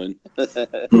Samoan.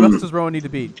 Who else does Rowan need to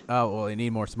beat? Oh, well, they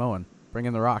need more Samoan. Bring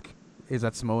in The Rock. He's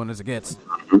that Samoan as it gets.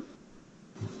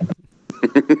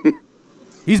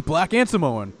 He's black and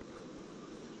Samoan.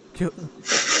 Kill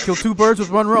two birds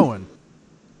with one Rowan.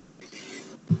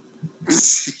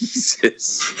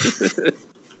 Jesus.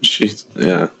 Jeez.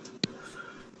 Yeah.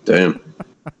 Damn.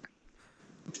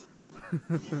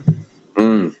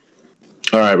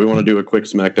 All right, we want to do a quick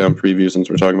SmackDown preview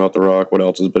since we're talking about The Rock. What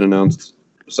else has been announced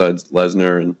besides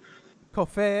Lesnar and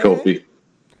Kofi?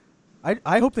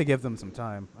 I hope they give them some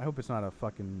time. I hope it's not a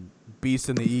fucking Beast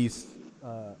in the East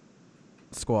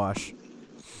squash.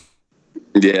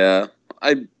 Yeah,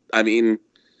 I mean,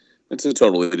 it's a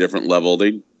totally different level.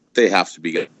 They have to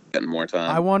be getting more time.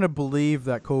 I want to believe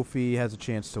that Kofi has a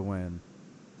chance to win,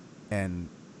 and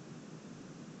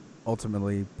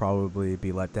ultimately probably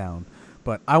be let down.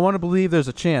 But I want to believe there's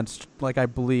a chance, like I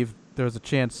believe there's a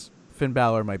chance Finn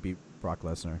Balor might beat Brock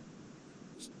Lesnar.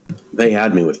 They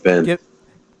had me with Finn.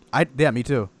 Yeah, me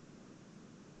too.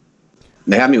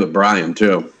 They had me with Brian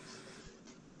too.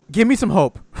 Give me some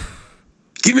hope.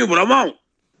 Give me what I want.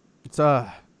 It's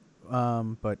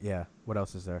but yeah, what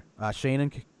else is there? Shane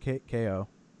and KO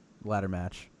ladder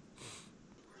match.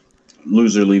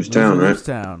 Loser leaves town, right? Leaves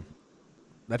town.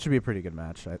 That should be a pretty good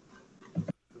match.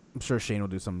 I'm sure Shane will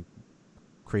do some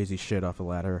crazy shit off the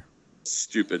ladder.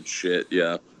 Stupid shit,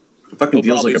 yeah. It fucking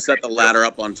feels probably like set the ladder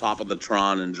up on top of the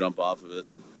Tron and jump off of it.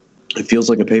 It feels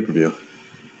like a pay-per-view.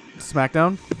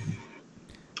 SmackDown?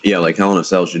 Yeah, like Hell in a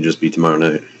Cell should just be tomorrow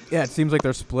night. Yeah, it seems like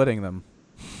they're splitting them.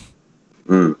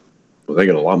 Well, they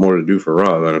got a lot more to do for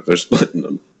Raw than if they're splitting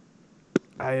them.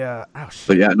 But yeah,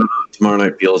 no, tomorrow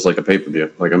night feels like a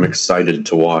pay-per-view. Like, I'm excited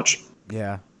to watch.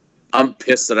 Yeah. I'm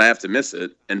pissed that I have to miss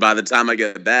it. And by the time I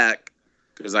get back,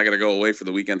 because I got to go away for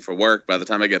the weekend for work, by the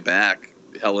time I get back,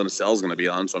 Hell in a Cell is going to be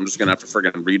on, so I'm just going to have to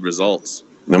friggin' read results.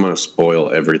 I'm going to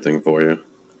spoil everything for you.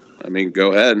 I mean,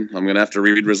 go ahead. I'm going to have to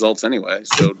read results anyway,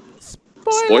 so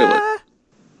spoil it.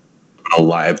 A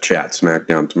live chat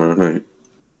SmackDown tomorrow night.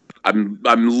 I'm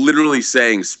literally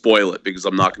saying spoil it because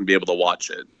I'm not going to be able to watch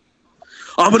it.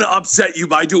 I'm going to upset you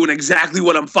by doing exactly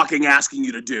what I'm fucking asking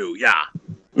you to do, yeah.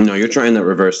 No, you're trying that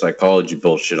reverse psychology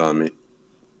bullshit on me.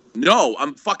 No,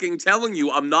 I'm fucking telling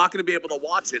you, I'm not going to be able to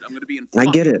watch it. I'm going to be in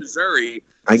Missouri.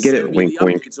 I get it, wink,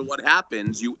 wink. So what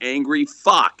happens, you angry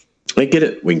fuck? I get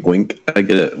it, wink, wink. I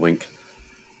get it, wink.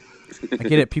 I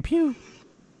get it, pew, pew.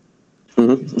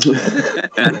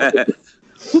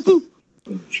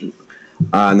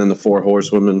 And then the Four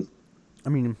Horsewomen. I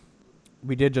mean,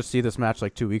 we did just see this match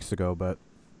like 2 weeks ago, but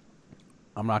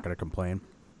I'm not going to complain.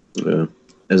 Yeah.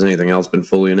 Has anything else been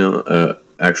fully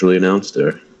actually announced?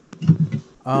 Or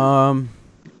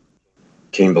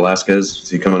Cain Velasquez, is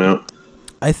he coming out?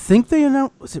 I think they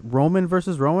announced. Was it Roman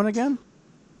versus Rowan again?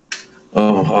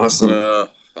 Oh, awesome!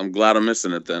 I'm glad I'm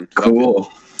missing it then.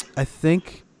 Cool. I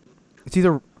think it's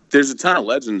either. There's a ton of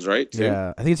legends, right? Too?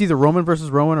 Yeah, I think it's either Roman versus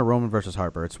Rowan or Roman versus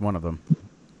Harper. It's one of them.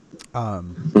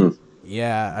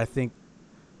 Yeah, I think.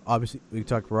 Obviously, we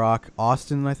talked Rock.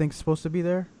 Austin, I think, is supposed to be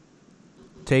there.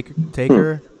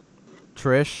 Taker,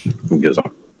 Trish. Who gives a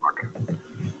fuck?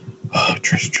 Oh,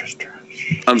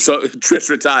 Trish. I'm so Trish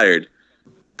retired,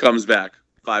 comes back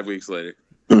 5 weeks later.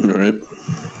 All right.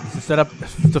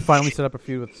 To finally set up a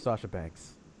feud with Sasha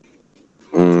Banks.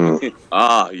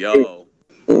 Yo.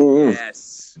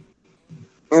 Yes.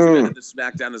 The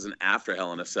SmackDown as an after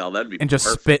Hell in a Cell. That'd be and just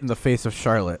perfect. spit in the face of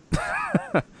Charlotte.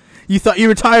 You thought you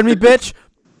retired me, bitch?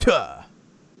 Tuh.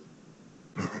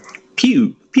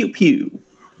 Pew, pew, pew.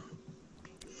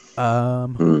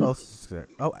 Who else is there?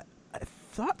 Oh, I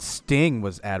thought Sting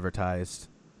was advertised.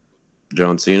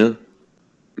 John Cena?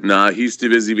 Nah, he's too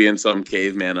busy being some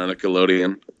caveman on a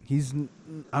Nickelodeon.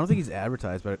 I don't think he's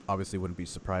advertised, but I obviously wouldn't be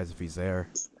surprised if he's there.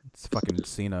 It's fucking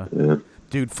Cena. Yeah.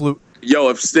 Dude, flew. Yo,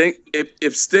 if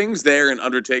Sting's there and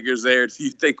Undertaker's there, do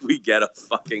you think we get a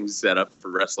fucking setup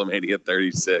for WrestleMania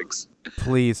 36?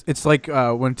 Please. It's like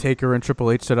when Taker and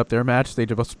Triple H set up their match. They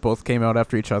just both came out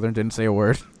after each other and didn't say a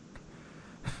word.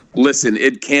 Listen,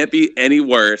 it can't be any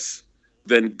worse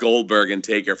than Goldberg and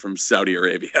Taker from Saudi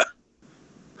Arabia.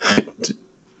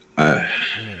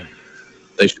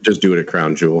 They should just do it at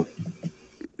Crown Jewel.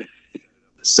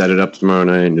 Set it up tomorrow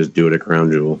night and just do it at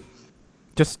Crown Jewel.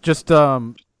 Just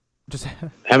Haven't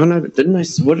I? Didn't I?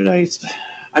 What did I?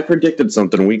 I predicted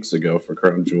something weeks ago for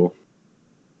Crown Jewel.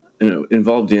 It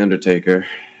involved the Undertaker.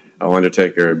 Oh,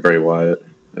 Undertaker and Bray Wyatt.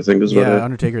 I think is what. Yeah,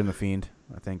 Undertaker and the Fiend.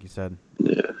 I think you said.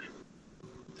 Yeah.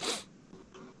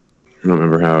 I don't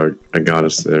remember how I got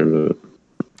us there, but.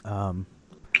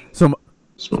 So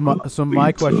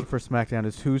my question for SmackDown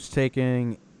is: who's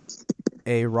taking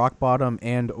a rock bottom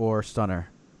and or stunner?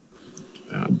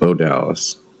 Bo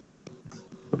Dallas.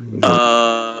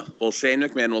 Well, Shane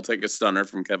McMahon will take a stunner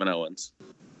from Kevin Owens.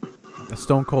 A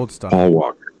Stone Cold stunner. Paul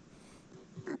Walker.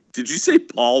 Did you say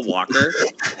Paul Walker?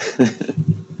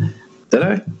 Did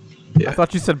I? Yeah. I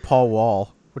thought you said Paul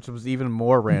Wall, which was even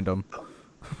more random.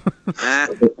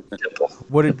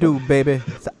 What it do, baby?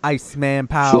 It's the Iceman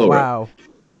Pow Floor. Wow.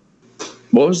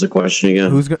 What was the question again?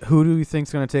 Who do you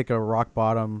think's gonna take a rock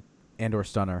bottom and or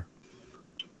stunner?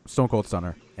 Stone Cold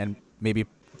stunner, and maybe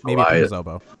put his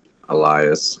elbow.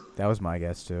 Elias. That was my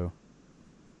guess too.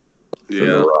 Yeah.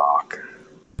 The Rock.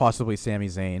 Possibly Sami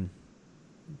Zayn.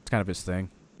 It's kind of his thing.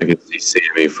 I could see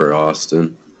Sammy for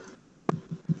Austin.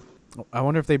 I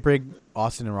wonder if they bring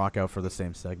Austin and Rock out for the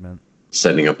same segment.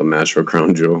 Setting up a match for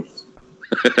Crown Jewel.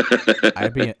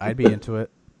 I'd be into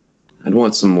it. I'd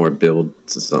want some more build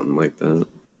to something like that.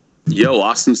 Yo,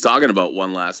 Austin's talking about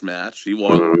one last match. He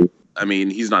won't. I mean,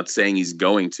 he's not saying he's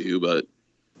going to, but.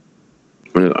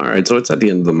 All right, so it's at the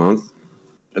end of the month.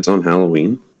 It's on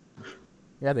Halloween.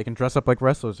 Yeah, they can dress up like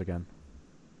wrestlers again.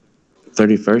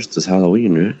 31st is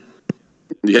Halloween, right?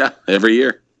 Yeah, every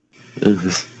year.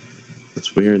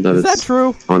 It's weird that Is that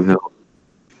true? on Halloween.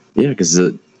 Yeah, because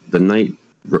the night.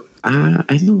 I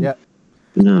don't. Yeah.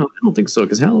 No, I don't think so.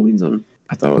 Because Halloween's on.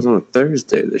 I thought it was on a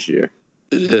Thursday this year.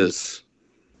 It is.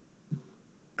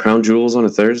 Crown Jewel's on a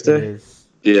Thursday. It is.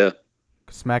 Yeah.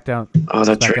 SmackDown. Oh,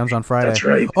 that's right. SmackDown's on Friday. That's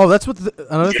right. Oh, that's what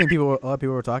another thing a lot of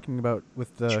people were talking about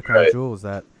with the Crown right. Jewel is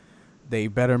that they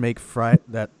better make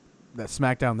that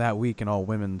SmackDown that week an all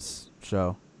women's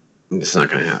show. It's not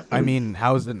gonna happen. I mean,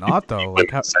 how is it not though?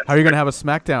 Like, how are you gonna have a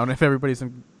SmackDown if everybody's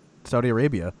in Saudi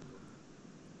Arabia?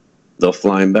 They'll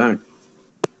fly him back.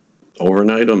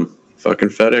 Overnight them. Fucking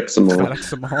FedEx them all. FedEx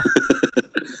them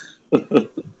all.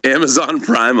 Amazon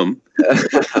Prime them.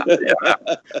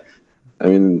 Yeah. I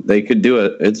mean, they could do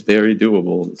it. It's very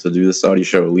doable to do the Saudi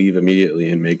show, leave immediately,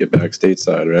 and make it back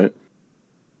stateside, right?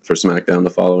 For SmackDown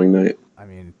the following night. I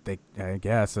mean, I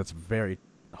guess that's very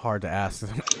hard to ask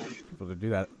people to do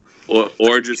that.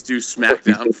 Or just do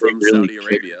SmackDown from Saudi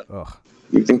Arabia. Ugh.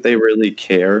 You think they really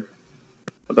care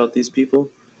about these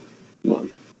people? Come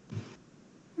on.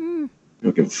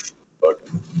 You can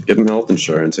give them health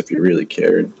insurance if you really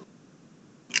cared.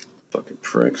 Fucking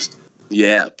pricks.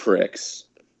 Yeah, pricks.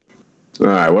 All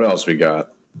right, what else we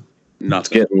got? Nothing.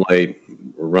 It's getting late.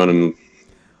 We're running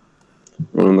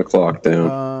the clock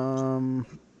down.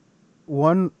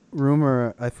 One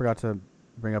rumor I forgot to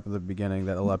bring up at the beginning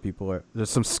that a lot of people there's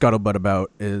some scuttlebutt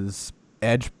about is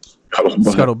Edge.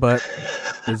 Scuttlebutt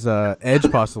is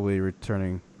Edge possibly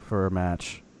returning for a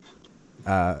match.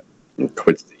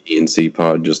 Quits the ENC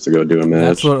pod just to go do a match.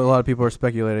 That's what a lot of people are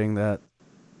speculating, that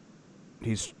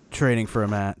he's training for a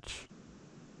match.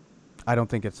 I don't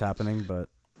think it's happening, but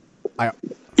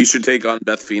He should take on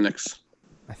Beth Phoenix.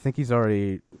 I think he's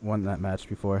already won that match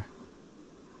before.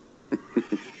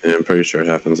 Yeah, I'm pretty sure it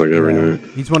happens like every night.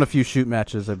 He's won a few shoot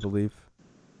matches, I believe.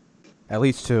 At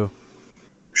least 2.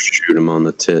 Shoot him on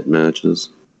the tit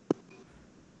matches.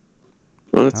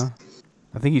 What? Huh?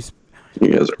 I think You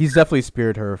guys are he's definitely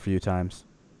speared her a few times.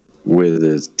 with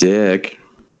his dick.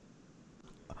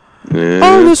 Yeah.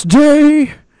 On this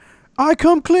day, I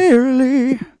come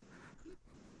clearly.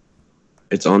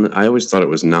 It's on. I always thought it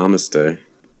was Namaste.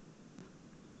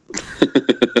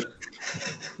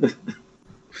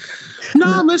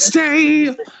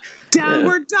 Namaste,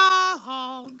 downward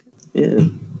dog. Yeah.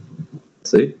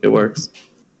 See, it works.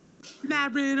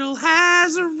 Matt Riddle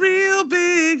has a real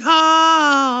big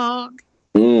hog.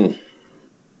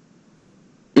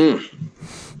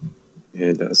 Yeah,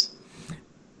 it does.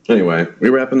 Anyway, we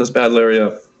wrapping this bad Larry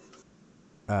up.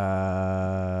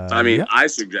 I mean, yeah. I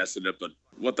suggested it, but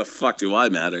what the fuck do I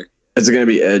matter? It's gonna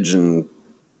be Edge and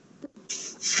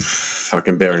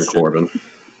fucking Baron Corbin.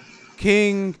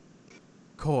 King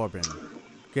Corbin.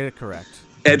 Get it correct.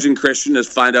 Edge and Christian is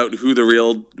find out who the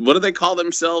real. What do they call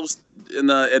themselves in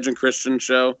the Edge and Christian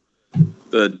show?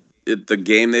 The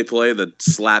game they play, the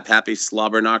slap happy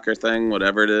slobber knocker thing,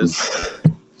 whatever it is.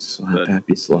 Slap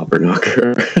happy slobber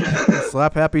knocker.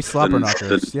 Slap happy slobber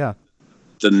knockers. Yeah.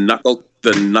 The knuckle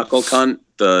cunt,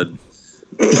 the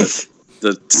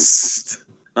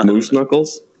Moose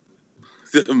knuckles.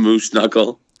 The moose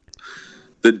knuckle,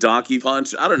 the donkey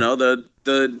punch. I don't know the.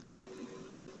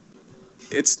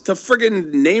 It's the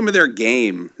friggin' name of their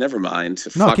game. Never mind.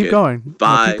 No, Fuck keep it. going.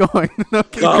 Bye. No, keep going. No,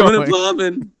 keep Coming going.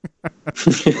 and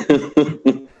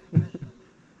plumbing.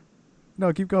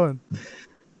 No, keep going.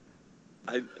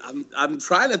 I'm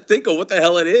trying to think of what the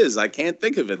hell it is. I can't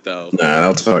think of it though. Nah,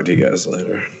 I'll talk to you guys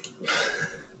later.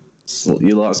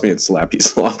 You lost me at slappy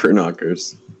slobber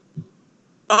knockers.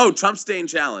 Oh, Chump Stain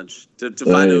Challenge. To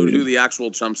find out who the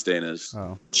actual Chump Stain is.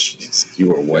 Oh. Jeez, you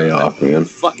were way off, man.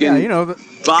 Fucking Yeah, you know the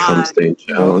bye. Chump Stain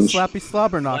Challenge. slappy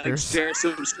slobber Like, knockers. share,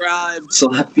 subscribe.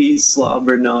 Slappy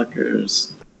slobber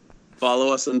knockers.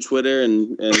 Follow us on Twitter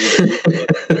and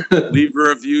leave a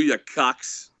review, you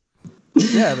cocks.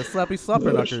 Yeah, the slappy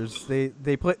slobber knockers.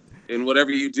 They play And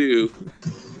whatever you do,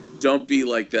 don't be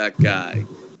like that guy.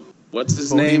 What's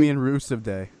his Bohemian name? Rusev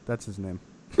Day. That's his name.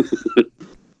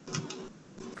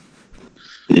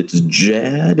 It's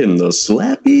Jad and the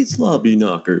slappy slobby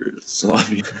knockers.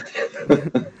 Sloppy.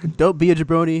 Don't be a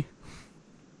jabroni.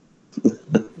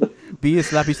 Be a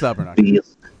slappy slobber knocker.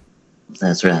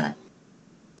 That's right.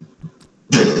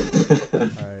 All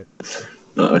right.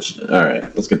 All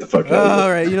right, let's get the fuck out of All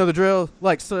here. right, you know the drill.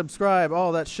 Like, subscribe,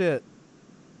 all that shit.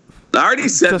 I already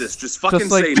said this. Just fucking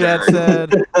just like say Chad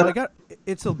that. said.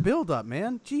 It's a build up,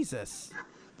 man. Jesus.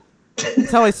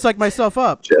 That's how I psych myself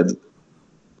up. Jad.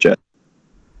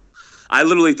 I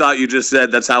literally thought you just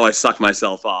said that's how I suck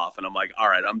myself off. And I'm like, all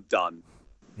right, I'm done.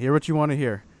 Hear what you want to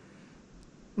hear.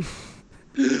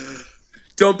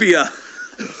 Don't be a...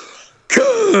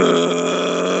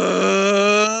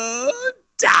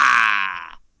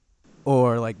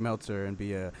 Or like Meltzer and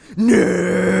be a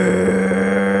nerd.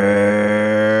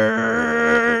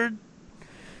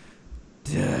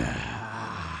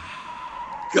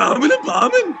 Coming and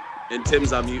bombing. And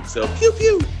Tim's on mute, so pew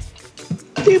pew.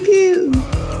 Pew pew.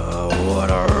 What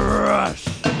a rush.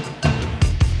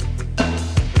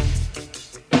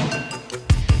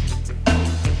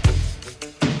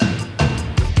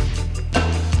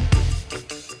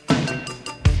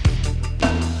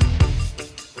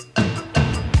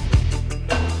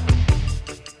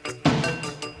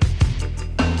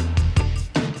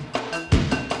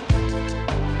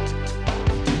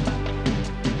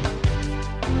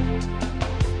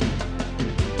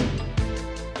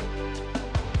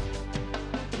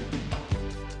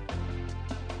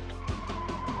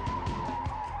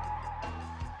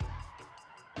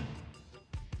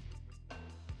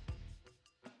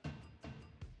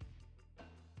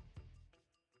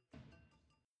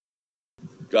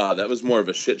 God, that was more of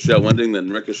a shit show ending than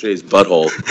Ricochet's butthole.